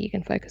coffee, you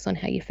can focus on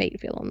how your feet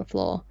feel on the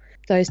floor.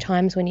 Those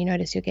times when you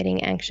notice you're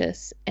getting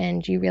anxious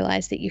and you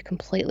realize that you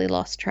completely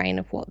lost train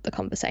of what the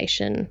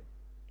conversation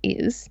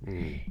is,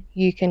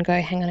 you can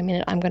go, hang on a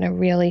minute, I'm going to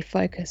really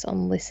focus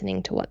on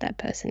listening to what that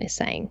person is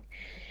saying.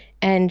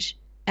 And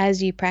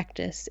as you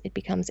practice, it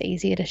becomes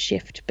easier to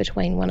shift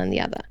between one and the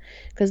other.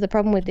 Because the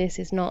problem with this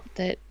is not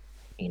that,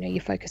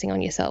 you're focusing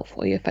on yourself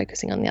or you're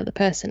focusing on the other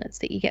person. It's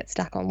that you get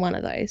stuck on one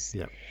of those.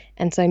 Yep.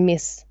 And so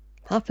miss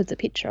half of the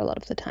picture a lot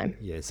of the time.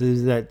 Yeah, so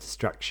there's that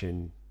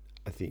distraction,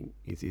 I think,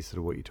 is sort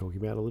of what you're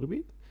talking about a little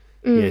bit.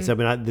 Yeah, so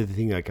the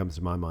thing that comes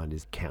to my mind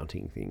is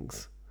counting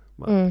things.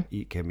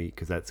 It can be,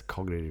 because that's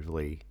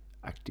cognitively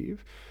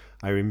active.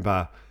 I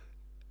remember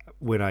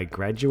when I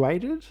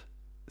graduated,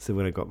 so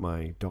when I got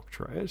my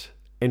doctorate,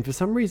 and for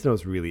some reason I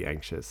was really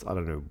anxious. I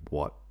don't know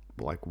why.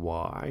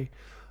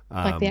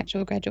 Like the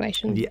actual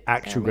graduation? The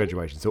actual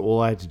graduation. So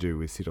all I had to do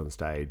was sit on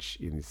stage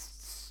in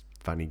this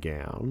funny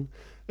gown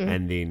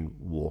and then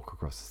walk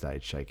across the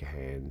stage, shake a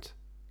hand,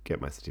 get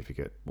my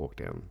certificate, walk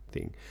down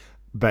thing.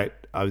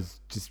 But I was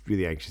just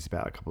really anxious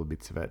about a couple of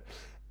bits of it.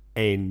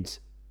 And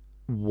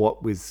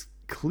what was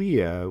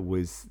clear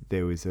was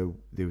there was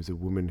a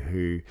woman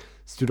who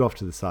stood off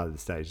to the side of the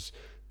stage,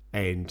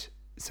 and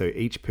so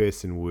each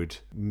person would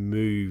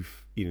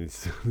move in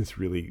this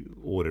really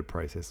ordered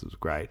process. It was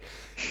great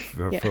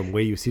from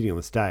where you were sitting on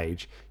the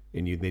stage,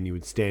 and you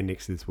would stand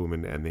next to this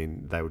woman, and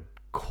then they would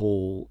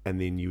call, and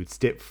then you would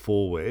step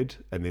forward,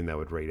 and then they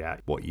would read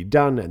out what you'd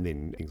done, and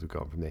then things would go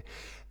on from there.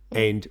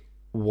 And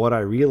what I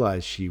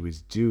realized she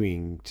was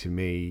doing to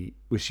me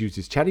was she was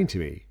just chatting to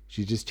me.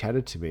 She just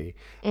chatted to me,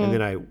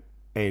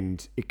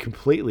 and it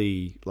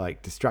completely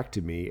like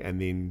distracted me. And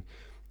then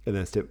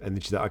she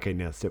said, "Okay,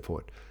 now step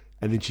forward."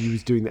 And then she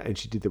was doing that, and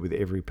she did that with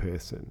every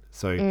person.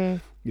 So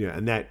you know,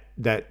 and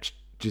that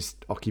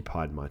just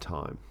occupied my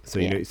time. So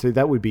you know, so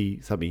that would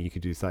be something you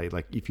could do. Say,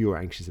 like, if you're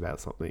anxious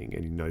about something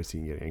and you're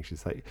noticing you're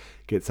anxious, like,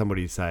 get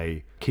somebody to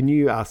say, "Can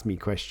you ask me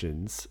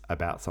questions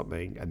about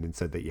something?" And then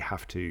so that you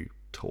have to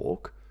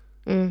talk.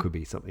 Could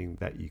be something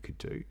that you could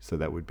do. So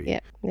that would be.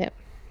 Yeah.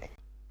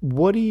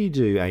 What do you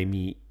do,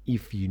 Amy,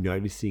 if you're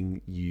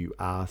noticing you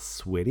are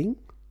sweating,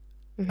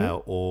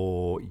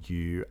 or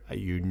you're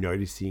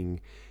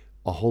noticing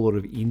a whole lot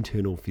of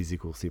internal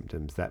physical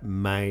symptoms that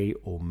may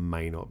or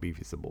may not be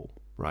visible,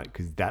 right?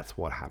 Because that's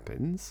what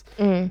happens.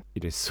 You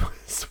know,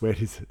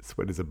 sweat is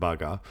a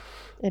bugger.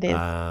 It is.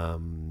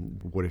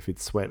 What if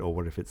it's sweat, or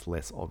what if it's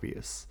less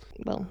obvious?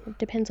 Well, it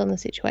depends on the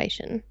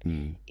situation.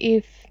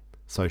 If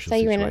Social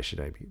say situation,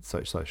 Amy.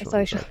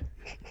 Social.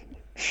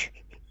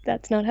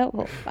 That's not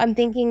helpful. I'm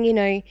thinking, you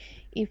know,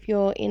 if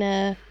you're in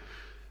a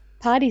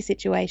party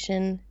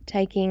situation,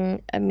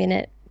 taking a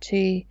minute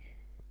to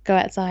go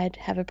outside,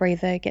 have a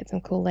breather, get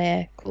some cool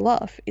air, cool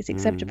off is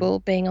acceptable.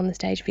 Being on the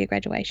stage for your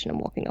graduation and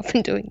walking off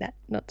and doing that,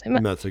 not so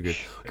much. Not so good.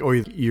 Or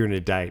you're in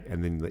a date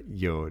and then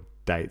your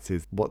date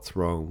says, "What's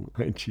wrong?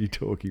 Aren't you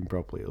talking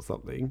properly?" or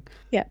something.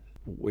 Yeah.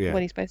 Yeah. What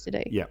are you supposed to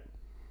do? Yeah.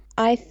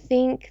 I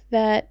think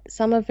that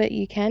some of it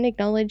you can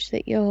acknowledge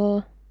that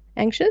you're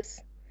anxious.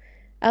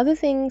 Other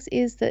things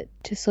is that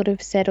to sort of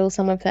settle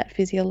some of that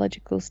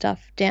physiological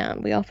stuff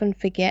down, we often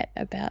forget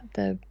about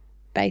the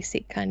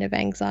basic kind of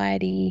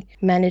anxiety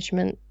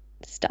management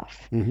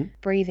stuff.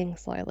 Breathing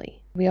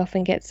slowly. We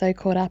often get so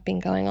caught up in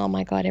going, "Oh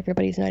my God,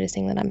 everybody's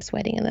noticing that I'm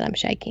sweating and that I'm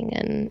shaking,"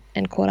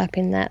 and caught up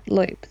in that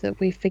loop that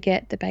we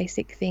forget the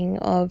basic thing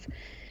of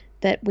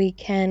that we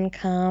can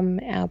calm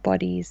our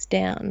bodies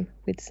down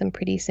with some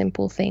pretty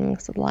simple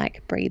things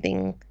like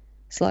breathing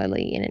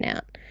slowly in and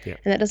out. Yeah.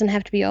 And that doesn't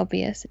have to be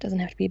obvious. It doesn't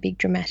have to be a big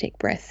dramatic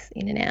breath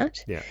in and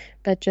out. Yeah.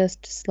 But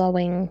just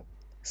slowing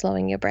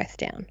your breath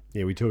down.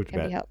 Yeah, we talked can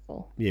about be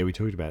helpful. Yeah, we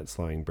talked about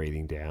slowing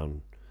breathing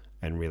down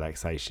and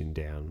relaxation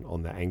down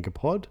on the Anchor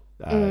Pod.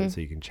 So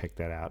you can check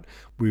that out.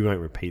 We won't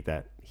repeat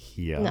that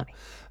here. No.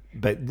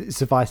 But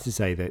suffice to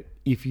say that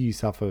if you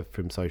suffer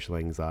from social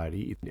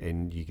anxiety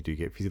and you do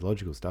get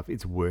physiological stuff,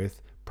 it's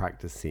worth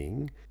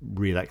practicing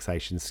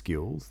relaxation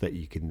skills that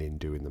you can then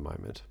do in the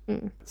moment.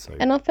 So,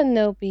 And often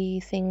there'll be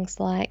things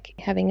like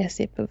having a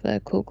sip of a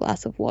cool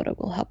glass of water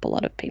will help a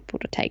lot of people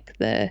to take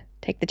the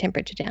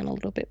temperature down a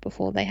little bit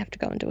before they have to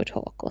go and do a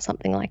talk or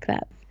something like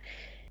that.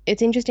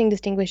 It's interesting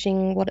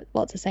distinguishing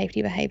what's a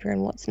safety behavior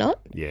and what's not.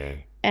 Yeah.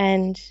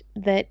 And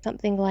that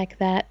something like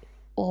that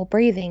or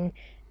breathing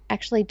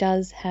actually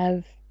does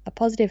have a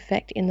positive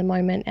effect in the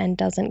moment and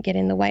doesn't get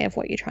in the way of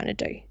what you're trying to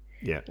do.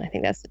 Yeah. And I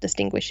think that's the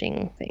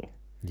distinguishing thing.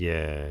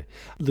 Yeah.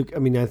 Look, I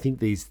mean, I think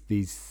these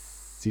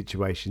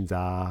situations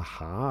are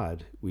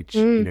hard, which,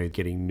 you know,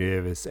 getting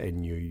nervous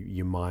and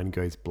your mind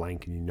goes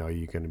blank and you know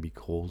you're going to be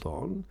called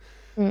on.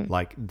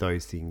 Like,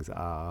 those things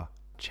are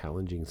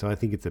challenging. So I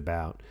think it's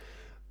about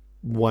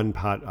one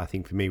part, I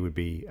think for me would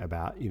be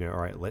about, you know, all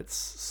right, let's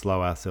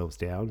slow ourselves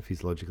down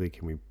physiologically.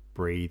 Can we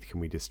breathe? Can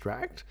we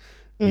distract?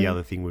 The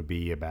other thing would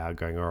be about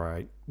going, all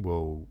right,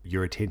 well,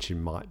 your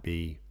attention might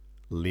be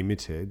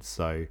limited.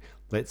 So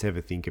let's have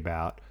a think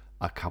about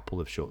a couple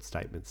of short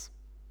statements,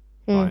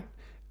 right?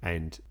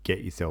 And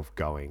get yourself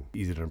going.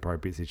 Is it an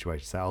appropriate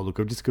situation? Say, "Oh, look,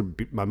 I've just got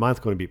my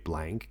mind's gone a bit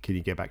blank. Can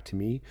you get back to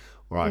me?"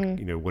 Or,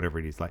 you know, whatever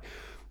it is. Like,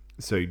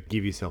 so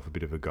give yourself a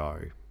bit of a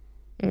go.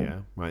 Yeah,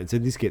 right. And so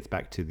this gets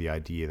back to the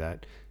idea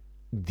that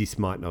this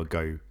might not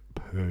go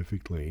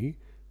perfectly,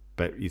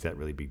 but is that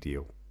really a big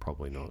deal?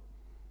 Probably not.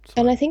 So,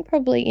 And I think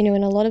probably, you know,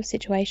 in a lot of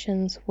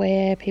situations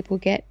where people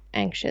get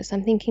anxious,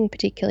 I'm thinking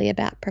particularly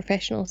about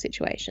professional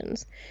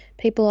situations.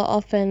 People are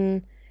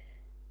often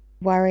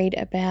worried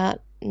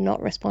about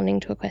not responding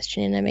to a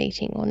question in a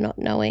meeting or not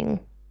knowing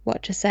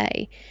what to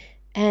say.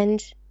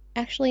 And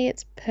actually,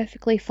 it's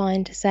perfectly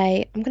fine to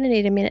say, "I'm going to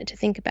need a minute to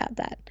think about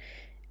that."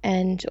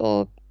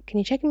 Or "Can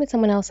you check in with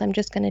someone else? I'm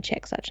just going to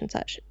check such and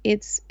such."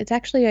 It's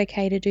actually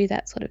okay to do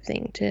that sort of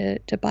thing,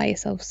 to buy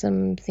yourself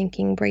some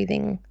thinking,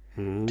 breathing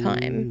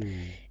time.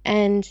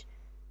 And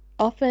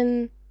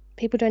often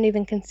people don't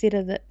even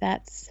consider that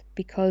that's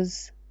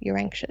because you're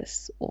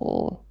anxious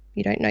or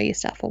you don't know your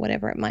stuff or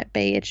whatever it might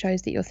be. It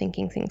shows that you're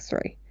thinking things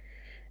through.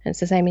 And it's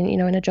the same in,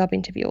 in a job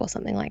interview or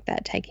something like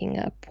that, taking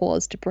a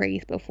pause to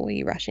breathe before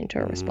you rush into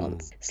a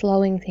response,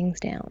 slowing things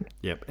down.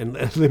 Yep. And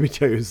let me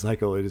tell you, as a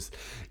psychologist,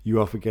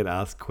 you often get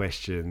asked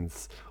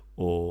questions,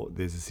 or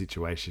there's a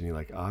situation you're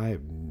like, I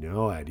have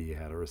no idea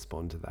how to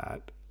respond to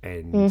that.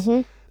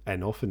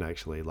 And often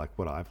actually, like,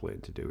 what I've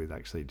learned to do is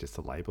actually just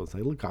to label and say,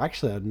 look,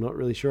 actually, I'm not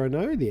really sure I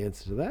know the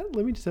answer to that.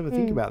 Let me just have a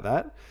think about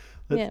that.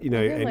 Yeah,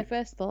 they're my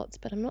first thoughts,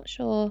 but I'm not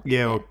sure.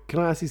 Yeah, or can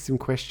I ask you some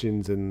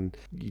questions, and,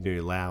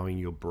 allowing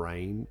your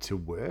brain to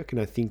work? And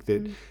I think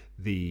that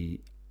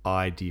the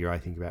idea I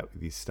think about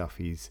with this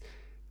stuff is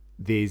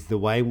there's the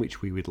way in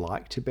which we would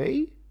like to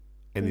be,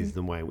 and there's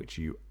the way in which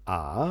you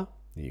are.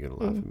 You're going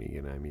to laugh at me,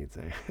 Amy, and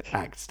say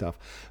act stuff.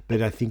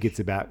 But I think it's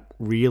about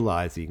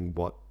realizing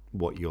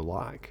what you're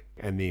like,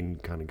 and then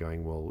kind of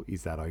going, well,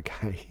 is that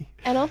okay?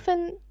 And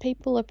often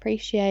people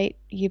appreciate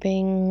you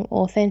being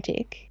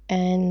authentic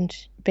and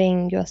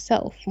being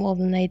yourself more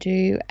than they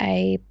do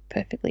a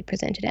perfectly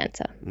presented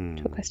answer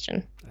to a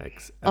question.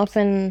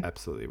 Often,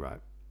 absolutely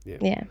right.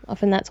 Yeah,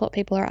 often that's what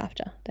people are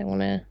after. They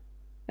want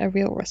a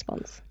real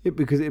response. Yeah,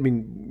 because, I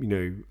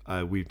mean,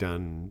 we've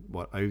done,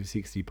 over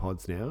 60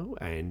 pods now,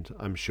 and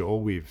I'm sure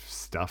we've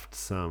stuffed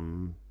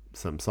some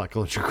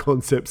psychological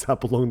concepts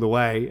up along the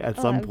way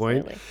at some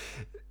point.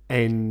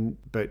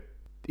 But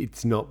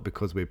it's not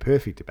because we're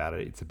perfect about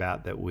it. It's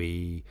about that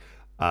we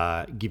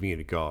are giving it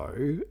a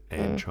go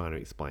and trying to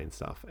explain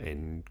stuff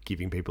and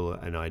giving people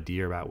an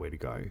idea about where to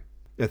go.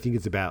 I think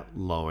it's about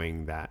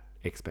lowering that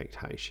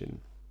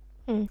expectation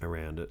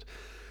around it.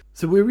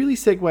 So we're really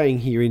segueing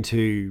here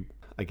into,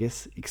 I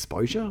guess,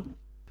 exposure.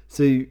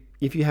 So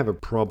if you have a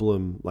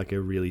problem, like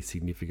a really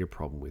significant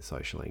problem with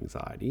social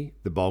anxiety,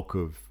 the bulk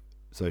of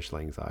social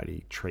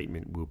anxiety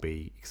treatment will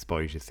be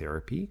exposure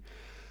therapy.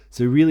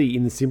 So really,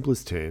 in the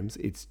simplest terms,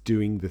 it's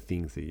doing the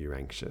things that you're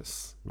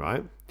anxious,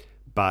 right?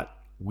 But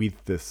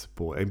with the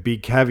support, and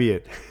big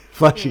caveat,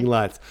 flashing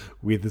lights,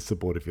 with the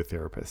support of your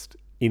therapist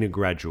in a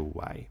gradual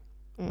way,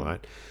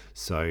 right?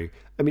 So,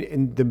 I mean,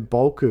 and the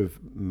bulk of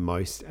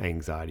most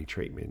anxiety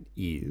treatment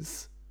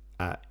is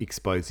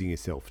exposing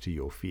yourself to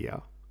your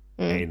fear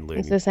and learning.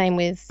 It's the same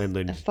with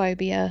a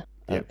phobia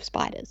of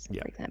spiders,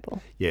 for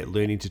example. Yeah,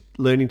 learning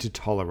to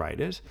tolerate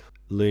it,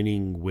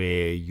 learning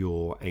where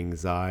your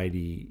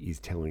anxiety is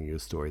telling you a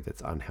story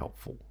that's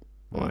unhelpful,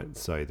 right?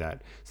 So this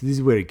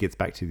is where it gets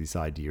back to this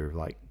idea of,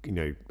 like,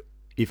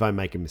 if I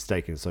make a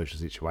mistake in a social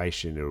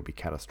situation, it'll be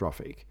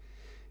catastrophic.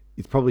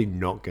 It's probably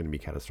not going to be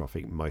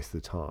catastrophic most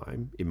of the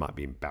time. It might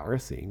be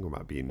embarrassing or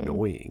might be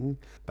annoying,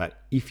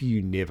 but if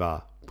you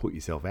never put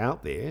yourself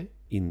out there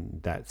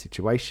in that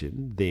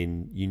situation,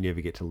 then you never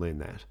get to learn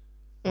that,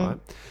 right?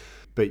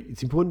 But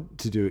it's important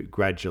to do it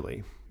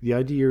gradually. The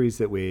idea is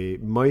that we're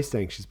most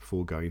anxious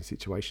before going into a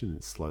situation, and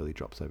it slowly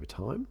drops over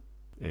time.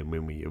 And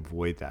when we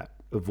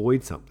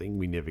avoid something,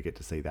 we never get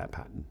to see that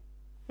pattern,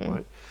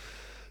 right?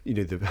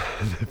 The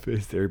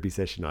first therapy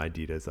session I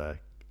did as a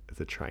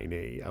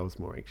trainee, I was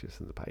more anxious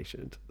than the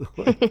patient,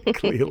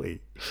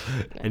 clearly.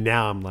 And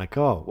now I'm like,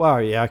 oh,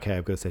 well, yeah, okay,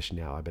 I've got a session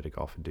now. I better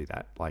go off and do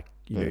that. Like,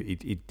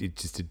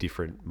 it's just a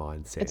different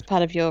mindset. It's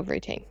part of your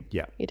routine.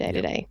 Yeah. Your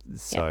day-to-day.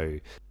 So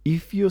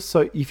if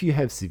you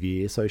have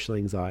severe social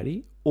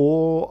anxiety,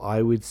 or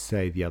I would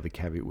say the other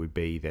caveat would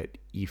be that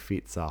if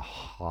it's a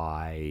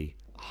high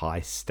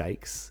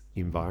stakes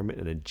environment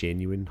and a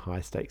genuine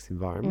high stakes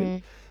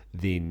environment,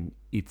 then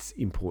it's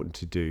important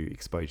to do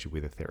exposure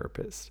with a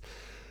therapist.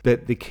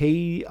 But the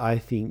key, I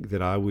think,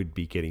 that I would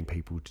be getting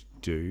people to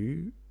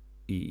do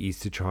is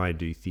to try and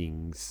do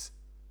things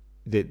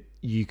that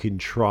you can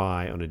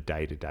try on a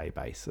day-to-day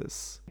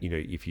basis.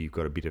 If you've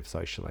got a bit of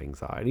social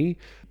anxiety,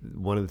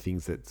 one of the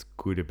things that's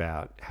good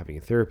about having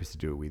a therapist to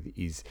do it with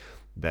is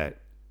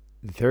that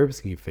the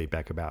therapist can give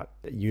feedback about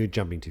you're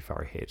jumping too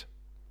far ahead,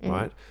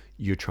 right?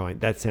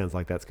 That sounds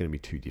like that's going to be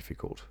too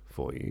difficult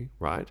for you,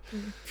 right?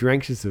 If you're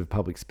anxious of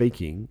public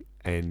speaking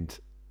and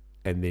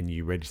then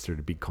you register at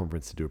a big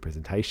conference to do a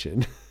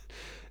presentation,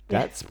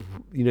 it's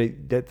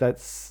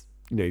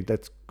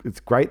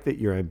great that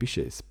you're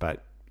ambitious,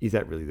 but is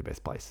that really the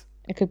best place?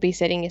 It could be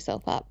setting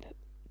yourself up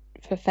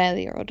for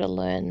failure, or to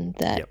learn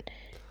that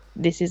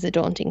this is a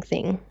daunting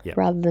thing,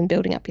 rather than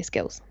building up your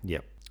skills.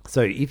 Yep.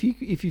 So if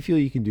you feel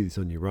you can do this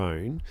on your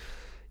own,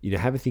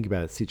 have a think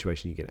about a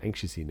situation you get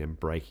anxious in and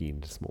break it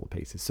into smaller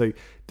pieces. So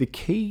the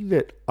key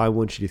that I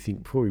want you to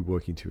think, before we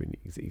work into an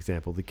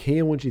example, the key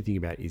I want you to think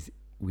about is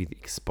with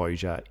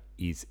exposure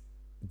is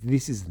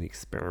this is an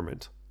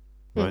experiment,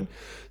 right?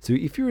 So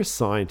if you're a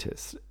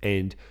scientist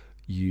and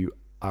you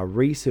are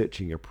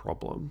researching a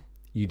problem,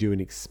 you do an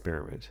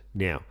experiment.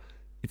 Now,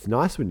 it's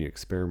nice when your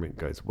experiment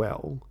goes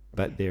well,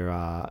 but there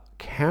are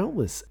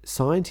countless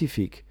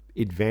scientific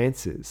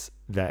advances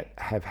that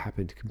have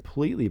happened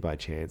completely by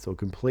chance or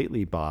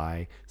completely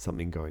by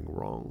something going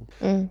wrong.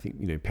 I think,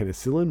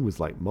 penicillin was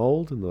like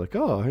mold, and they're like,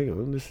 oh, hang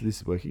on, this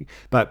is working.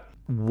 But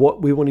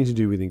what we're wanting to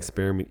do with an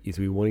experiment is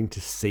we're wanting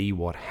to see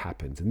what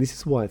happens. And this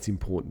is why it's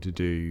important to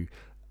do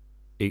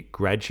it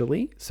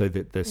gradually so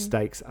that the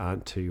stakes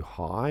aren't too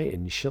high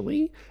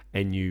initially,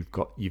 and you've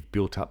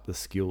built up the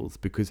skills.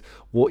 Because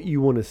what you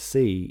want to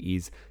see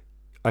is,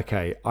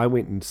 okay, I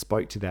went and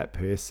spoke to that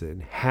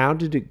person. How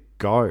did it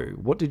go?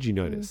 What did you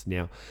notice?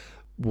 Now,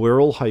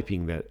 we're all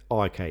hoping that,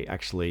 okay,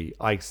 actually,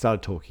 I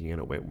started talking and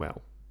it went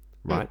well,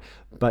 right?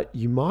 But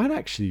you might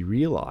actually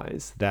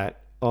realize that,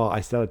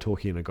 I started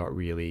talking and I got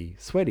really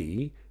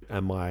sweaty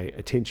and my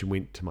attention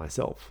went to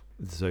myself.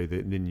 So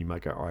then you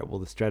might go, all right, well,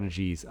 the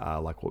strategies are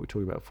like what we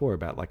talked about before,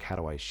 about like, how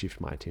do I shift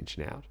my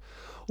attention out?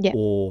 Yeah.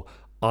 Or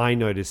I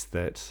noticed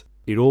that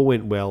it all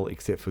went well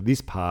except for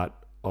this part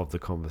of the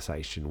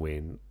conversation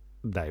when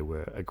they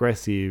were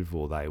aggressive,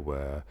 or they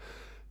were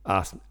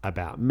asked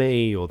about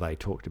me, or they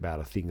talked about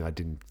a thing I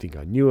didn't think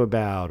I knew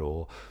about,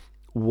 or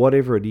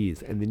whatever it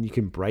is. And then you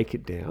can break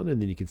it down,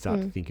 and then you can start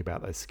to think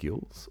about those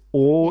skills.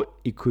 Or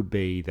it could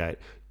be that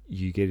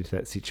you get into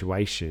that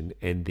situation,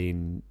 and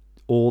then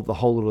the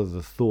whole lot of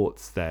the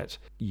thoughts that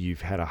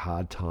you've had a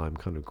hard time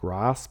kind of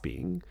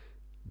grasping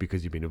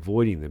because you've been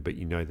avoiding them, but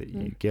you know that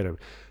you get them,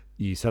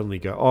 you suddenly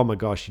go, oh my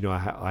gosh,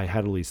 I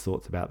had all these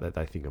thoughts about that.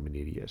 They think I'm an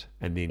idiot.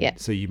 And then,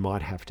 so you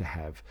might have to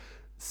have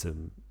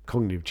some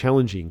cognitive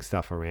challenging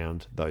stuff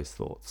around those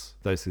thoughts,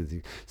 those sort of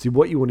things. So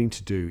what you're wanting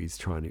to do is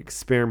trying to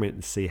experiment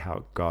and see how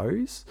it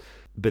goes.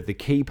 But the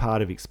key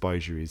part of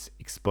exposure is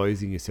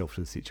exposing yourself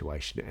to the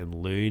situation and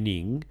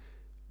learning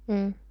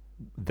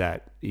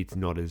that it's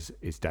not as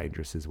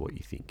dangerous as what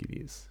you think it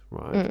is,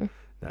 right?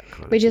 That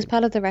kind Which of is thing.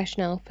 part of the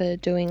rationale for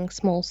doing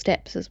small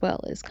steps as well,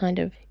 is kind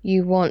of,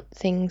 you want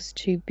things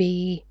to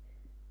be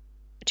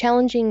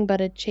challenging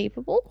but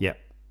achievable. Yeah.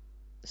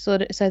 So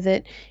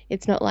that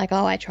it's not like,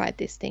 I tried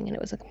this thing and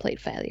it was a complete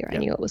failure. I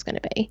knew it was going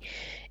to be.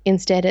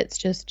 Instead, it's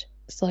just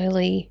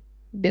slowly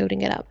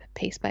building it up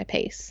piece by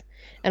piece.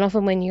 And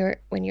often when you're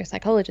a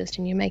psychologist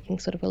and you're making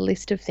sort of a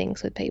list of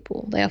things with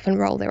people, they often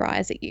roll their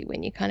eyes at you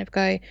when you kind of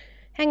go,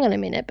 hang on a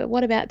minute, but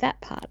what about that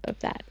part of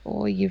that?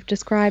 Or you've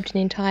described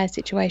an entire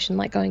situation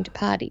like going to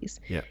parties.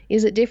 Yeah.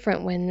 Is it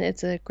different when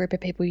it's a group of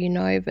people you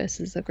know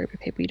versus a group of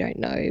people you don't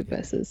know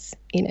versus,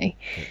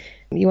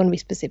 you want to be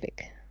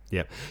specific.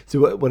 Yeah.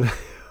 So what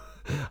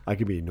I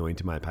can be annoying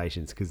to my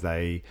patients because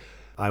I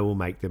will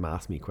make them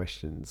ask me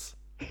questions.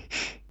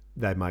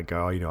 They might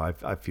go,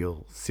 I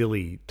feel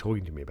silly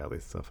talking to me about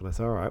this stuff. And I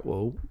say, all right,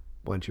 well,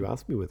 why don't you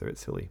ask me whether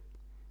it's silly?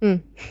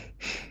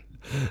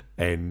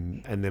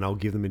 And then I'll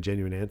give them a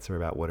genuine answer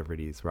about whatever it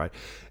is, right?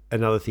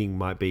 Another thing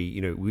might be,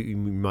 we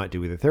might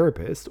do with a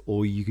therapist,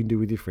 or you can do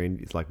with your friend,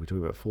 it's like we talked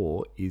about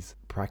before, is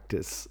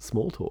practice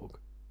small talk.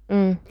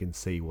 You can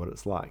see what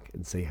it's like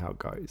and see how it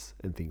goes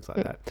and things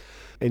like that.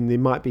 And there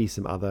might be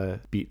some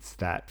other bits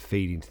that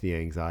feed into the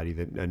anxiety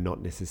that are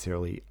not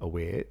necessarily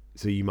aware.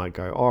 So you might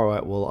go, all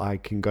right, well, I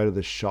can go to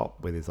the shop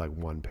where there's like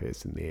one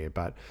person there,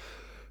 but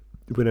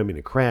when I'm in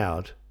a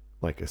crowd,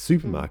 like a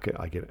supermarket,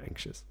 I get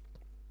anxious.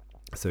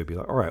 So it'd be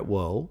like, all right,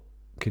 well,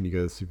 can you go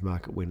to the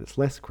supermarket when it's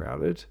less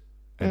crowded,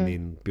 and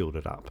then build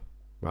it up,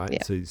 right?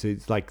 Yeah. So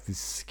it's like the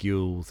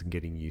skills and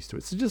getting used to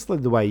it. So just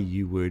like the way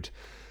you would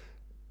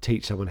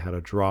teach someone how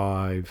to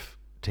drive,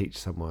 teach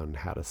someone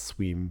how to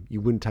swim. You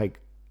wouldn't take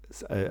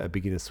a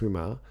beginner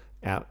swimmer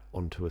out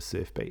onto a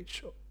surf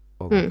beach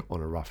on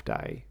a rough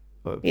day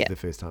for the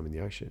first time in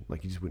the ocean.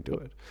 Like, you just wouldn't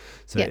do it.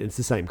 So it's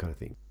the same kind of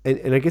thing.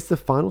 And I guess the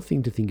final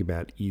thing to think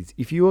about is,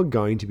 if you are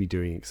going to be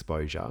doing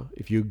exposure,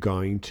 if you're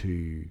going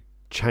to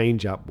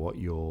change up what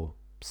your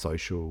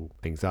social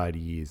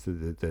anxiety is,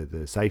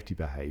 the safety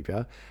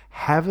behavior,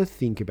 have a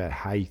think about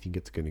how you think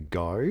it's going to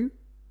go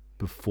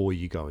before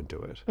you go and do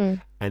it,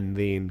 and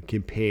then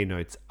compare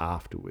notes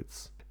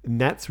afterwards. And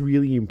that's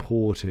really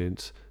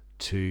important,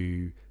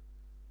 to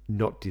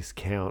not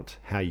discount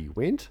how you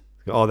went.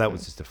 Oh, that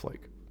was just a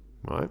fluke,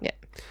 right? Yeah.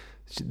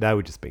 They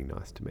were just being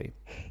nice to me.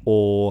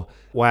 Or,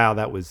 wow,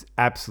 that was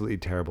absolutely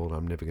terrible and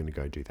I'm never going to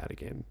go do that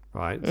again,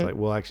 right? It's like,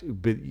 well, actually,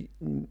 but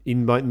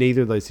in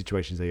neither of those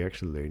situations are you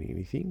actually learning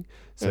anything.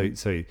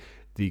 So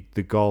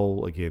the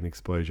goal, again,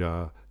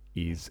 exposure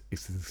is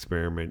it's an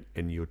experiment,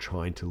 and you're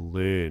trying to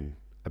learn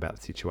about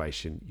the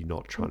situation. You're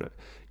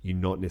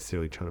not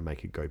necessarily trying to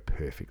make it go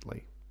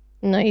perfectly.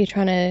 No, you're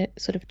trying to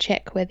sort of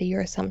check whether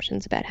your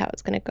assumptions about how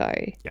it's going to go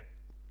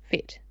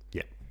fit.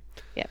 Yeah.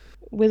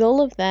 With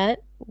all of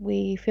that,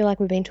 we feel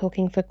like we've been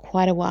talking for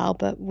quite a while,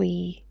 but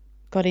we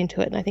got into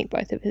it, and I think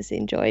both of us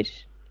enjoyed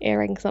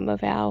airing some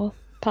of our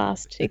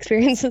past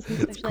experiences.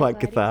 It's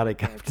quite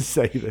cathartic, I have to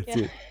say. That's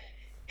it.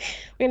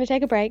 We're going to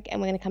take a break, and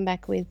we're going to come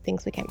back with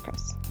things we came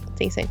across.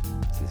 See you soon.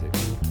 See you soon.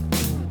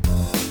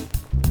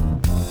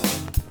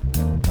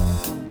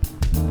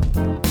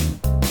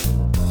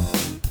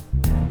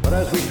 But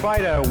as we try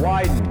to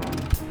widen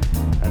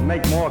and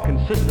make more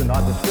consistent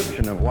our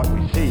description of what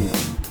we see,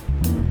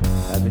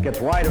 as it gets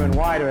wider and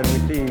wider and we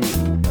see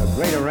a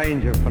greater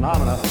range of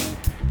phenomena,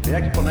 the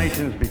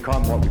explanations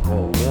become what we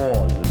call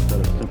laws instead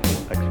of simple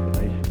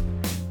explanations.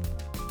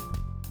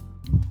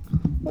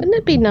 Wouldn't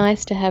it be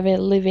nice to have a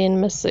live-in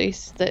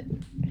masseuse that,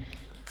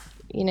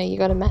 you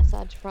got a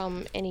massage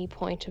from any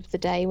point of the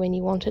day when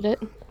you wanted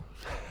it?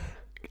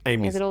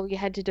 Amy's that all you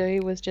had to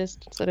do was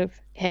just sort of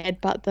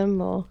headbutt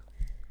them, or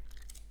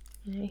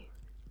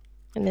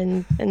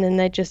and then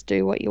they just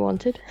do what you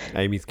wanted.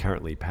 Amy's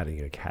currently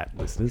patting a cat,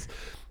 listeners,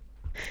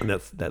 and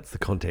that's the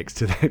context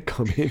to that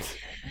comment.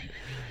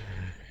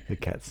 The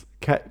cat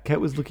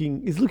is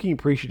looking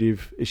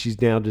appreciative.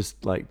 She's now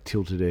just like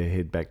tilted her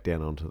head back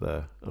down onto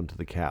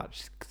the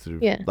couch,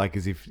 sort of like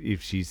as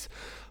if she's,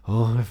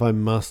 if I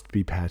must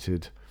be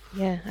patted.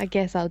 Yeah, I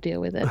guess I'll deal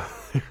with it.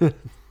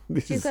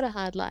 She's got a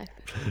hard life.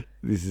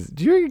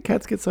 Do you reckon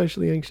cats get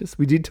socially anxious?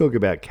 We did talk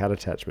about cat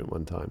attachment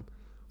one time.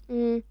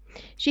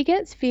 She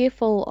gets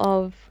fearful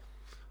of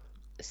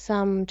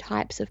some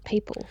types of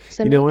people.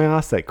 So I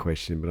asked that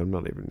question, but I'm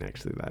not even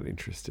actually that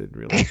interested,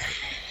 really.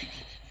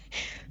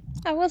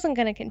 I wasn't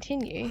going to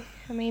continue.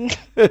 I mean,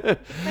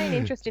 main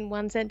interest in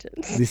one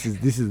sentence. This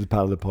is the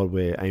part of the pod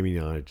where Amy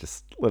and I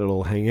just let it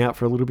all hang out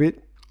for a little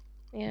bit.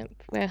 Yeah,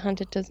 where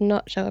Hunter does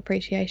not show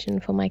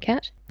appreciation for my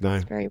cat. No.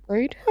 It's very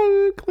rude.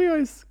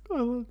 Cleo's.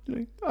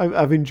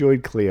 I've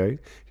enjoyed Cleo.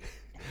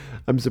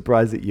 I'm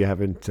surprised that you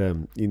haven't,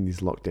 in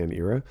this lockdown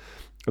era,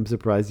 I'm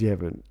surprised you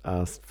haven't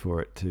asked for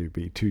it to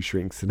be 2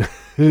 shrinks and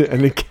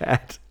a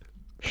cat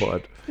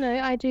pod. No,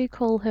 I do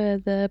call her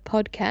the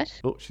podcat.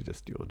 Oh, she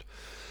just yawned.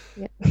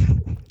 Yep.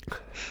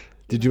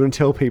 Did you want to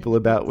tell people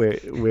about where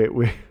it's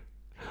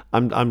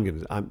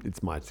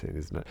my turn,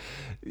 isn't it?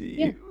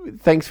 Yeah.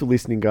 Thanks for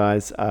listening,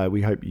 guys.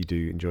 We hope you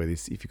do enjoy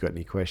this. If you've got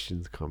any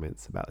questions,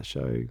 comments about the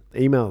show,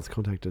 email us,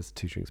 contact us,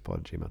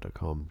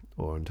 twosshrinkspod@gmail.com,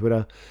 or on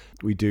Twitter.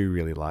 We do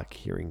really like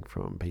hearing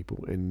from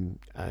people. And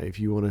if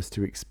you want us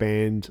to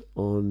expand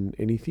on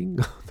anything,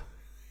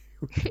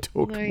 we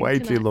talked way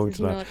too long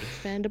tonight. Not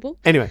expandable.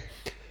 Anyway,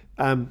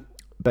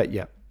 but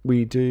yeah,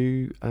 we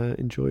do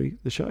enjoy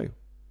the show.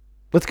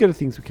 Let's go to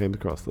things we came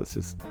across. Let's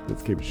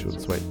keep it short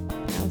and sweet.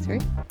 Power through.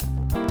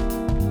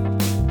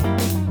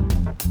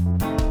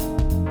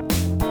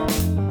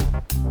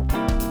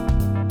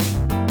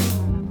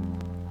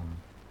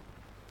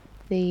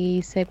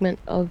 The segment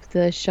of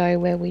the show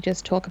where we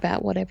just talk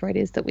about whatever it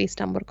is that we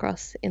stumbled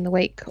across in the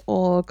week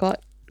or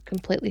got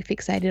completely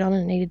fixated on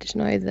and needed to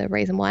know the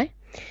reason why.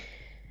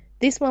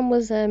 This one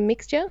was a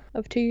mixture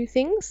of 2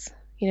 things.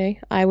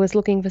 I was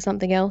looking for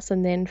something else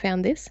and then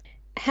found this.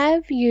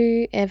 Have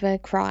you ever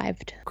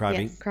crived?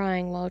 Criving? Yes,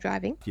 crying while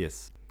driving.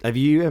 Yes. Have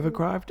you ever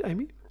crived,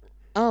 Amy?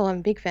 Oh, I'm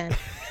a big fan.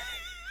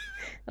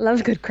 I love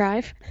a good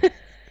crive.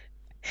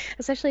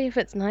 Especially if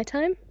it's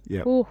nighttime.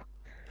 Yeah. Ooh.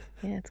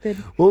 Yeah, it's good.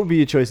 What would be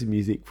your choice of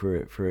music for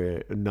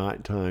a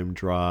nighttime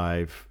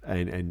drive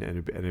and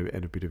a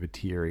bit of a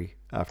teary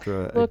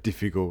after a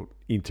difficult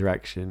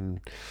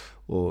interaction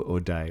or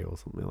day or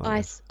something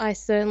like that? I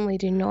certainly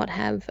do not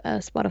have a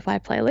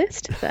Spotify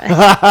playlist.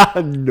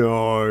 So.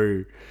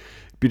 No.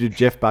 Bit of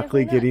Jeff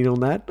Buckley getting on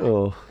that,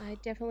 or I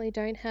definitely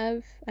don't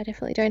have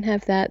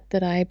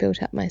that I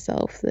built up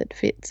myself that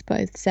fits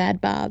both sad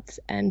baths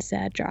and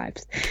sad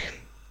drives.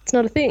 It's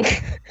not a thing.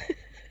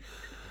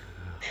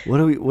 What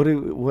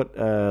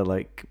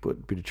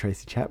bit of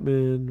Tracy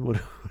Chapman? What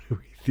are we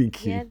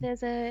thinking? Yeah,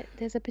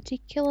 there's a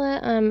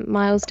particular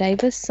Miles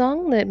Davis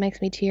song that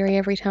makes me teary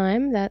every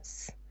time.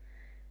 That's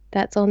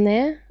on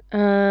there.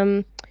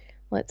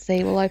 Let's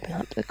see. We'll open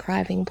up the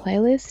criving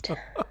playlist.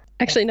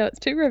 Actually, no, it's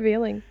too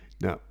revealing.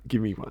 No,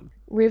 give me one.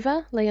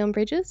 River, Leon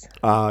Bridges.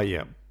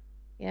 Yeah.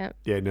 Yeah.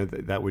 Yeah, no,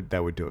 that would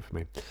do it for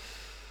me.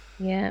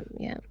 Yeah.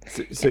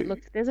 So look,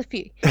 there's a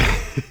few.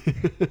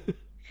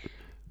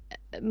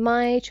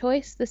 My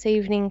choice this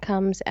evening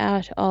comes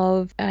out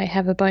of I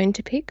have a bone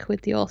to pick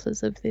with the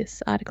authors of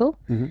this article.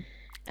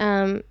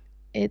 Mm-hmm.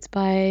 It's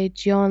by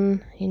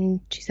John in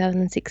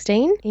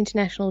 2016,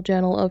 International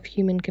Journal of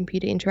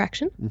Human-Computer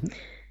Interaction. Mm-hmm.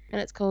 And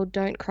it's called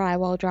Don't Cry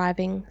While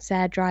Driving.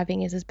 Sad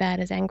driving is as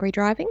bad as angry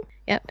driving.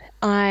 Yep.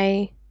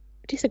 I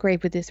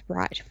disagreed with this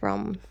right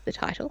from the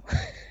title.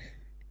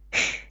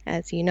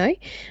 As you know,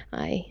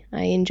 I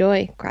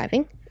enjoy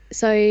criving.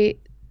 So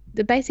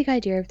the basic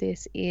idea of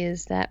this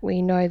is that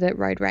we know that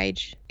road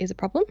rage is a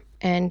problem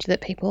and that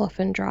people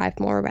often drive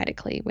more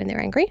erratically when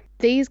they're angry.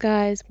 These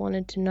guys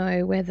wanted to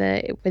know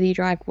whether you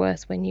drive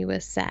worse when you were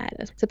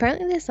sad. So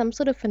apparently there's some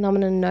sort of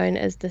phenomenon known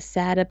as the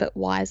sadder but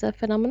wiser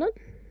phenomenon,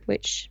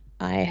 which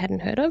I hadn't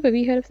heard of. Have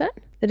you heard of that?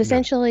 That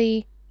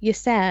essentially you're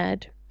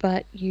sad,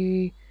 but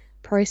you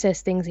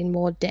process things in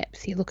more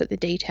depth. You look at the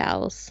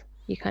details.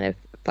 You kind of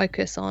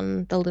focus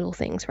on the little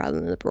things rather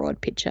than the broad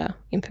picture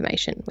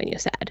information when you're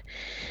sad.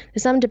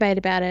 There's some debate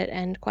about it,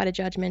 and quite a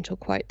judgmental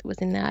quote that was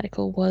in the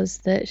article was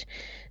that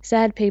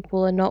sad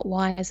people are not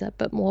wiser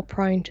but more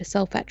prone to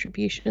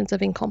self-attributions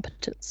of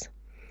incompetence,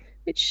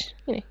 which,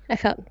 I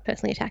felt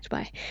personally attacked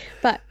by.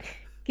 But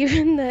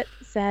given that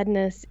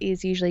sadness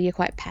is usually you're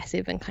quite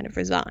passive and kind of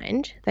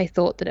resigned, they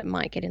thought that it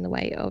might get in the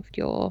way of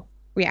your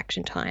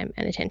reaction time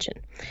and attention.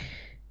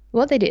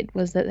 What they did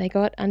was that they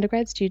got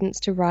undergrad students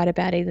to write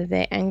about either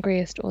their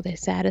angriest or their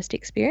saddest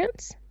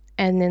experience,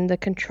 and then the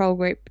control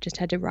group just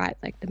had to write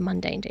like the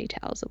mundane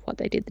details of what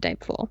they did the day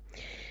before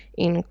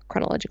in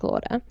chronological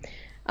order.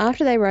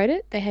 After they wrote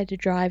it, they had to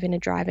drive in a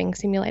driving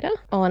simulator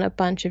on a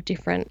bunch of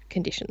different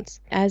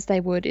conditions, as they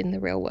would in the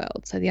real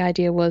world. So the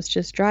idea was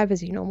just drive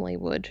as you normally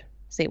would,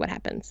 see what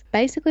happens.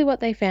 Basically what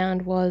they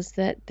found was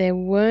that there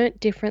weren't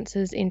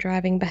differences in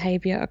driving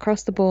behaviour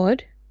across the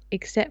board,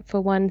 except for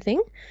one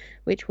thing,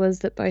 which was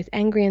that both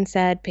angry and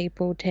sad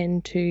people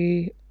tend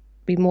to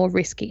be more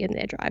risky in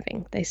their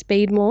driving. They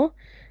speed more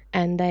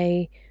and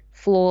they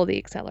floor the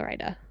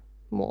accelerator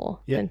more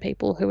than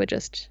people who are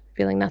just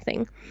feeling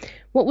nothing.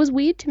 What was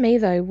weird to me,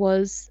 though,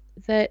 was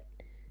that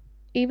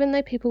even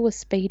though people were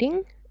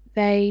speeding,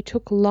 they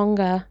took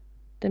longer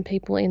than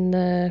people in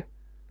the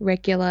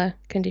regular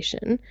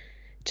condition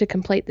to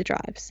complete the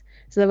drives.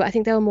 So I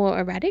think they were more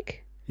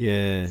erratic.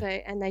 Yeah. So,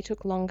 and they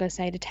took longer,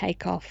 say, to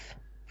take off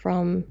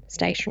from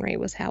stationary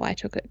was how I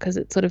took it, because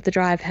it's sort of the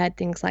drive had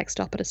things like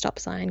stop at a stop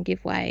sign,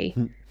 give way,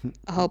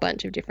 a whole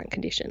bunch of different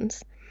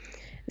conditions.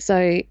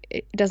 So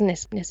it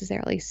doesn't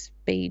necessarily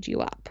speed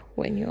you up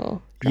when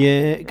you're driving.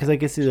 Yeah, because I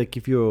guess like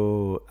if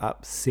you're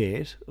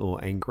upset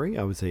or angry,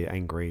 I would say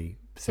angry,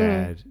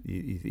 sad,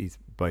 is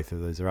both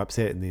of those are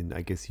upset, and then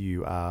I guess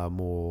you are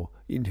more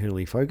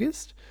internally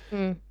focused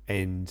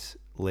and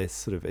less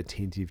sort of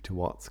attentive to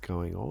what's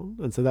going on,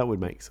 and so that would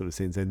make sort of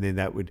sense. And then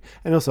that would,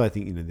 and also I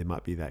think there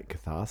might be that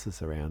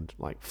catharsis around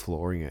like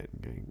flooring it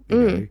and going,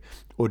 you know,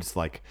 or just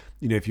like,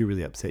 if you're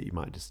really upset, you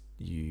might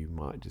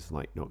just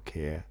like not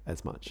care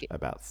as much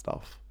about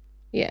stuff.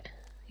 Yeah.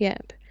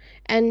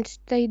 And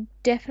they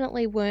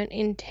definitely weren't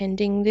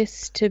intending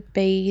this to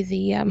be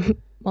the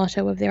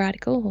motto of their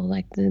article, or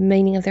like the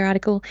meaning of their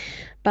article,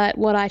 but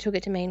what I took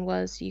it to mean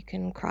was you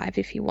can cry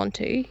if you want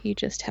to, you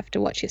just have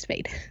to watch your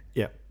speed.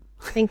 Yeah.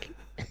 I think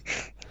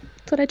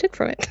that's what I took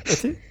from it.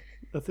 That's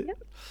it.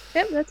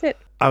 Yep, that's it.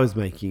 I was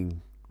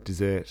making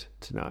dessert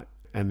tonight,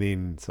 and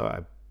then so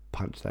I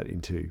punched that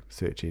into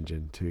search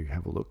engine to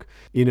have a look.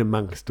 In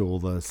amongst all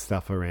the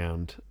stuff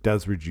around,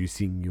 does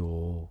reducing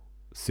your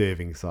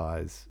serving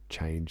size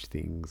change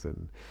things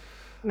and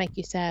make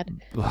you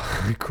sad?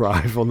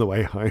 Cry on the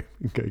way home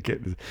and go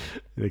get an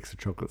extra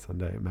chocolate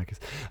sundae at Macca's.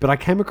 But I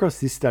came across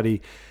this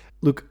study.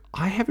 Look,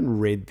 I haven't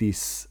read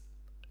this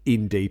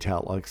in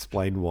detail. I'll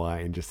explain why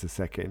in just a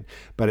second.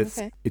 But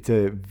it's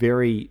a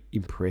very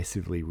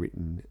impressively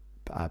written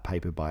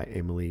paper by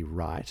Emily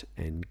Wright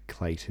and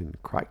Clayton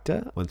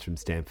Kreiter. One's from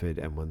Stanford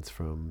and one's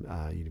from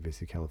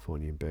University of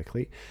California in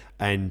Berkeley.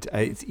 And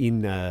it's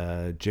in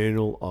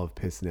Journal of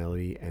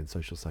Personality and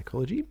Social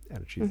Psychology,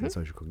 Attitudes and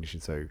Social Cognition.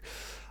 So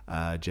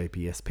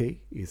JPSP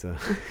is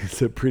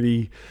a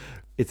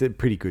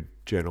pretty good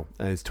journal.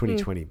 It's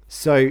 2020.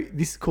 So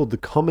this is called the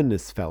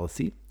commonness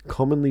fallacy.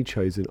 Commonly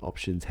chosen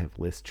options have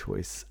less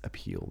choice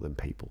appeal than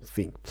people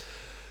think.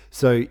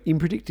 So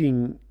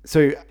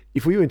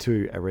if we went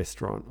to a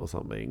restaurant or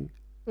something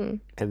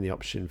and the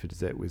option for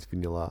dessert was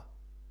vanilla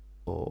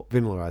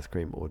ice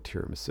cream or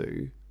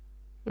tiramisu,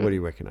 what do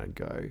you reckon I'd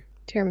go?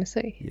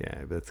 Tiramisu.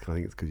 Yeah, but I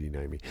think it's because you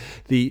know me.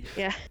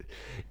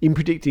 In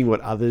predicting what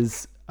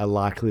others are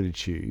likely to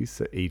choose,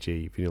 so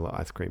e.g. vanilla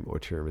ice cream or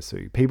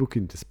tiramisu, people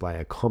can display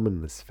a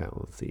commonness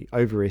fallacy,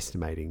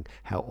 overestimating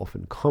how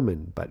often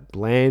common but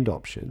bland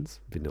options,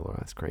 vanilla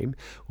ice cream,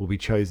 will be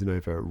chosen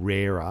over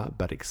rarer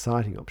but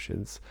exciting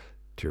options,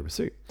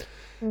 tiramisu.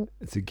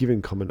 So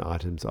given common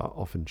items are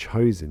often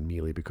chosen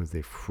merely because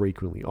they're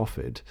frequently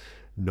offered,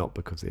 not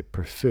because they're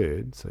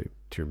preferred, so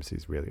tiramisu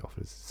is rarely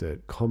offered as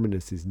dessert,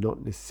 commonness is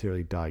not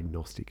necessarily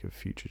diagnostic of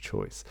future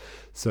choice.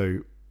 So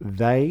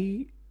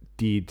they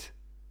did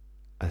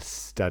a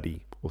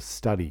study, or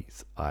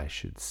studies, I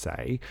should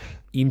say,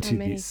 into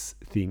this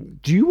thing.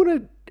 Do you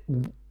want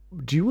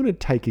to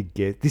take a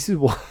guess? This is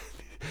why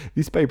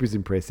this paper is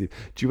impressive.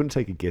 Do you want to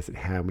take a guess at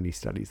how many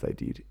studies they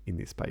did in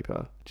this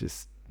paper?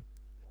 Just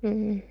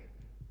okay,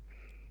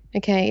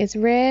 it's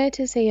rare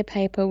to see a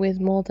paper with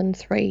more than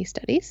 3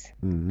 studies.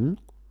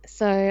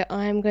 So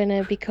I'm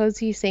gonna, because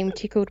you seem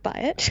tickled by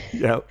it.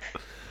 Yep.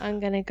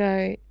 I'm gonna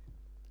go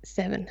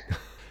 7.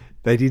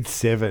 They did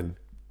 7.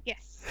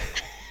 Yes.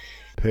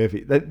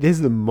 Perfect. There's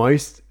the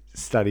most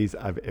studies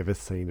I've ever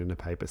seen in a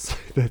paper.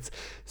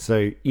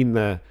 So in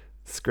the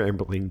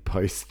scrambling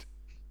post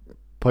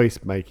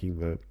making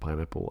the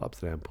pineapple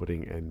upside down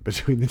pudding and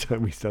between the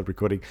time we started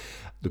recording,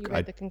 look, you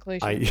read the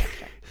conclusion.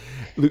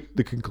 Look,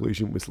 the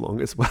conclusion was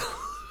long as well.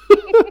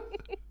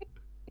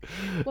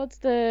 What's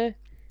the,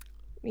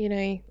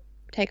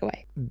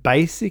 takeaway?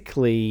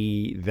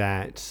 Basically,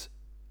 that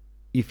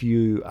if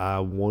you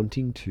are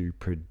wanting to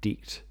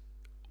predict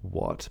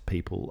what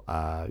people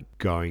are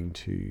going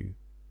to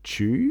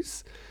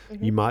choose,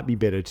 you might be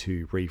better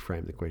to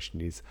reframe the question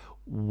is,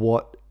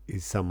 what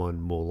is someone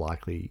more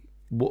likely,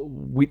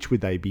 which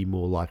would they be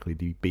more likely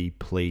to be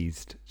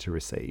pleased to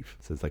receive?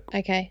 So it's like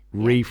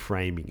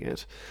reframing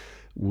it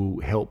will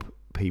help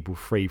people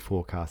free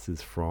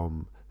forecasters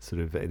from sort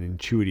of an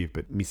intuitive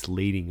but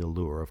misleading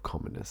allure of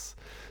commonness.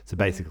 So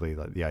basically,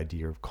 like the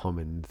idea of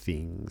common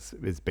things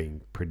as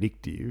being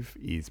predictive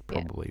is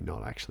probably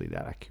not actually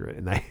that accurate.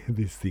 And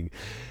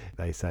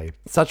they say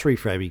such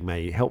reframing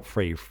may help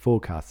free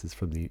forecasters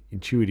from the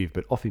intuitive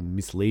but often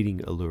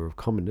misleading allure of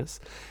commonness,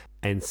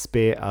 and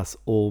spare us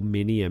all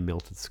many a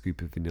melted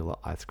scoop of vanilla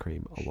ice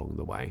cream along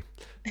the way.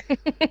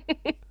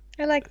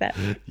 I like that.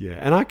 Yeah,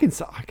 and I can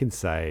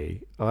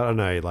say I don't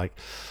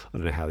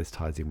know how this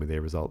ties in with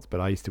their results,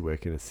 but I used to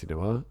work in a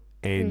cinema,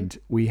 and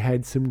we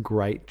had some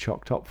great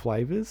choc top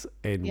flavors,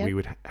 and we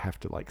would have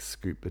to like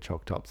scoop the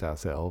choc tops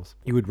ourselves.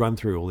 You would run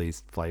through all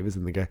these flavors,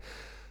 and they go,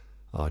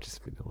 "Oh,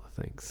 just vanilla,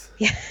 thanks."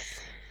 Yeah.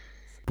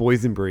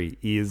 Boysenberry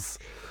is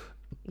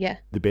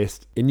the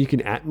best, and you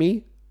can at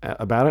me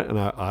about it, and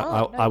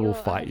I will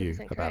fight you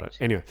about it.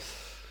 Anyway.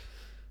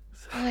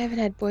 I haven't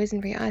had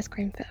boysenberry ice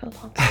cream for a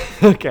long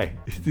time. Okay,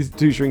 this is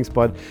Two Shrinks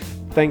Pod.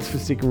 Thanks for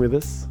sticking with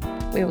us.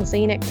 We will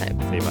see you next time.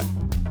 See you,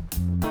 bye.